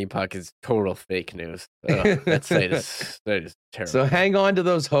agree. Money Puck is total fake news. That site is terrible. So hang on to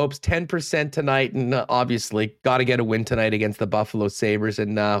those hopes. 10% tonight, and obviously got to get a win tonight against the Buffalo Sabres.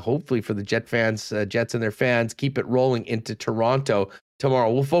 And hopefully for the Jets and their fans, keep it rolling into Toronto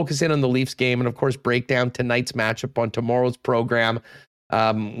tomorrow. We'll focus in on the Leafs game and, of course, break down tonight's matchup on tomorrow's program.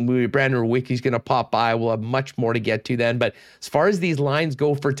 Brandon Wicky's going to pop by. We'll have much more to get to then. But as far as these lines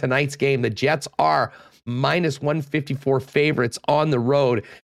go for tonight's game, the Jets are minus 154 favorites on the road,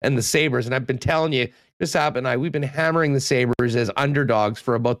 and the Sabres. And I've been telling you, Chris Abbott and I, we've been hammering the Sabres as underdogs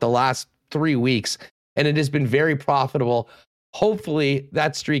for about the last 3 weeks, and it has been very profitable. Hopefully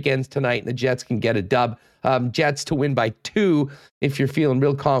that streak ends tonight and the Jets can get a dub. Jets to win by 2 if you're feeling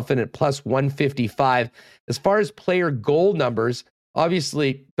real confident, plus 155. As far as player goal numbers,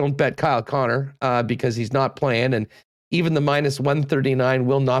 obviously don't bet Kyle Connor because he's not playing, and even the minus 139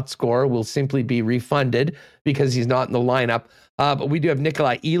 will not score, will simply be refunded because he's not in the lineup. But we do have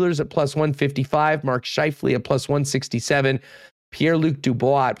Nikolai Ehlers at plus 155, Mark Scheifele at plus 167, Pierre-Luc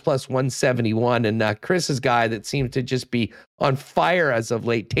Dubois at plus 171, and Chris's guy that seems to just be on fire as of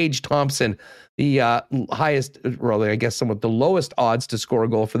late, Tage Thompson, the highest, or I guess somewhat the lowest odds to score a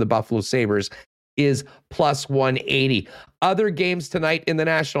goal for the Buffalo Sabres, is plus 180. Other games tonight in the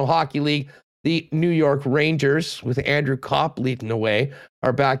National Hockey League, the New York Rangers, with Andrew Kopp leading the way,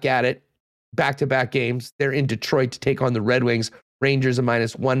 are back at it. Back-to-back games. They're in Detroit to take on the Red Wings. Rangers a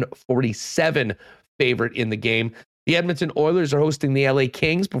minus 147 favorite in the game. The Edmonton Oilers are hosting the LA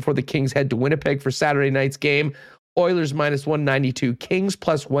Kings before the Kings head to Winnipeg for Saturday night's game. Oilers minus 192, Kings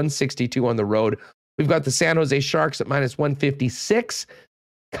plus 162 on the road. We've got the San Jose Sharks at minus 156,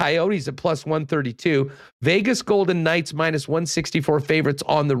 Coyotes at plus 132, Vegas Golden Knights minus 164 favorites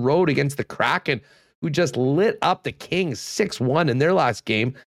on the road against the Kraken, who just lit up the Kings 6-1 in their last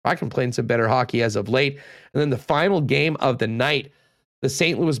game. Kraken playing some better hockey as of late. And then the final game of the night, the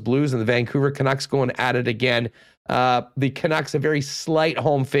St. Louis Blues and the Vancouver Canucks going at it again. The Canucks a very slight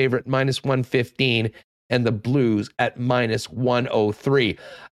home favorite, minus 115, and the Blues at minus 103.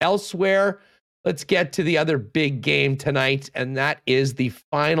 Elsewhere, let's get to the other big game tonight, and that is the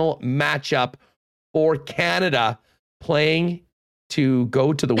final matchup for Canada playing to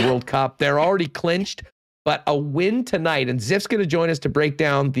go to the World Cup. They're already clinched, but a win tonight, and Ziff's going to join us to break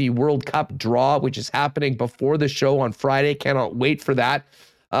down the World Cup draw, which is happening before the show on Friday. Cannot wait for that.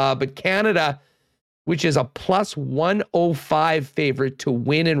 But Canada, which is a plus 105 favorite to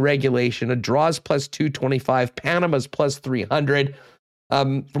win in regulation, a draw's plus 225, Panama's plus 300.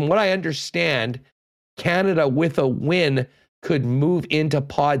 From what I understand, Canada with a win could move into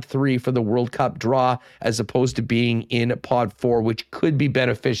pod 3 for the World Cup draw as opposed to being in pod 4, which could be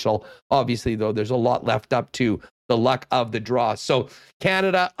beneficial. Obviously, though, there's a lot left up to the luck of the draw. So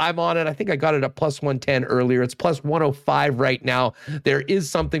Canada, I'm on it. I think I got it at plus 110 earlier. It's plus 105 right now. There is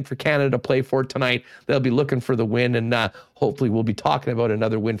something for Canada to play for tonight. They'll be looking for the win, and hopefully we'll be talking about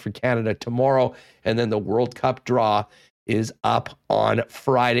another win for Canada tomorrow. And then the World Cup draw is up on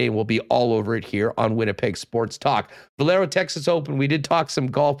Friday. We'll be all over it here on Winnipeg Sports Talk. Valero Texas Open, we did talk some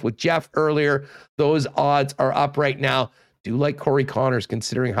golf with Geoff earlier. Those odds are up right now. Do like Corey Connors,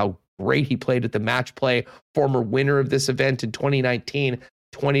 considering how great he played at the match play. Former winner of this event in 2019,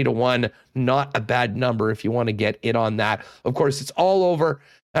 20-1. Not a bad number if you want to get in on that. Of course, it's all over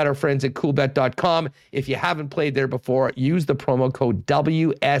at our friends at coolbet.com. If you haven't played there before, use the promo code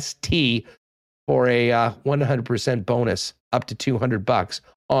WST for a 100% bonus up to $200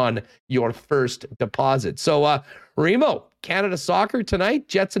 on your first deposit. So, Remo, Canada soccer tonight,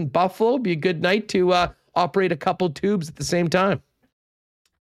 Jets and Buffalo. Be a good night to operate a couple tubes at the same time.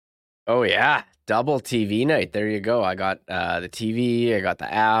 Oh, yeah. Double TV night. There you go. I got the TV. I got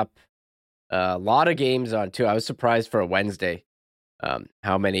the app. A lot of games on, too. I was surprised for a Wednesday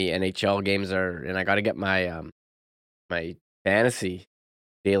how many NHL games are. And I got to get my my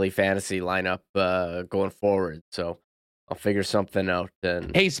daily fantasy lineup going forward. So I'll figure something out.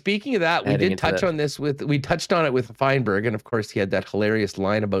 And hey, speaking of that, we did touch on this we touched on it with Fienberg, and of course he had that hilarious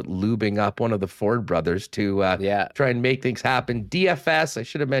line about lubing up one of the Ford brothers to try and make things happen. DFS, I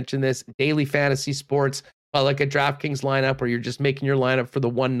should have mentioned this, daily fantasy sports, like a DraftKings lineup where you're just making your lineup for the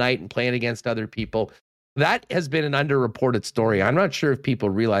one night and playing against other people. That has been an underreported story. I'm not sure if people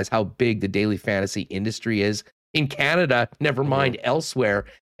realize how big the daily fantasy industry is in Canada, never mind elsewhere.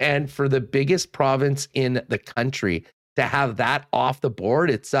 And for the biggest province in the country to have that off the board,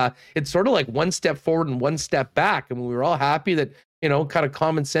 it's sort of like one step forward and one step back. I mean, we were all happy that, kind of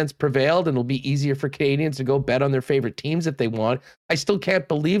common sense prevailed and it'll be easier for Canadians to go bet on their favorite teams if they want. I still can't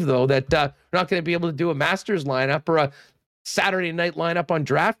believe, though, that we're not going to be able to do a Masters lineup or a Saturday night lineup on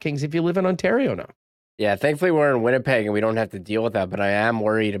DraftKings if you live in Ontario now. Yeah, thankfully we're in Winnipeg and we don't have to deal with that, but I am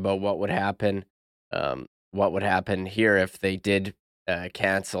worried about what would happen here if they did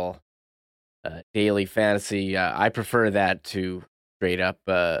cancel daily fantasy. I prefer that to straight up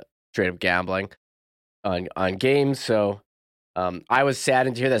gambling on games. So I was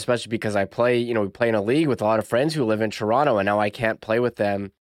saddened to hear that, especially because we play in a league with a lot of friends who live in Toronto, and now I can't play with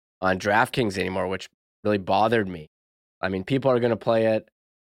them on DraftKings anymore, which really bothered me. I mean, people are going to play it.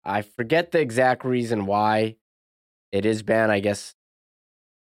 I forget the exact reason why it is banned. I guess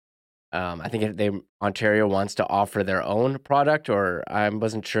I think Ontario wants to offer their own product, or I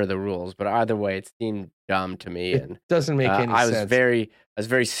wasn't sure the rules, but either way, it seemed dumb to me. It doesn't make any sense. I was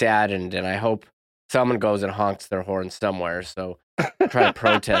very saddened, and I hope someone goes and honks their horn somewhere. So try to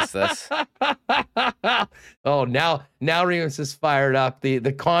protest this. Oh, now Remus is fired up.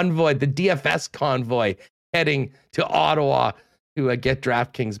 The convoy, the DFS convoy, heading to Ottawa to get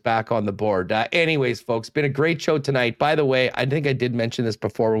DraftKings back on the board. Anyways, folks, been a great show tonight. By the way, I think I did mention this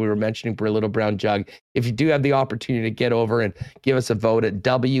before when we were mentioning Little Brown Jug. If you do have the opportunity to get over and give us a vote at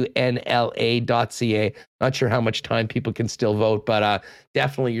WNLA.ca. Not sure how much time people can still vote, but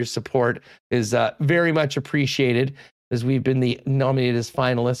definitely your support is very much appreciated, as we've been nominated as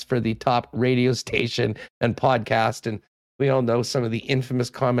finalists for the top radio station and podcast. And we all know some of the infamous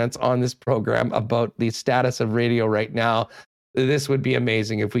comments on this program about the status of radio right now. This would be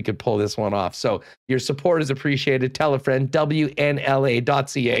amazing if we could pull this one off. So your support is appreciated. Tell a friend,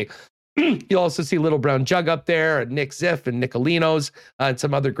 WNLA.ca. You'll also see Little Brown Jug up there, Nick Ziff and Nicolino's, and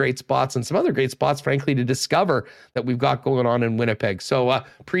some other great spots, frankly, to discover that we've got going on in Winnipeg. So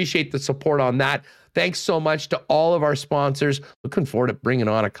appreciate the support on that. Thanks so much to all of our sponsors. Looking forward to bringing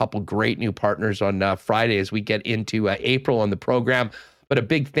on a couple great new partners on Friday as we get into April on the program. But a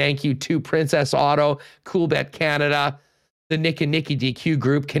big thank you to Princess Auto, Coolbet Canada, the Nick and Nicky DQ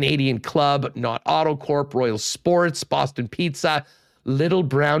Group, Canadian Club, Not Auto Corp, Royal Sports, Boston Pizza, Little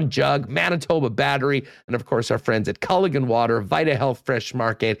Brown Jug, Manitoba Battery, and of course our friends at Culligan Water, Vita Health Fresh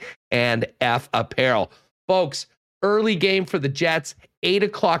Market, and F Apparel. Folks, early game for the Jets, 8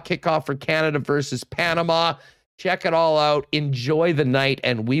 o'clock kickoff for Canada versus Panama. Check it all out. Enjoy the night,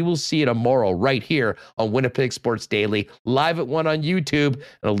 and we will see you tomorrow right here on Winnipeg Sports Daily, live at 1 on YouTube,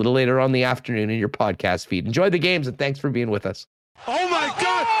 and a little later on the afternoon in your podcast feed. Enjoy the games, and thanks for being with us. Oh, my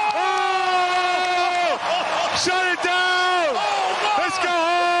God! Oh! Shut it down! Let's go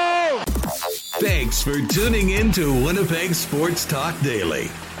home! Thanks for tuning in to Winnipeg Sports Talk Daily.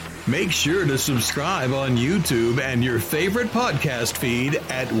 Make sure to subscribe on YouTube and your favorite podcast feed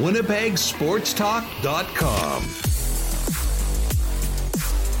at winnipegsportstalk.com.